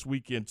up this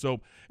weekend. So,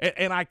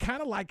 and I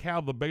kind of like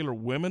how the Baylor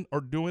women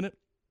are doing it.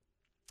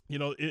 You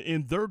know,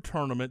 in their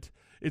tournament,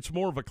 it's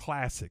more of a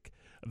classic.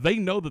 They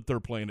know that they're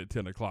playing at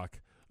 10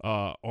 o'clock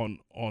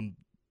on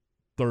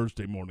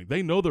Thursday morning.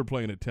 They know they're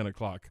playing at 10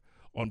 o'clock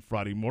on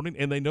Friday morning,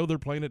 and they know they're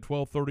playing at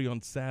 12:30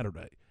 on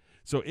Saturday.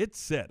 So it's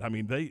set. I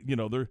mean,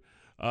 they're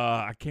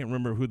I can't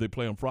remember who they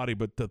play on Friday,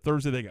 but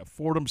Thursday they got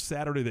Fordham.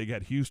 Saturday they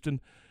got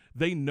Houston.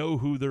 They know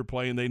who they're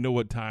playing. They know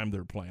what time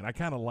they're playing. I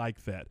kind of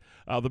like that.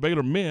 The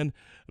Baylor men,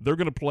 they're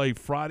going to play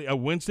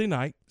Wednesday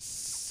night,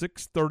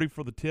 6:30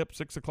 for the tip,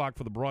 6 o'clock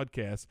for the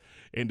broadcast.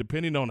 And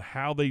depending on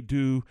how they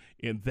do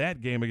in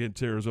that game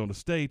against Arizona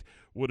State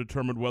will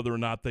determine whether or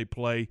not they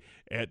play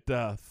at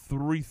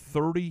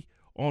 3:30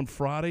 on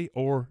Friday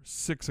or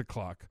 6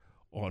 o'clock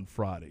on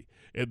Friday.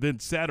 And then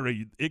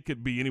Saturday, it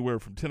could be anywhere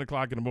from 10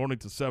 o'clock in the morning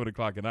to 7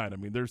 o'clock at night. I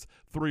mean, there's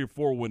 3 or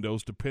 4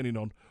 windows depending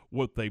on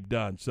what they've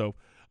done. So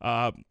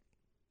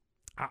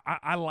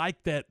I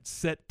like that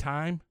set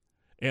time,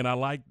 and I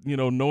like,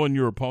 knowing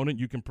your opponent.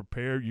 You can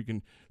prepare. You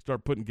can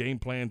start putting game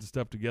plans and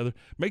stuff together.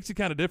 Makes it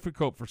kind of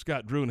difficult for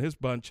Scott Drew and his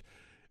bunch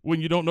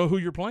when you don't know who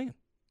you're playing.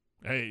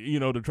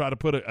 To try to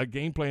put a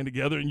game plan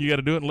together, and you got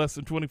to do it in less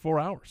than 24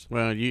 hours.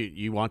 Well,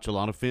 you watch a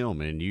lot of film,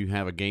 and you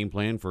have a game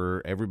plan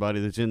for everybody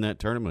that's in that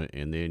tournament,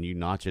 and then you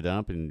notch it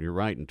up, and you're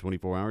right, in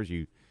 24 hours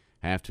you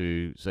have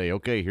to say,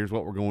 okay, here's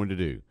what we're going to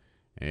do.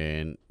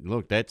 And,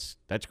 look, that's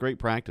great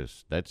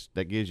practice. That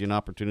gives you an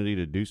opportunity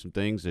to do some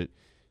things that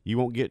you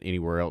won't get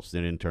anywhere else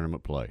than in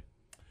tournament play.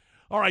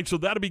 All right, so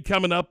that'll be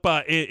coming up.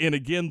 And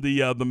again,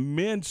 the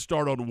men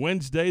start on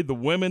Wednesday. The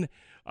women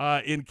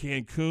in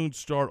Cancun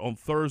start on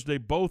Thursday.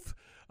 Both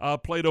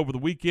played over the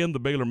weekend. The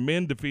Baylor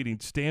men defeating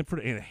Stanford,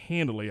 and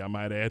handily, I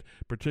might add,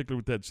 particularly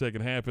with that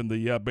second half. And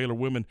the Baylor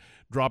women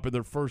dropping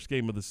their first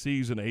game of the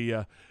season,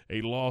 a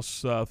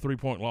loss,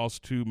 3-point loss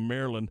to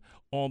Maryland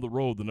on the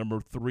road, the number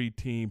 3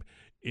 team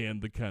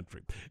in the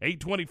country.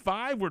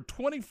 8:25, we're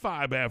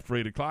 25 after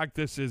 8 o'clock.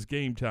 This is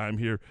Game Time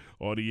here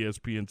on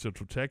ESPN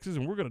Central Texas,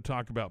 and we're going to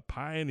talk about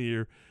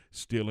Pioneer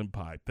Steel and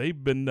Pipe.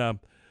 They've been, the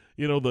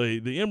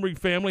Emery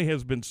family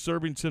has been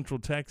serving Central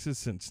Texas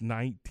since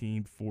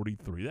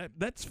 1943.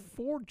 That's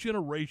 4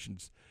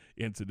 generations,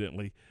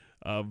 incidentally,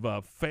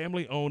 of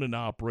family-owned and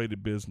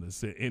operated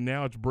business, and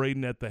now it's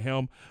Braden at the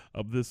helm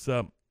of this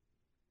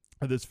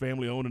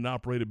family-owned and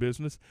operated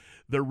business.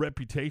 Their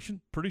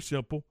reputation, pretty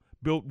simple,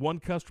 built one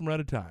customer at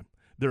a time.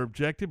 Their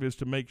objective is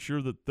to make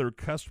sure that their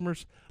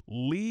customers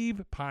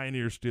leave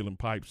Pioneer Steel and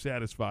Pipe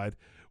satisfied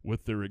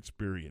with their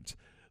experience.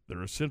 They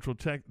are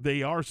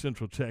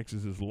Central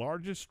Texas's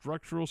largest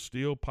structural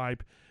steel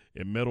pipe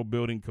and metal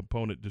building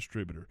component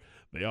distributor.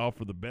 They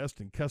offer the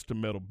best in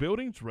custom metal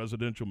buildings,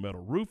 residential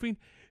metal roofing,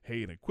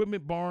 hay and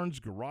equipment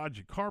barns, garage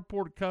and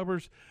carport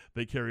covers.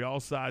 They carry all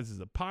sizes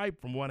of pipe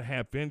from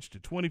 1/2 inch to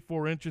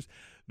 24 inches.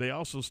 They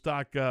also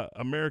stock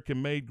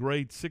American-made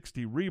grade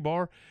 60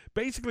 rebar.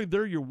 Basically,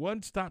 they're your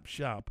one-stop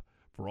shop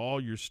for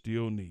all your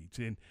steel needs.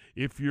 And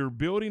if you're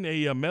building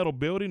a metal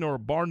building or a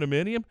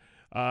barn-dominium,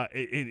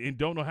 and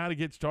don't know how to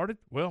get started,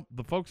 well,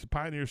 the folks at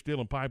Pioneer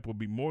Steel and Pipe will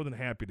be more than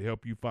happy to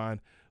help you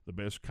find the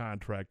best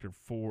contractor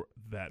for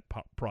that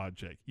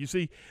project. You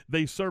see,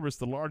 they service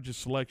the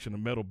largest selection of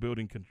metal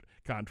building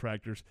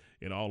contractors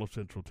in all of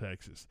Central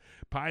Texas.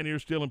 Pioneer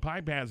Steel and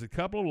Pipe has a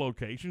couple of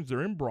locations.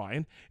 They're in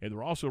Bryan, and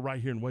they're also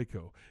right here in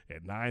Waco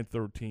at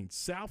 913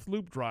 South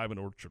Loop Drive in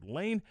Orchard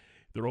Lane.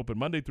 They're open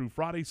Monday through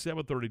Friday,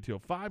 7:30 till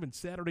 5, and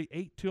Saturday,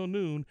 8 till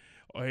noon.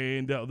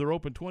 And they're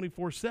open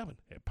 24/7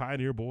 at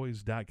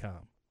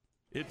pioneerboys.com.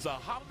 It's a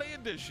holiday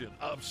edition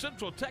of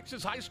Central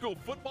Texas High School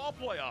football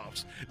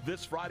playoffs.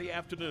 This Friday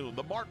afternoon,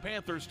 the Mart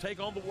Panthers take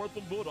on the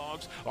Wortham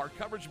Bulldogs. Our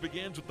coverage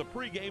begins with the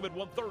pregame at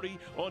 1:30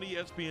 on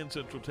ESPN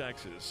Central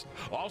Texas.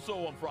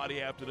 Also on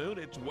Friday afternoon,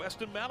 it's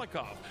Weston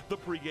Malakoff. The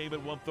pregame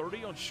at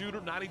 1:30 on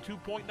Shooter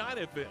 92.9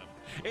 FM.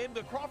 And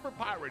the Crawford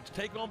Pirates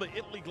take on the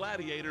Italy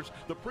Gladiators.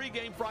 The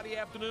pregame Friday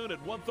afternoon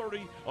at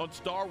 1:30 on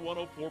Star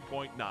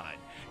 104.9.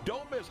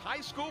 Don't miss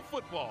high school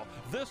football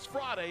this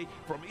Friday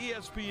from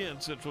ESPN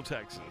Central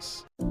Texas.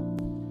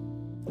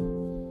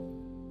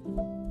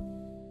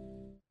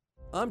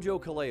 I'm Joe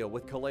Kaleo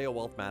with Kaleo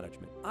Wealth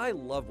Management. I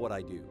love what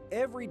I do.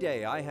 Every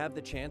day I have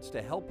the chance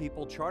to help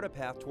people chart a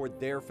path toward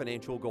their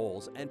financial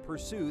goals and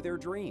pursue their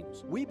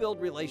dreams. We build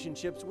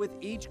relationships with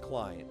each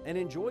client and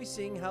enjoy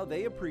seeing how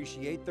they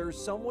appreciate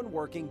there's someone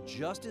working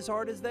just as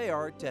hard as they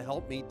are to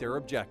help meet their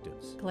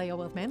objectives. Kaleo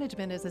Wealth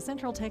Management is a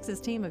Central Texas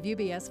team of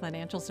UBS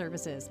Financial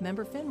Services,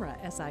 member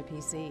FINRA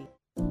SIPC.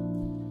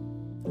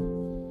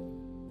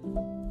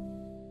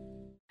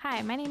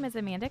 Hi, my name is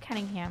Amanda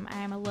Cunningham. I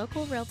am a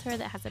local realtor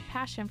that has a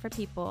passion for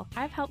people.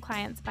 I've helped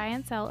clients buy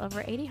and sell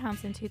over 80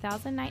 homes in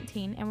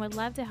 2019 and would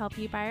love to help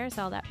you buy or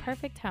sell that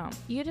perfect home.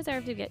 You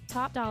deserve to get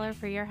top dollar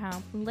for your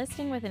home.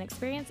 Listing with an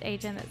experienced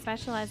agent that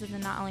specializes in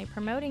not only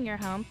promoting your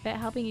home, but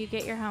helping you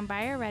get your home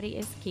buyer ready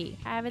is key.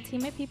 I have a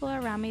team of people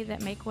around me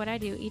that make what I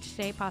do each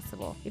day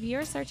possible. If you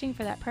are searching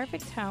for that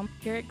perfect home,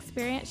 your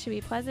experience should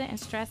be pleasant and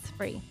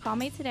stress-free. Call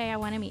me today. I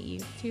want to meet you.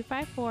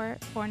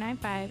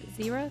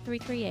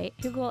 254-495-0338.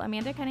 Google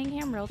Amanda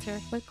Cunningham Realtor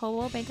with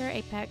Coldwell Banker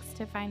Apex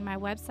to find my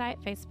website,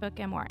 Facebook,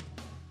 and more.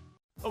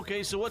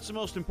 Okay, so what's the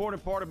most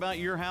important part about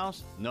your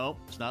house? No,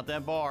 it's not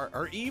that bar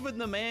or even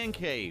the man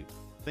cave.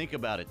 Think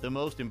about it. The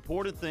most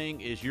important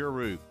thing is your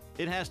roof.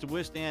 It has to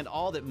withstand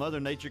all that Mother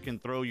Nature can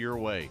throw your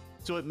way.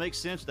 So it makes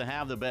sense to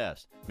have the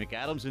best.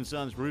 McAdams &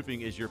 Sons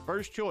Roofing is your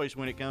first choice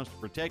when it comes to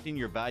protecting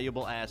your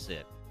valuable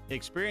asset.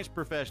 Experienced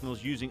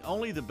professionals using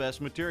only the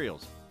best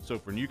materials. So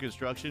for new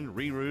construction,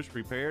 re-roofs,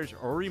 repairs,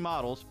 or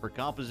remodels for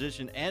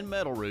composition and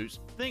metal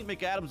roofs, think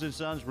McAdams &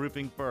 Sons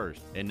Roofing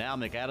first. And now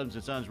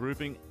McAdams & Sons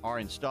Roofing are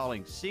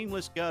installing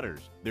seamless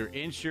gutters. They're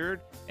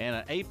insured and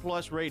an A+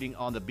 rating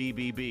on the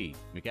BBB.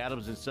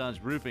 McAdams &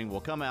 Sons Roofing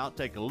will come out,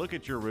 take a look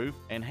at your roof,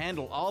 and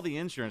handle all the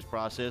insurance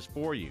process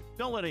for you.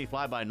 Don't let any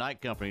fly-by-night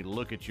company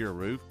look at your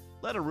roof.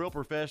 Let a real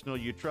professional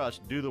you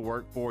trust do the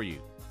work for you.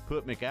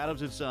 Put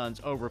McAdams & Sons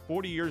over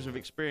 40 years of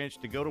experience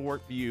to go to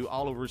work for you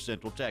all over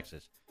Central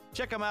Texas.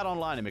 Check them out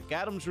online at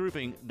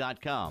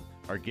McAdamsRoofing.com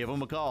or give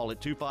them a call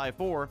at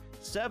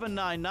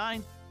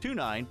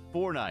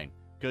 254-799-2949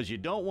 because you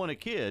don't want a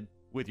kid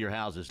with your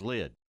house's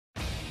lid.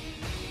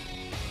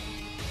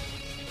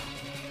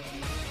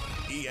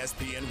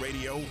 ESPN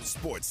Radio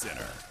Sports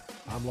Center.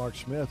 I'm Lark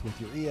Smith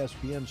with your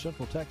ESPN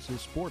Central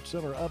Texas Sports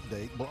Center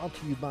update, brought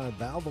to you by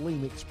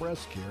Valvoline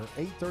Express Care,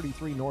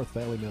 833 North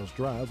Valley Mills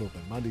Drive,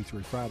 open Monday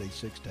through Friday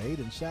 6 to 8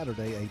 and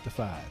Saturday 8 to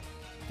 5.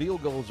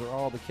 Field goals are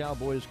all the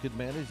Cowboys could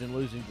manage in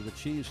losing to the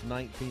Chiefs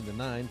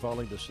 19-9,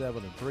 falling to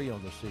 7-3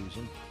 on the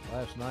season.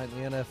 Last night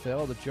in the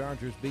NFL, the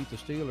Chargers beat the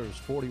Steelers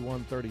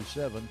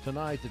 41-37.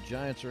 Tonight, the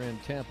Giants are in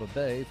Tampa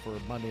Bay for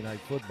Monday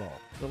Night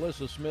Football.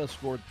 Alyssa Smith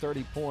scored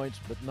 30 points,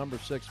 but number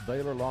 6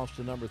 Baylor lost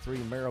to number 3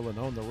 Maryland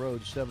on the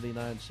road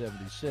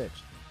 79-76.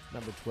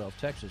 Number 12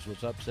 Texas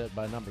was upset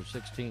by number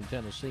 16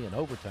 Tennessee in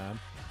overtime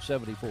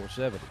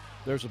 74-70.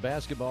 There's a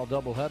basketball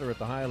doubleheader at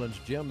the Highlands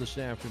Gym this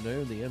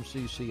afternoon. The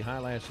MCC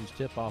Highlassies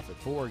tip off at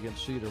 4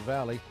 against Cedar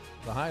Valley.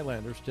 The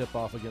Highlanders tip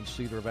off against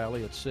Cedar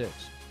Valley at 6.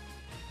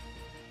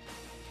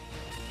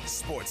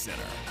 Sports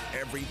Center,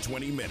 every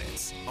 20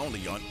 minutes,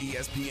 only on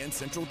ESPN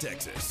Central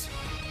Texas.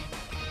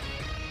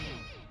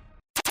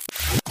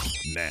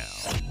 Now,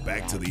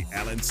 back to the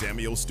Allen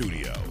Samuel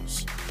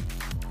Studios.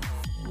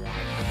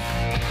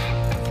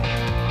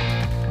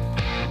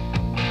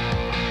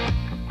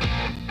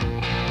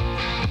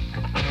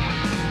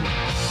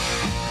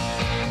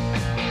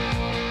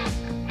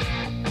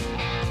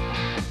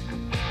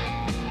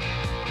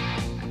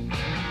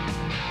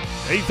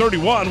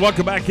 8:31.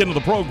 Welcome back into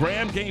the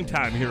program. Game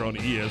time here on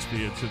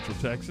ESPN Central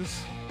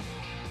Texas.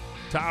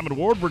 Tom and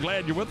Ward, we're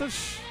glad you're with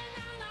us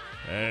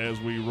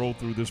as we roll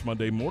through this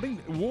Monday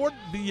morning. Ward,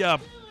 the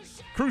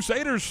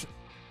Crusaders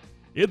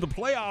in the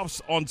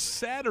playoffs on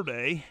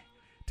Saturday,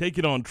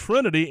 taking on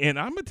Trinity, and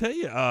I'm gonna tell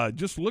you,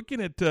 just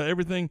looking at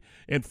everything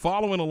and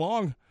following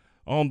along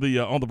on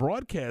the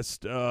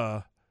broadcast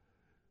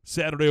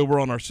Saturday over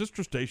on our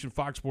sister station,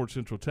 Fox Sports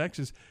Central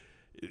Texas.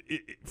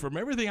 From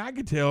everything I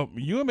could tell,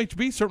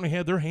 UMHB certainly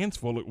had their hands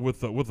full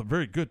with a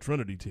very good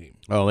Trinity team.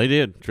 Oh, they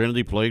did.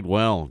 Trinity played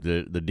well.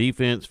 The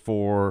defense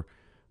for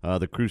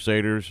the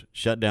Crusaders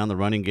shut down the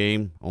running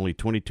game, only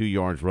 22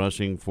 yards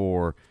rushing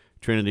for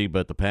Trinity,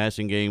 but the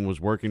passing game was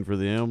working for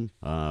them.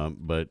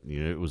 But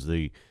it was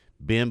the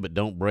bend but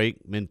don't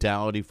break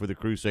mentality for the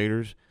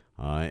Crusaders,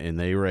 and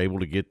they were able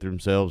to get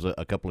themselves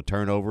a couple of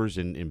turnovers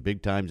in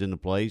big times in the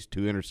plays,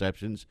 2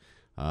 interceptions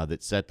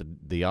that set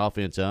the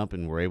offense up,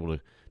 and were able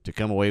to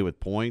come away with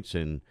points,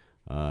 and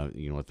a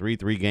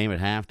 3-3 game at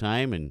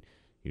halftime, and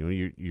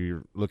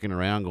you're looking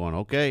around going,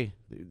 okay,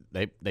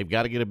 they've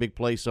got to get a big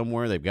play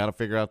somewhere. They've got to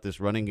figure out this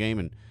running game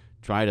and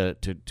try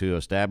to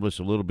establish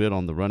a little bit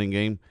on the running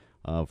game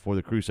for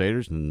the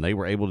Crusaders, and they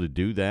were able to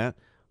do that.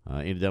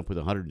 Ended up with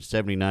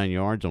 179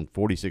 yards on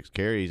 46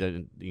 carries.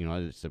 I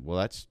said, well,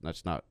 that's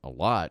not a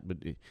lot, but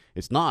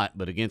it's not.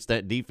 But against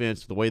that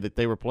defense, the way that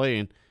they were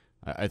playing,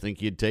 I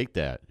think you'd take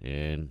that,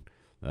 and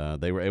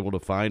they were able to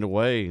find a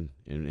way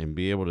and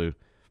be able to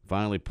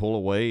finally pull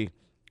away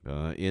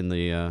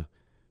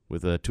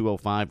with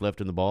 2:05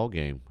 left in the ball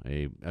game.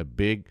 A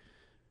big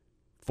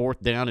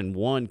 4th down and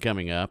 1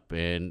 coming up,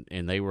 and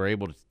they were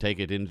able to take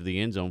it into the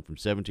end zone from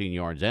 17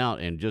 yards out.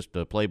 And just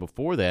a play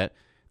before that,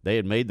 they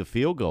had made the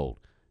field goal,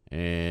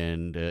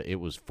 and it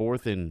was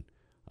 4th and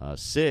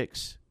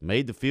 6,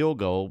 made the field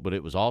goal, but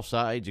it was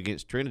offsides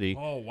against Trinity.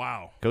 Oh,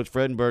 wow. Coach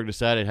Fredenberg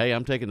decided, hey,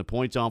 I'm taking the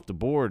points off the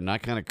board, and I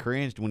kind of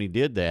cringed when he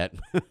did that.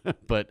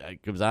 But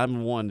because I'm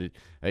the one that,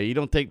 hey, you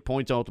don't take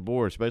points off the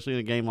board, especially in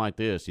a game like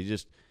this. You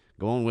just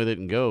go on with it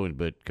and go.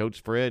 But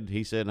Coach Fred,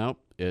 he said, nope,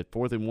 at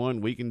 4th and 1,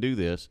 we can do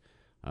this.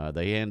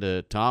 They hand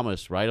to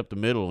Thomas right up the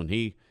middle, and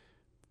he,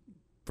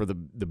 for the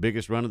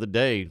biggest run of the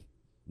day,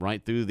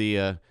 right through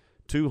the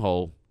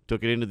 2-hole,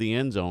 took it into the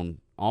end zone,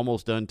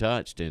 almost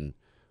untouched, and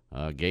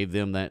gave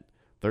them that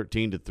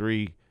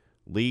 13-3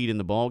 lead in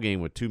the ball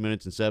game with 2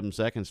 minutes and 7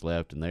 seconds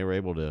left, and they were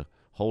able to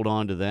hold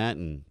on to that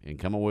and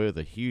come away with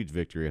a huge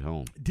victory at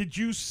home. Did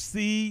you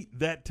see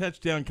that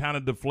touchdown kind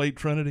of deflate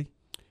Trinity?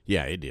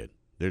 Yeah, it did.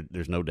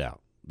 There's no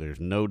doubt. There's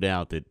no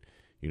doubt that,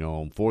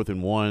 on 4th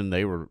and 1,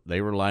 they were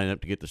lining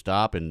up to get the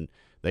stop, and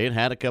they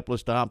had a couple of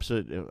stops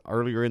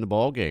earlier in the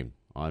ball game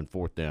on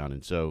 4th down,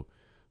 and so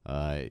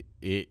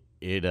it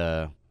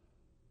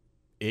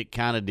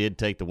kind of did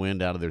take the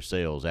wind out of their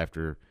sails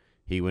after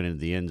he went into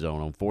the end zone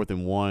on 4th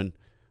and 1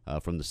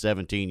 from the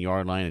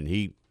 17-yard line, and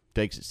he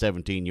takes it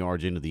 17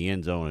 yards into the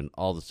end zone, and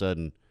all of a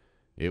sudden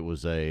it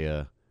was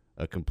a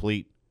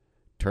complete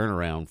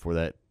turnaround for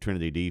that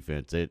Trinity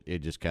defense. It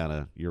just kind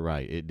of, you're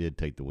right, it did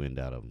take the wind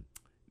out of them.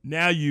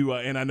 Now you,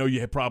 and I know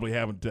you probably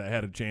haven't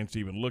had a chance to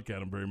even look at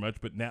them very much,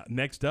 but now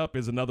next up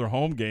is another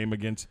home game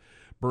against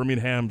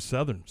Birmingham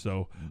Southern.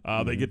 So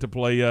they get to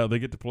play. They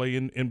get to play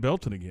in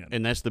Belton again,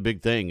 and that's the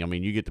big thing. I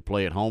mean, you get to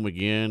play at home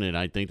again, and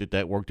I think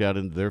that worked out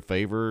in their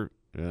favor.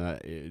 I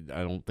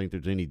don't think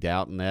there's any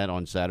doubt in that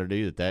on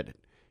Saturday that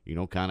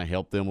kind of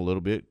helped them a little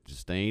bit,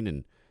 sustain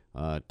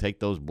and take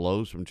those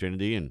blows from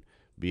Trinity and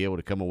be able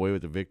to come away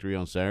with a victory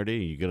on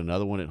Saturday. You get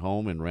another one at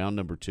home in round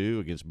number 2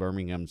 against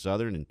Birmingham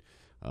Southern, and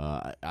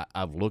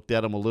I've looked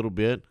at them a little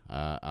bit.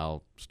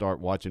 I'll start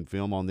watching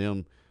film on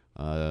them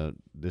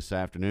this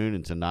afternoon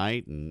and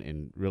tonight,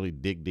 and really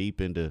dig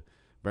deep into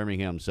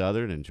Birmingham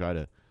Southern and try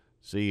to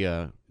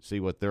see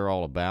what they're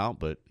all about.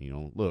 But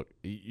look,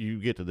 you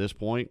get to this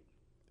point,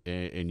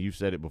 and you've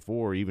said it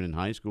before, even in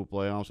high school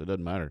playoffs, it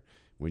doesn't matter.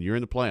 When you're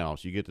in the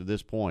playoffs, you get to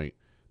this point,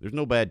 there's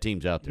no bad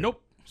teams out there.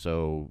 Nope.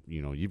 So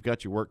you've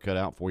got your work cut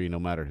out for you, no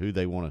matter who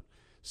they want to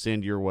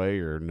send your way,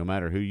 or no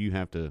matter who you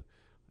have to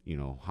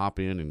hop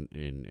in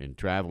and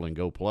travel and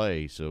go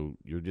play. So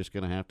you're just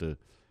going to have to,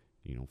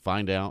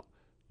 find out,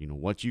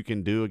 what you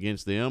can do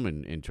against them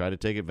and try to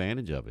take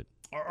advantage of it.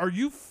 Are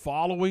you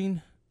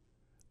following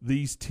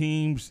these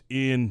teams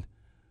in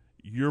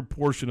your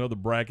portion of the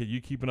bracket?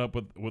 You keeping up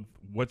with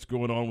what's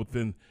going on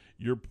within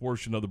your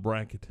portion of the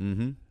bracket?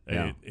 Mm-hmm.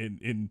 Yeah.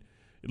 And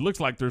it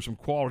looks like there's some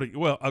quality.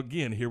 Well,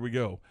 again, here we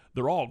go.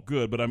 They're all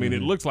good, but I mean,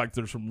 It looks like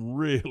there's some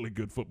really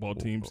good football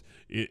teams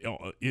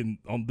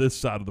on this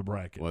side of the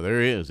bracket. Well,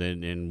 there is,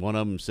 and one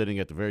of them sitting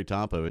at the very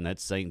top of it, and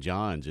that's St.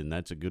 John's, and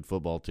that's a good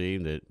football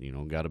team that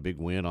got a big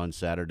win on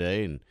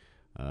Saturday, and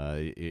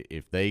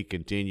if they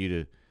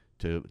continue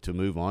to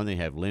move on, they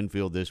have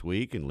Linfield this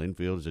week, and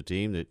Linfield is a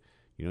team that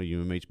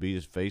UMHB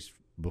has faced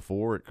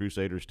before at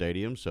Crusader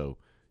Stadium, so.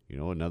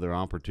 Another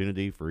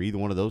opportunity for either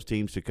one of those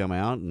teams to come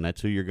out, and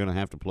that's who you're going to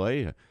have to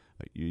play.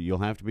 You'll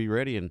have to be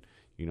ready. And,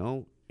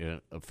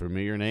 a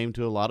familiar name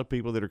to a lot of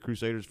people that are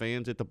Crusaders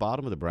fans at the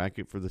bottom of the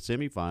bracket for the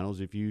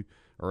semifinals, if you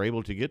are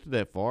able to get to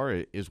that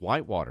far, is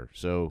Whitewater.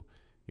 So,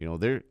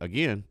 there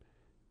again,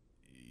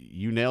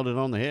 you nailed it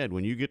on the head.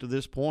 When you get to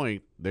this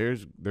point,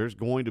 there's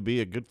going to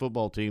be a good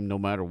football team no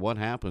matter what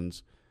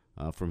happens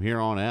from here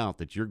on out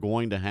that you're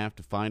going to have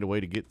to find a way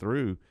to get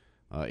through.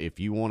 If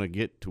you want to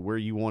get to where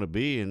you want to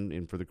be,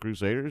 and for the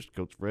Crusaders,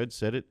 Coach Fred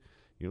said it,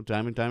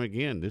 time and time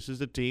again. This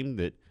is a team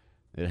that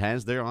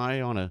has their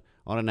eye on a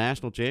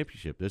national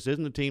championship. This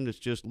isn't a team that's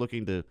just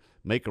looking to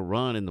make a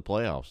run in the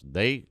playoffs.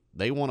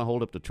 They want to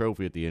hold up the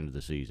trophy at the end of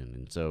the season,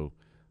 and so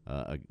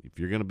if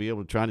you're going to be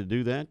able to try to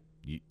do that,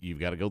 you've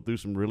got to go through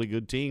some really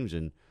good teams,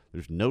 and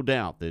there's no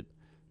doubt that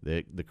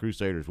the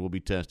Crusaders will be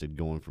tested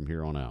going from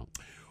here on out.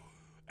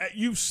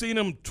 You've seen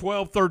them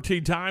 12,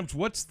 13 times.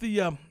 What's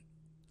the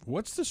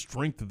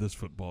strength of this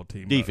football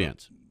team?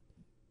 Defense.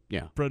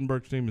 Yeah.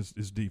 Fredenberg's team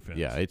is defense.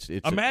 Yeah, it's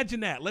imagine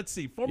that. Let's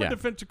see. Former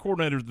defensive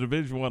coordinator at the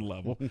Division I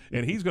level,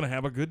 and he's going to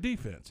have a good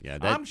defense. Yeah,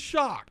 I'm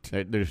shocked.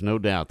 There's no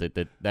doubt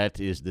that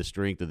is the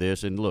strength of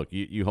this. And look,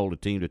 you hold a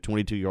team to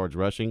 22 yards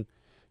rushing,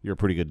 you're a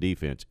pretty good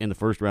defense. In the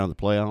first round of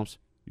the playoffs,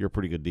 you're a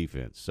pretty good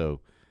defense.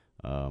 So,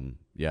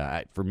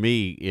 for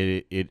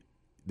me,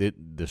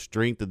 the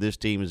strength of this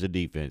team is a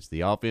defense.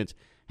 The offense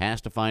has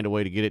to find a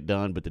way to get it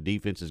done, but the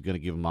defense is going to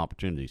give them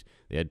opportunities.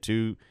 They had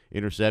 2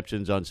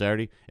 interceptions on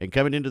Saturday, and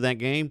coming into that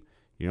game,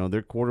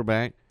 their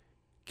quarterback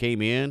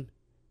came in,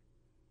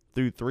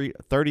 threw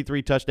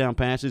 33 touchdown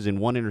passes and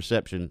 1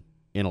 interception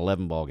in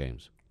 11 ball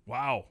games.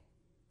 Wow.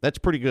 That's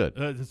pretty good.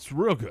 It's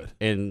real good.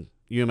 And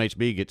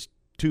UMHB gets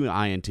 2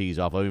 INTs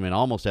off of him and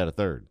almost had a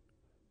third.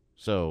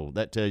 So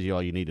that tells you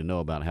all you need to know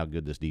about how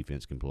good this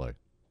defense can play.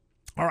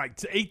 All right,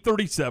 it's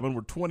 8:37.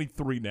 We're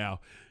 23 now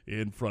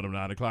in front of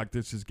 9 o'clock.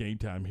 This is Game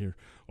Time here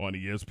on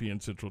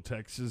ESPN Central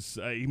Texas,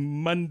 a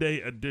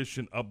Monday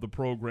edition of the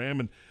program,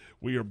 and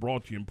we are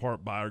brought to you in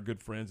part by our good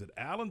friends at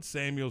Allen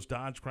Samuels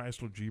Dodge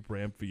Chrysler Jeep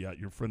Ram Fiat,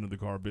 your friend of the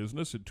car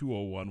business at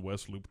 201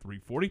 West Loop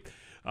 340.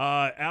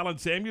 Allen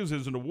Samuels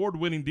is an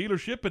award-winning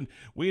dealership, and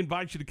we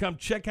invite you to come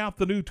check out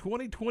the new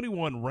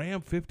 2021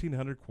 Ram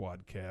 1500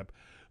 Quad Cab.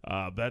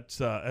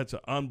 That's an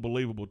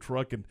unbelievable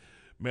truck, and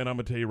man, I'm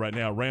going to tell you right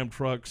now, Ram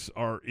trucks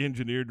are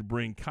engineered to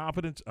bring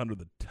confidence under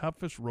the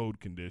toughest road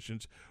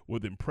conditions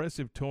with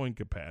impressive towing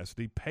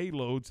capacity,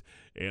 payloads,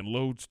 and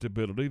load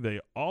stability. They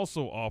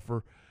also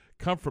offer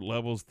comfort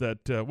levels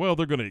that, they're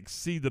going to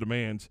exceed the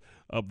demands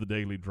of the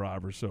daily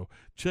driver. So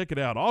check it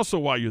out. Also,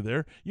 while you're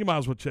there, you might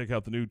as well check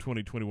out the new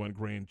 2021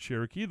 Grand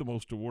Cherokee, the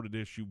most awarded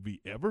SUV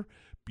ever.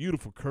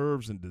 Beautiful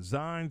curves and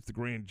designs. The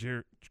Grand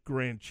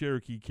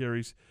Cherokee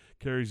carries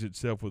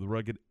itself with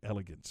rugged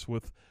elegance.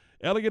 With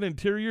elegant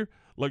interior,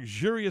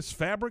 luxurious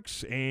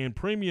fabrics, and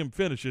premium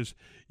finishes,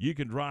 you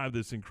can drive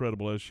this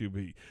incredible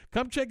SUV.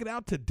 Come check it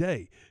out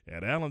today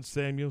at Allen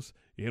Samuels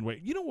in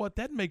Wake. You know what?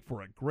 That'd make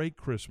for a great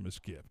Christmas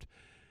gift.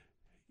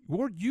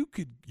 Or you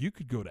could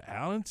go to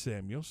Allen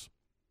Samuels,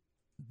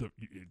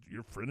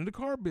 your friend in the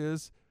car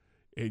biz,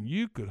 and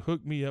you could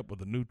hook me up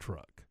with a new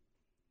truck.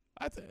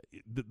 I think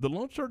the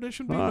Lone Star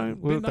Edition would be, right,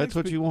 well, nice. that's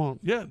what you want.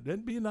 Yeah,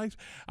 that'd be nice.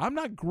 I'm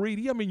not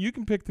greedy. I mean, you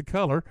can pick the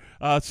color.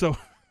 So.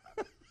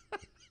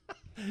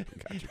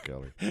 Got your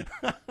color.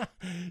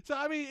 So,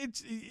 I mean,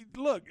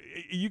 look,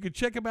 you can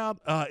check them out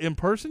in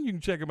person. You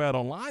can check them out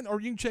online, or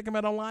you can check them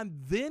out online,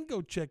 then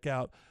go check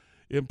out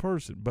in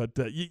person. But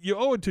you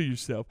owe it to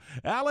yourself.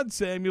 Allen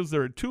Samuels,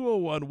 they're at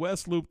 201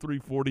 West Loop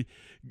 340.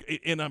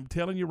 And I'm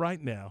telling you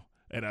right now,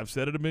 and I've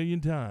said it a million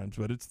times,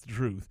 but it's the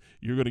truth,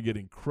 you're going to get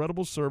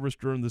incredible service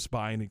during this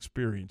buying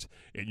experience,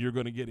 and you're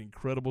going to get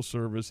incredible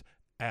service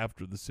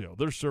after the sale.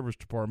 Their service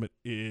department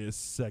is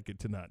second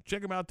to none.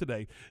 Check them out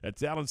today.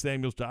 That's Allen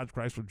Samuels Dodge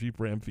Chrysler Jeep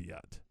Ram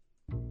Fiat.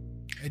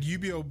 At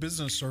UBO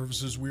Business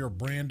Services, we are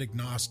brand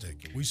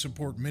agnostic. We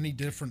support many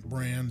different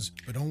brands,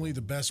 but only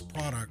the best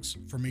products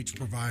from each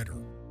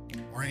provider.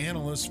 Our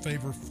analysts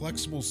favor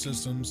flexible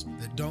systems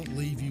that don't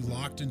leave you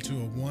locked into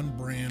a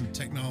one-brand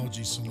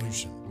technology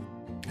solution.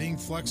 Being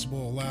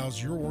flexible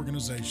allows your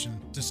organization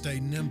to stay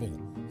nimble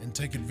and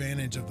take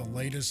advantage of the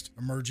latest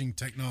emerging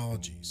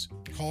technologies.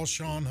 Call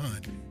Sean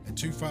Hunt at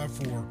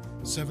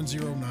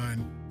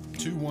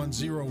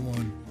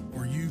 254-709-2101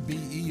 or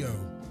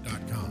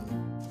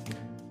ubeo.com.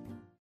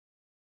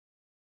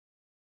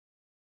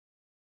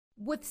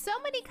 With so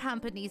many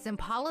companies and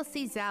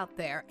policies out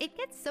there, it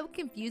gets so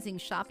confusing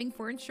shopping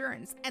for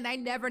insurance, and I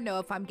never know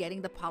if I'm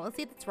getting the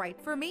policy that's right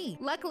for me.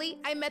 Luckily,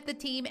 I met the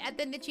team at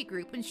the Nitsche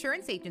Group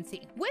Insurance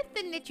Agency. With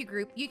the Nitsche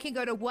Group, you can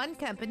go to one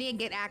company and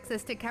get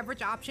access to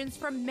coverage options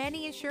from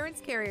many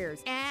insurance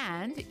carriers,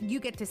 and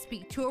you get to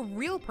speak to a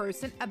real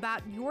person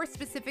about your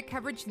specific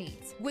coverage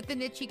needs. With the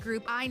Nitsche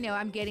Group, I know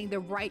I'm getting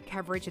the right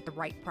coverage at the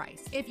right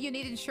price. If you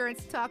need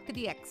insurance, talk to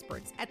the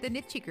experts at the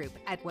Nitsche Group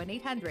at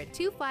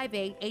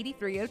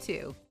 1-800-258-8302.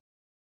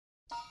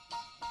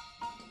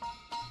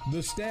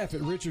 The staff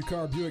at Richard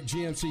Carr Buick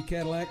GMC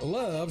Cadillac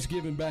loves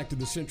giving back to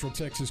the Central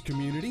Texas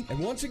community. And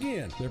once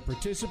again, they're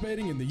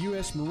participating in the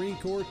U.S. Marine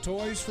Corps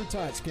Toys for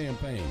Tots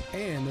campaign.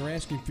 And they're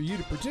asking for you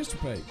to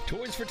participate.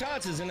 Toys for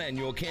Tots is an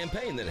annual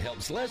campaign that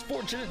helps less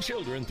fortunate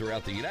children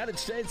throughout the United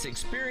States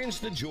experience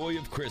the joy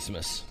of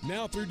Christmas.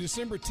 Now through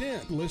December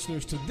 10th,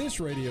 listeners to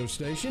this radio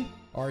station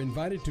are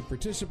invited to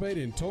participate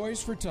in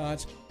Toys for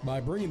Tots by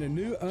bringing a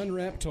new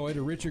unwrapped toy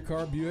to Richard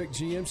Carr Buick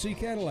GMC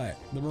Cadillac.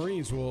 The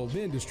Marines will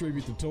then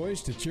distribute the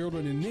toys to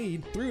children in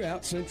need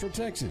throughout Central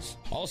Texas.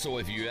 Also,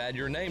 if you add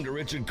your name to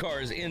Richard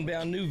Carr's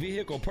inbound new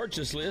vehicle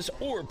purchase list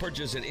or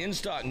purchase an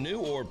in-stock new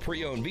or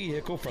pre-owned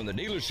vehicle from the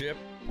dealership,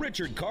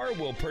 Richard Carr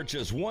will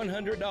purchase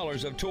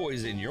 $100 of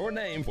toys in your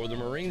name for the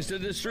Marines to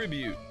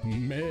distribute.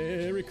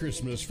 Merry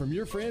Christmas from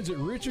your friends at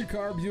Richard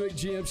Carr Buick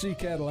GMC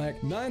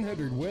Cadillac,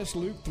 900 West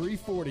Loop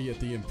 340 at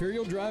the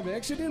Imperial Drive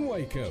exit in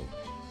Waco.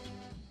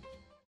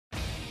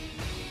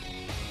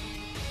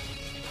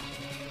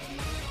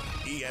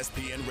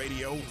 ESPN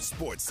Radio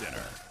Sports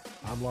Center.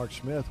 I'm Lark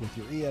Smith with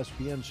your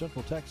ESPN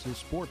Central Texas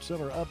Sports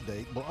Center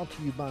update, brought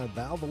to you by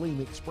Valvoline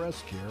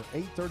Express Care,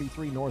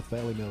 833 North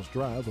Valley Mills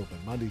Drive, open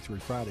Monday through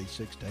Friday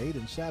 6 to 8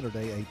 and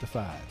Saturday 8 to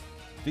 5.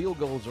 Field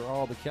goals are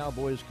all the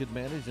Cowboys could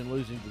manage in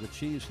losing to the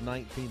Chiefs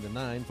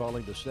 19-9,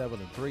 falling to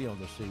 7-3 on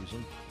the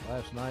season.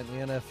 Last night in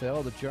the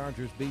NFL, the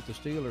Chargers beat the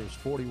Steelers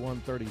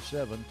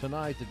 41-37.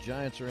 Tonight, the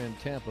Giants are in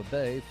Tampa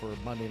Bay for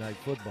Monday Night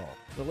Football.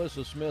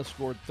 Melissa Smith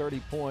scored 30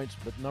 points,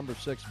 but number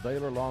 6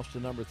 Baylor lost to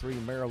number 3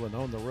 Maryland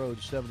on the road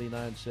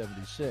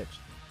 79-76.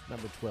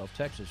 Number 12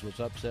 Texas was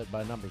upset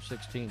by number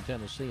 16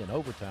 Tennessee in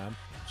overtime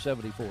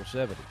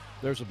 74-70.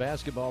 There's a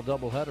basketball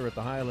doubleheader at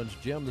the Highlands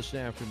Gym this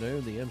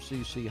afternoon. The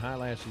MCC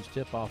Highlassies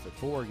tip off at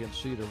 4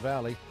 against Cedar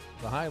Valley.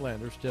 The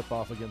Highlanders tip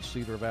off against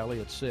Cedar Valley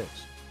at 6.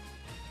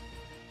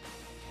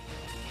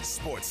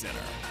 Sports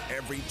Center,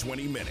 every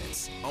 20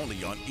 minutes,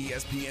 only on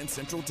ESPN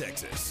Central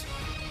Texas.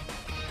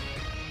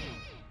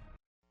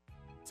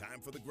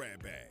 time for the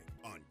grab bag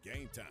on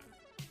Game Time.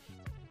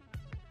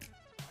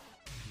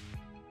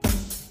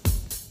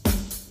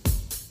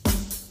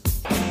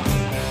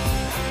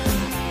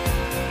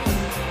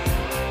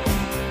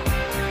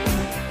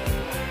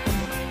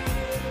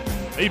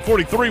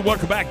 .843,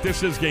 welcome back.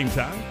 This is Game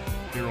Time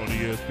here on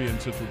ESPN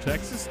Central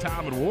Texas.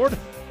 Tom and Ward.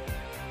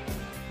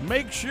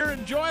 Make sure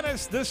and join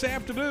us this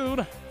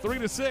afternoon, 3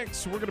 to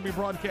 6. We're going to be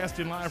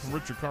broadcasting live from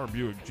Richard Carr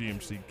Buick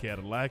GMC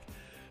Cadillac.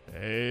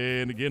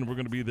 And again, we're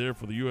going to be there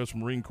for the U.S.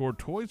 Marine Corps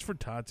Toys for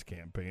Tots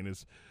campaign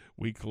as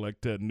we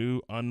collect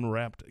new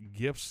unwrapped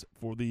gifts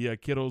for the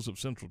kiddos of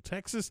Central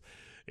Texas.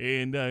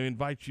 And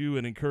invite you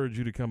and encourage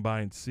you to come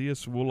by and see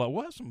us.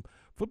 We'll have some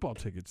football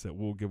tickets that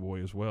we'll give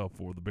away as well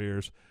for the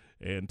Bears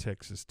and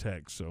Texas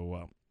Tech.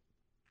 So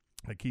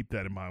I keep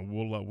that in mind.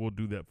 We'll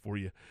do that for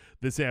you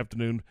this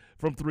afternoon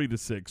from 3 to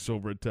 6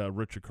 over at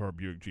Richard Carr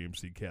Buick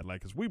GMC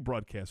Cadillac as we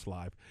broadcast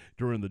live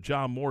during the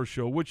John Moore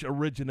Show, which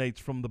originates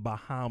from the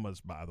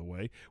Bahamas, by the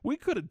way. We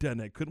could have done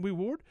that, couldn't we,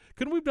 Ward?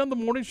 Couldn't we have done the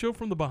morning show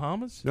from the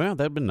Bahamas? Yeah,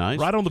 that'd been nice.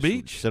 Right on the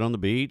beach? Sit on the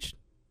beach.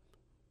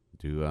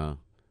 Do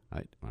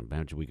I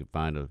imagine we could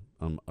find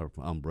an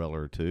umbrella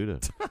or two to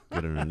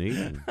get underneath.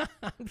 And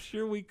I'm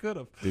sure we could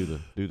have. Do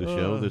the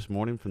show this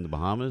morning from the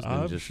Bahamas. And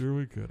I'm sure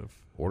we could have.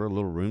 Order a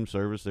little room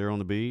service there on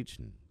the beach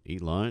and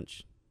eat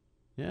lunch.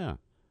 Yeah,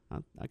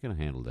 I can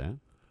handle that.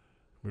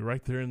 We're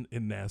right there in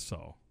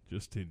Nassau,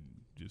 just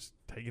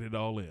taking it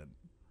all in.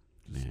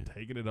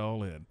 Taking it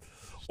all in.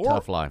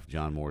 Tough life,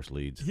 John Morris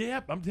leads.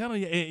 Yeah, I'm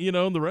telling you.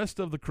 And the rest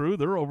of the crew,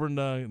 they're over in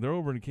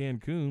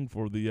Cancun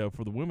for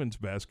the women's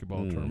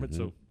basketball tournament.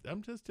 So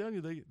I'm just telling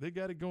you, they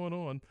got it going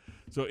on.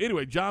 So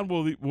anyway, John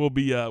will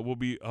be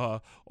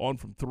on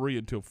from 3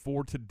 until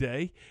 4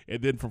 today,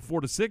 and then from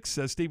 4 to 6,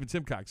 Stephen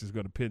Simcox is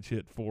going to pinch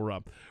hit for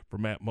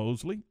Matt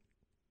Mosley.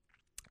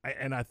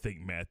 And I think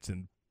Matt's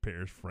in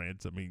Paris,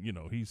 France. I mean,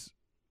 he's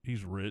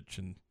rich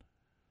and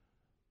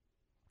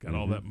got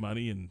all that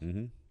money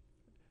and.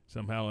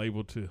 Somehow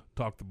able to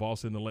talk the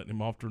boss into letting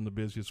him off during the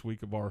busiest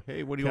week of our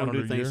Hey, what do you want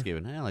to do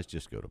Thanksgiving? Let's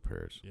just go to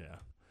Paris. Yeah.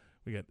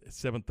 We got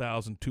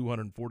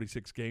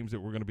 7,246 games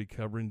that we're going to be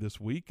covering this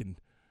week, and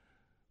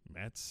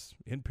Matt's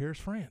in Paris,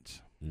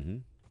 France. Mm-hmm.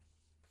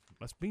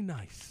 Must be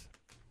nice.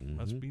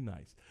 Must be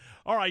nice.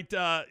 All right,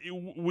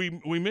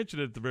 we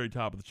mentioned it at the very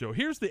top of the show.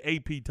 Here's the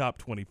AP Top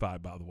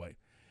 25, by the way.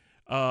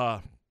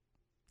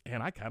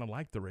 And I kind of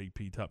like their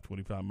AP Top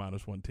 25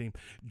 minus one team.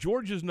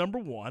 Georgia's number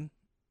 1.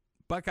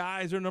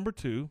 Buckeyes are number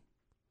 2.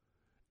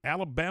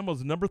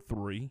 Alabama's number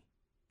 3.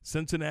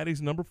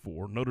 Cincinnati's number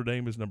 4. Notre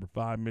Dame is number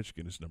 5.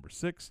 Michigan is number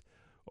 6.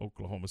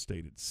 Oklahoma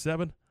State at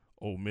 7.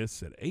 Ole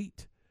Miss at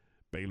 8.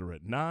 Baylor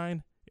at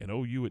 9. And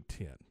OU at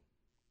 10.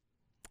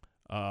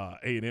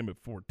 A&M at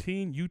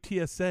 14.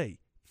 UTSA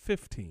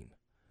 15.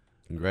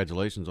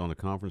 Congratulations on the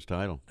conference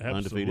title.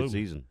 Absolutely. Undefeated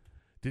season.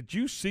 Did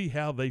you see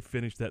how they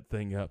finished that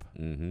thing up?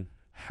 Mm-hmm.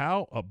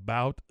 How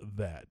about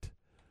that?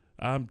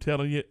 I'm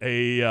telling you,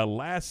 a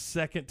last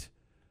second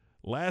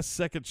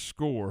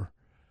score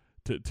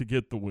to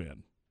get the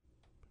win.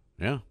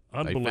 Yeah,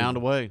 they found a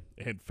way.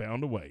 And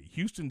found a way.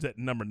 Houston's at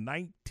number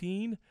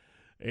 19,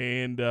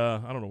 and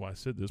I don't know why I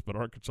said this, but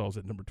Arkansas is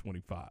at number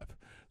 25.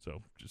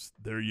 So just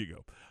there you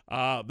go.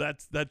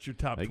 That's your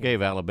top. They 20.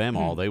 gave Alabama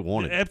all they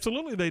wanted.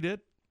 Absolutely, they did.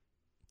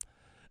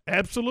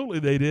 Absolutely,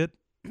 they did.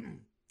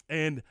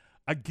 And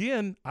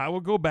again, I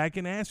will go back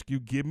and ask you: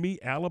 give me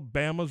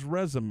Alabama's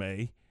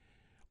resume.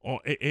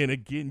 And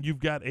again, you've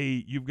got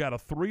a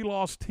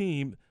 3-loss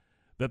team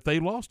that they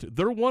lost to.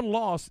 Their one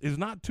loss is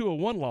not to a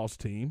 1-loss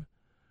team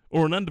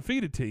or an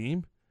undefeated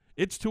team;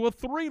 it's to a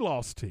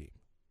 3-loss team.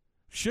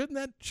 Shouldn't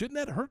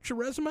that hurt your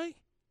resume?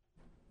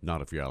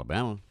 Not if you're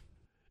Alabama.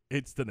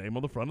 It's the name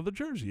on the front of the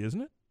jersey,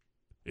 isn't it?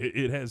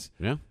 It has.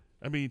 Yeah.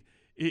 I mean,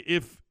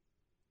 if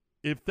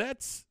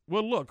that's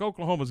look,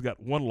 Oklahoma's got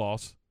 1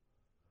 loss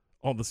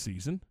on the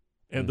season,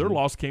 and their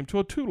loss came to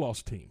a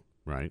 2-loss team.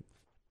 Right.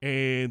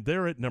 And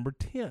they're at number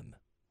 10,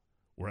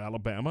 where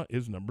Alabama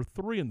is number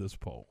 3 in this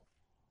poll.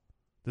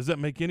 Does that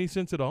make any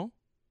sense at all?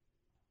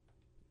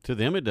 To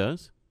them, it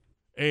does.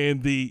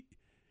 And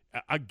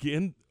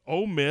again,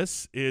 Ole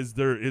Miss is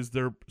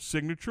their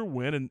signature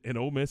win, and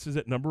Ole Miss is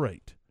at number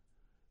 8.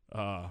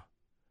 But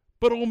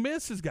Ole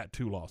Miss has got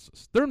 2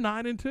 losses. They're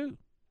 9-2.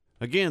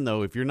 Again,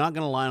 though, if you're not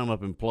going to line them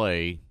up and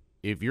play,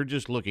 if you're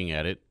just looking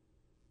at it,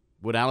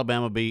 would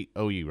Alabama beat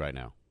OU right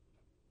now?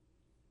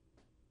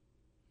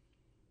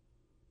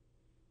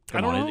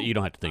 Come on, you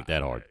don't have to think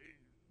that hard.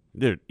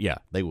 Yeah,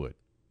 they would.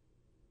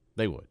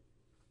 They would.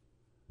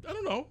 I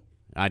don't know.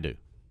 I do.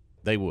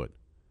 They would.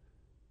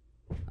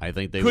 I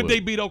think they would. Could they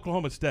beat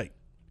Oklahoma State?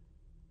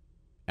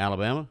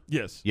 Alabama?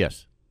 Yes.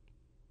 Yes.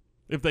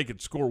 If they could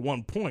score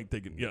 1 point,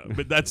 they can. Yeah,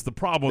 but that's the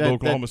problem with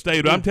Oklahoma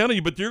State. I'm telling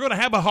you, but you're going to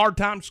have a hard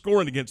time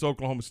scoring against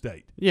Oklahoma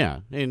State.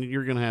 Yeah, and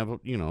you're going to have,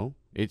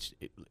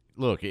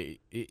 look. Well,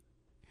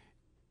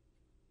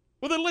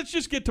 then let's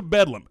just get to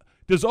Bedlam.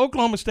 Does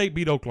Oklahoma State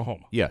beat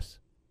Oklahoma? Yes.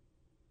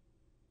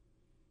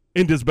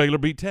 And does Baylor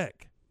beat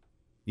Tech?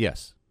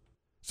 Yes.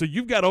 So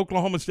you've got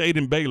Oklahoma State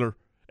and Baylor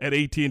at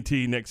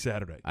AT&T next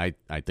Saturday. I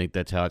think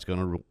that's how it's going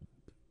to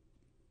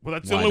Well,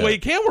 that's the only way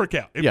it can work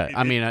out.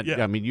 I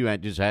mean, you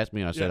had just asked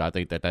me, and I said I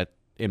think that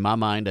in my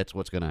mind that's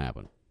what's going to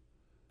happen.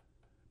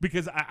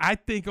 Because I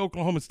think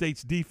Oklahoma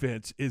State's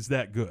defense is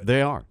that good.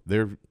 They are.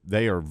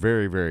 They are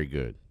very, very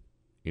good.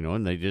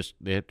 And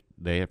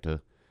they have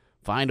to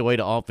find a way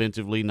to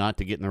offensively not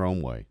to get in their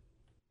own way.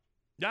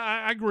 Yeah,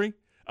 I agree.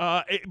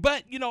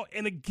 But,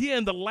 and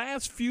again, the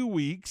last few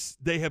weeks,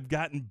 they have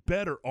gotten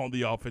better on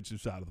the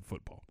offensive side of the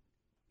football.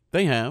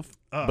 They have,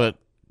 but,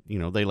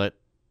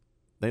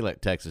 they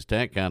let Texas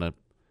Tech kind of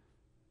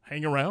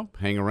hang around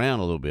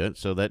a little bit,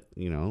 so that,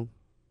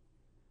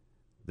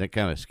 that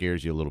kind of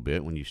scares you a little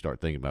bit when you start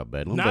thinking about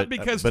Bedlam. Not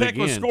because Tech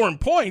was scoring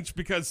points,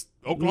 because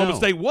Oklahoma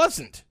State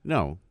wasn't.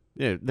 No,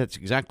 yeah, that's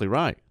exactly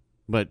right.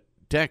 But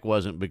Tech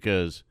wasn't,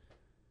 because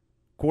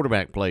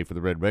quarterback play for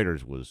the Red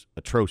Raiders was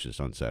atrocious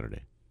on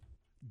Saturday.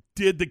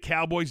 Did the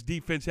Cowboys'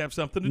 defense have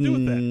something to do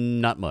with that?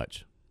 Not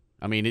much.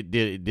 I mean,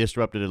 it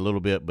disrupted it a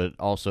little bit, but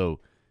also,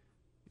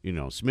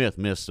 Smith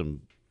missed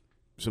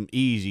some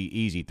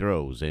easy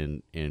throws,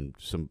 and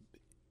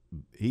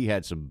he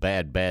had some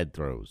bad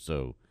throws.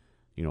 So,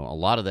 a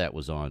lot of that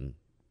was on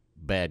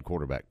bad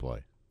quarterback play.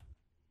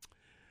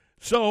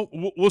 So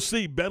we'll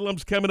see.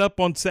 Bedlam's coming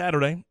up on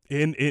Saturday,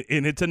 and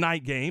it's a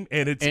night game,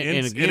 and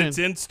it's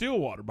in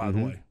Stillwater, by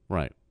the way.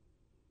 Right.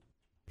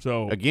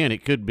 So again,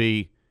 it could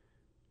be,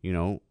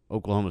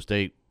 Oklahoma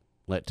State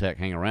let Tech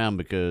hang around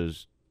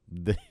because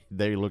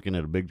they're looking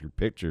at a bigger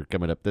picture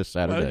coming up this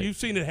Saturday. Well, you've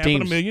seen it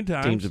happen a million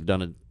times. Teams have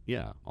done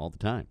it, all the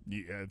time.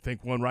 Yeah, I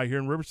think one right here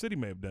in River City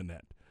may have done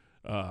that.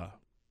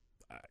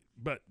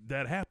 But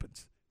that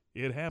happens.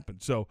 It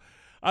happens. So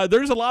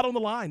there's a lot on the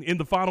line in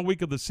the final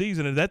week of the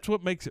season, and that's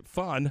what makes it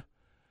fun,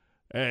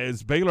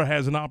 as Baylor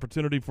has an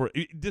opportunity for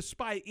 –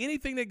 despite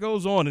anything that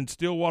goes on in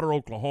Stillwater,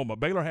 Oklahoma,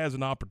 Baylor has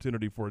an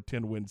opportunity for a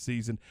 10-win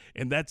season,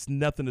 and that's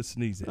nothing to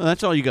sneeze at. Well,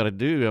 that's all you got to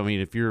do. I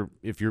mean, if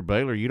you're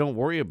Baylor, you don't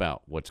worry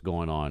about what's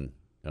going on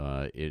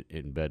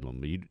in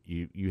Bedlam.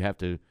 You have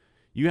to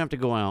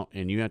go out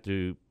and you have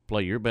to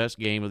play your best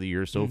game of the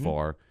year so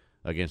far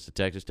against the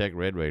Texas Tech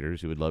Red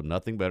Raiders, who would love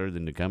nothing better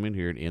than to come in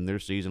here and end their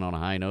season on a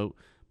high note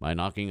by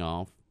knocking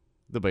off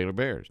the Baylor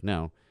Bears.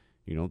 Now,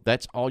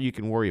 that's all you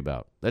can worry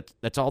about.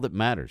 That's all that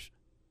matters.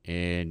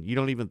 And you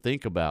don't even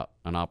think about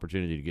an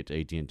opportunity to get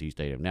to AT&T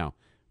Stadium. Now,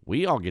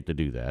 we all get to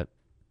do that,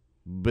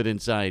 but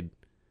inside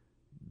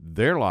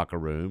their locker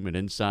room and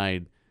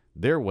inside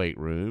their weight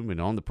room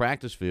and on the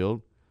practice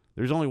field,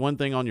 there's only one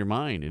thing on your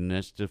mind, and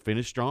that's to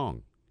finish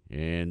strong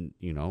and,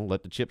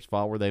 let the chips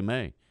fall where they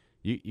may.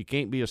 You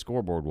can't be a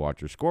scoreboard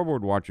watcher.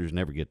 Scoreboard watchers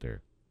never get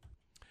there.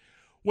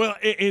 Well,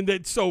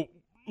 so,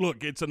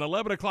 look, it's an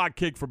 11 o'clock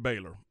kick for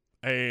Baylor.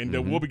 And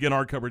we'll begin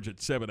our coverage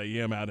at 7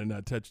 a.m. out in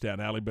Touchdown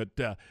Alley.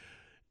 But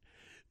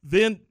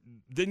then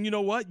you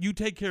know what? You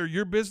take care of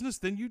your business.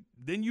 Then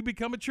you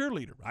become a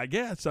cheerleader, I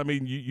guess. I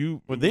mean,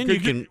 you. Well, then you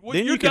can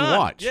done.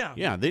 watch.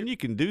 Yeah. Then you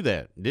can do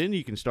that. Then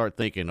you can start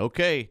thinking,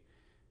 okay,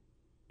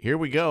 here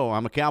we go.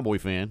 I'm a Cowboy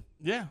fan.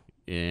 Yeah.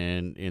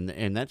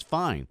 And that's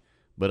fine.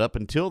 But up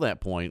until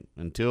that point,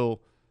 until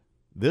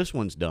this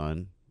one's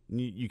done,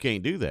 you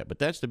can't do that. But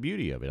that's the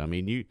beauty of it. I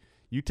mean,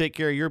 you take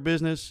care of your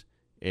business.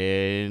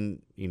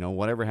 And,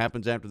 whatever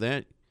happens after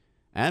that,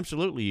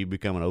 absolutely you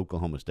become an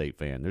Oklahoma State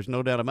fan. There's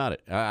no doubt about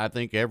it. I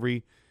think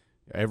every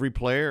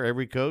player,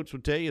 every coach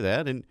would tell you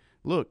that. And,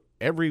 look,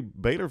 every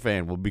Baylor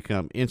fan will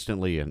become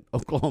instantly an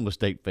Oklahoma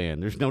State fan.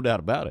 There's no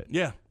doubt about it.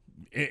 Yeah,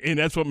 and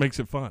that's what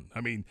makes it fun.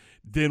 I mean,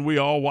 then we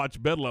all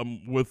watch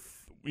Bedlam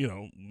with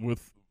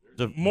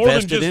the more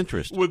vested than just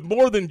interest. With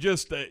more than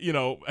just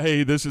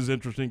hey, this is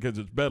interesting because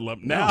it's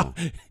Bedlam. Now,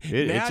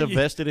 it's a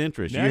vested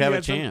interest. You have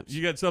a chance.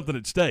 You got something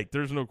at stake.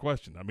 There's no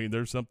question. I mean,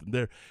 there's something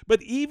there.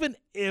 But even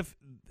if,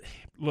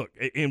 look,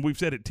 and we've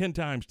said it 10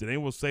 times today,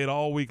 and we'll say it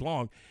all week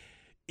long,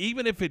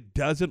 even if it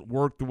doesn't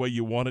work the way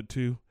you want it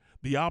to,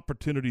 the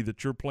opportunity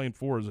that you're playing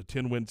for is a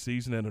 10-win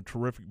season and a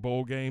terrific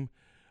bowl game.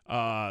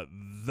 Then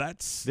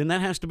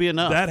that has to be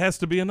enough. That has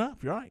to be enough.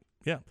 You're right.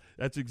 Yeah,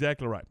 that's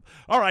exactly right.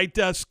 All right,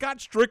 Scott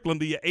Strickland,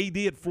 the AD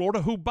at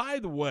Florida, who, by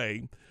the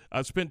way,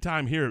 spent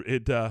time here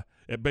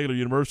at Baylor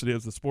University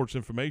as the sports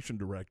information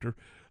director.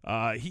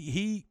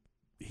 He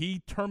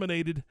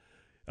terminated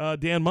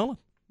Dan Mullen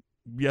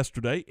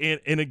yesterday,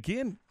 and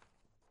again,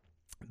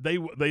 they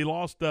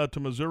lost to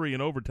Missouri in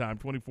overtime,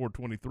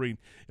 24-23, and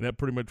that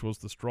pretty much was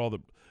the straw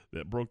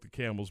that broke the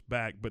camel's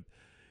back. But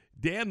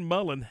Dan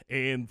Mullen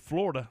and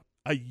Florida,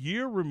 a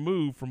year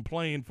removed from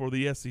playing for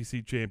the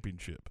SEC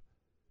championship,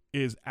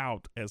 is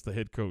out as the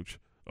head coach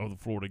of the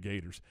Florida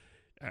Gators.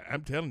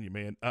 I'm telling you,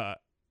 man.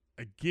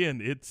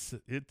 Again, it's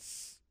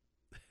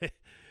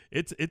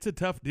a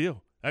tough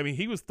deal. I mean,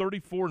 he was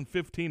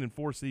 34-15 in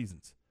 4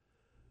 seasons.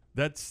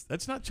 That's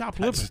not chopped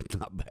liver. That's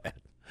not bad.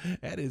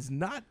 That is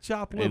not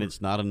chopped liver. And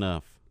it's not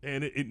enough.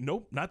 And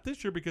nope, not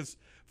this year, because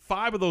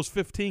 5 of those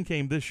 15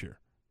 came this year.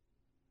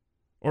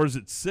 Or is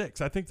it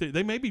 6? I think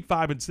they may be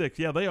 5 and 6.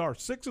 Yeah, they are.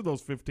 6 of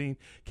those 15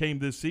 came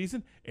this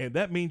season, and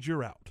that means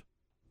you're out.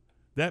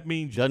 That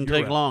means doesn't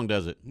take long,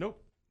 does it?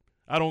 Nope.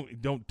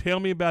 Don't tell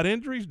me about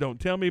injuries. Don't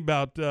tell me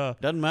about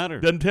doesn't matter.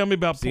 Doesn't tell me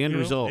about the end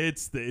result.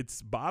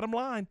 It's bottom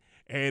line,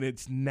 and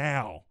it's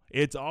now.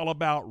 It's all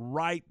about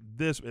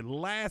this.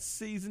 Last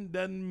season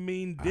doesn't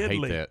mean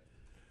diddly. I hate that.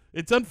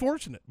 It's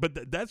unfortunate,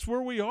 but that's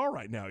where we are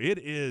right now. It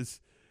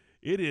is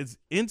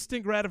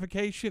instant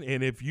gratification,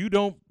 and if you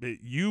don't,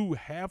 you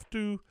have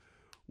to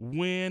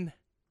win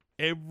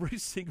every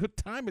single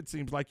time. It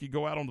seems like you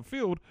go out on the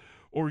field,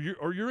 or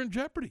you're in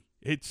jeopardy.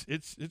 It's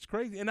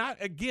crazy. And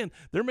again,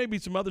 there may be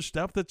some other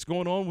stuff that's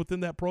going on within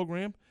that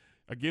program.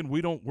 Again,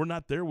 we're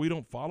not there. We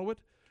don't follow it.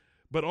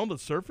 But on the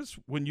surface,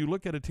 when you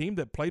look at a team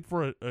that played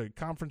for a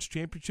conference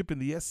championship in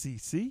the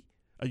SEC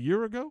a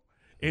year ago,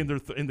 and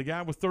the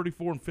guy was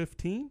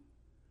 34-15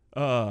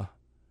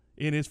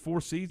 in his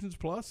 4 seasons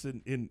plus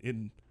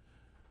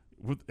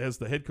as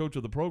the head coach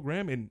of the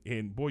program,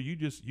 and boy,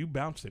 you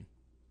bounce him.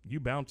 You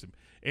bounce him.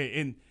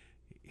 And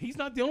he's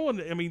not the only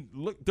one. I mean,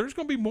 look, there's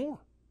going to be more.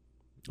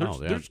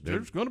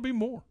 There's going to be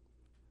more.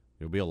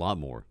 There'll be a lot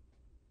more.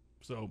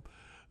 So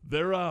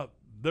they're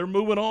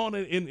moving on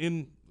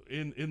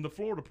in the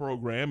Florida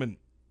program, and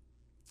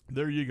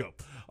there you go.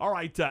 All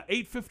right,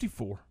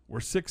 8:54. We're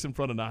 6 in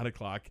front of 9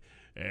 o'clock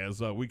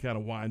as we kind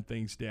of wind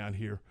things down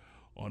here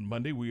on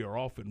Monday. We are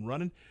off and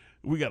running.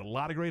 We got a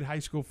lot of great high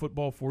school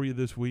football for you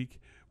this week.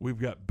 We've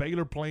got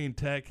Baylor playing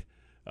Tech,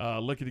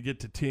 looking to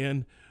get to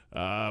 10.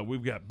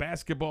 We've got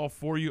basketball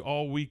for you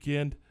all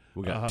weekend.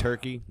 We got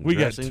turkey. We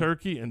got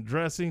turkey and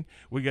dressing.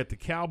 We got the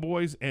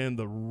Cowboys and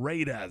the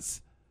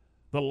Raiders.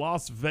 The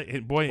Las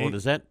Vegas boy. Well,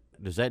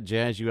 does that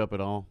jazz you up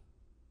at all?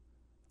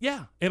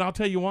 Yeah, and I'll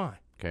tell you why.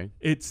 Okay.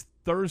 It's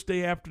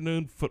Thursday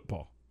afternoon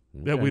football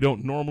that we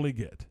don't normally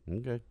get.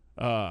 Okay.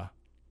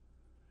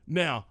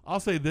 Now, I'll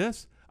say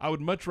this. I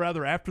would much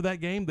rather after that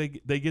game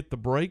they get the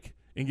break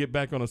and get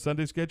back on a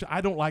Sunday schedule.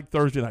 I don't like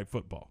Thursday night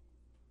football.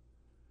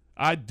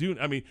 So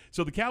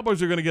the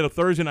Cowboys are going to get a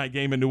Thursday night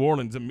game in New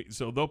Orleans, and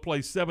so they'll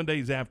play 7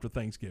 days after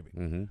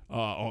Thanksgiving,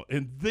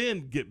 and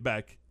then get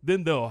back.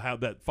 Then they'll have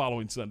that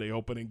following Sunday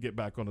open and get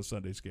back on a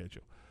Sunday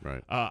schedule.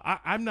 Right.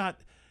 I'm not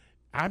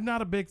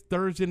a big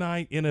Thursday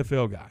night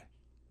NFL guy,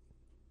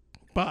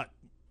 but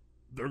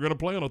they're going to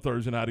play on a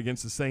Thursday night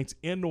against the Saints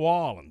in New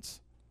Orleans.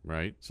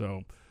 Right.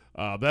 So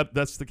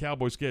that's the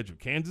Cowboys schedule.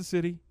 Kansas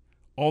City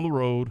on the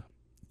road.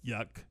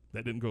 Yuck.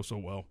 That didn't go so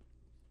well.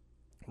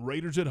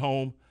 Raiders at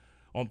home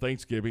on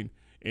Thanksgiving,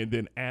 and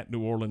then at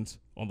New Orleans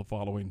on the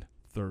following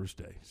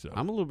Thursday. So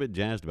I'm a little bit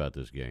jazzed about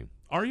this game.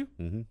 Are you?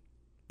 Mm-hmm.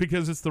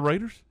 Because it's the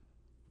Raiders?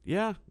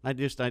 Yeah.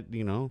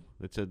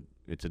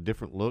 it's a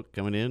different look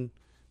coming in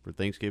for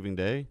Thanksgiving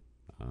Day.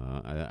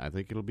 I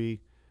think it'll be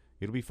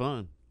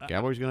fun.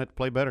 Cowboys gonna have to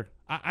play better.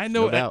 I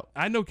know. No doubt.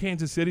 I know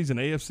Kansas City's an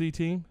AFC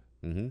team,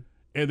 and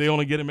they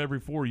only get them every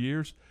 4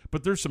 years.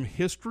 But there's some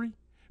history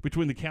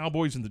between the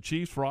Cowboys and the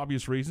Chiefs for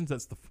obvious reasons.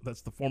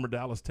 That's the former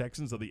Dallas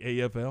Texans of the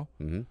AFL,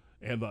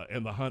 and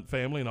the Hunt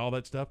family and all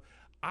that stuff.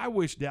 I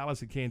wish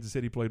Dallas and Kansas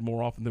City played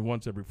more often than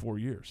once every 4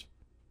 years.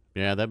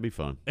 Yeah, that'd be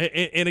fun.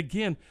 And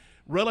again,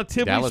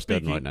 relatively Dallas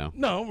speaking, doesn't right now.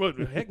 No,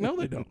 heck no,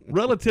 they don't.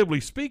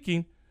 Relatively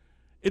speaking,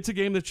 it's a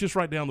game that's just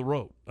right down the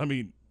road. I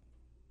mean,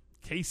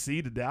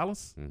 KC to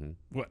Dallas,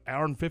 what,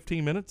 hour and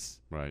 15 minutes?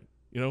 Right.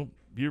 You know,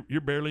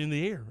 you're barely in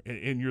the air,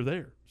 and you're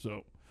there.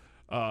 So,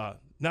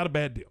 not a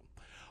bad deal.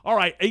 All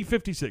right,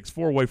 8:56,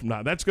 4 away from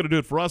 9. That's going to do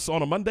it for us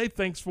on a Monday.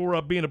 Thanks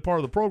for being a part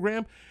of the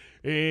program.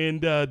 And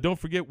don't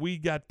forget, we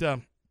got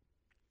Dan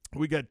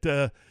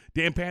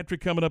Patrick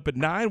coming up at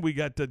 9. We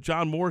got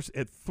John Morris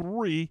at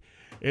 3.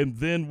 And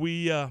then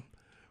we got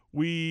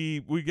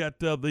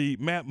the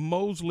Matt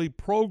Mosley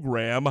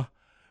program.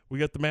 We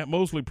got the Matt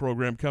Mosley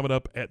program coming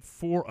up at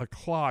 4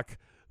 o'clock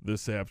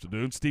this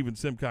afternoon. Stephen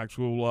Simcox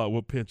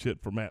will pinch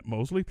hit for Matt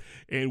Mosley.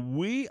 And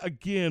we,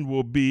 again,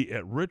 will be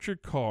at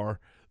Richard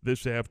Carr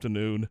this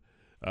afternoon,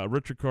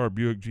 Richard Carr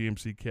Buick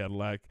GMC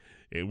Cadillac,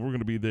 and we're going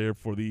to be there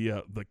for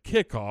the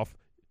kickoff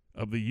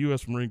of the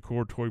U.S. Marine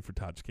Corps Toy for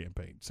Tots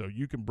campaign. So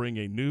you can bring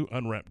a new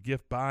unwrapped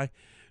gift by,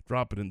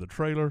 drop it in the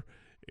trailer,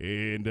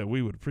 and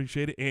we would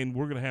appreciate it. And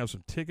we're going to have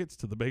some tickets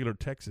to the Baylor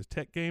Texas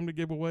Tech game to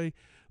give away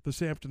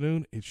this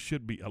afternoon. It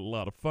should be a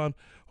lot of fun.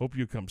 Hope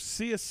you come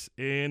see us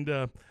and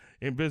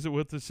visit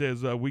with us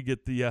as we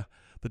get the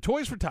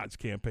Toys for Tots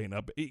campaign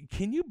up.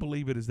 Can you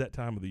believe it is that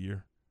time of the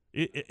year?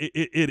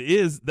 It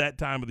is that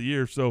time of the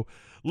year, so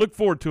look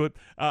forward to it.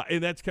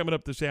 And that's coming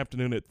up this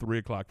afternoon at 3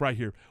 o'clock right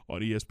here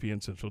on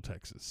ESPN Central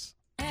Texas.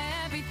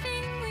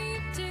 Everything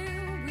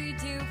we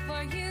do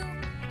for you.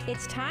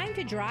 It's time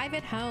to drive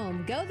it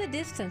home. Go the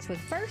distance with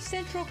First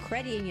Central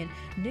Credit Union.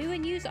 New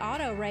and used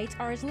auto rates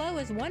are as low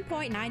as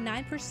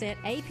 1.99%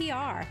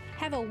 APR.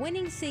 Have a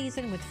winning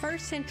season with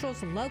First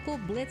Central's local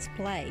Blitz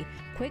Play.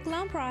 Quick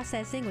loan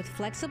processing with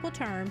flexible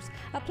terms.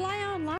 Apply online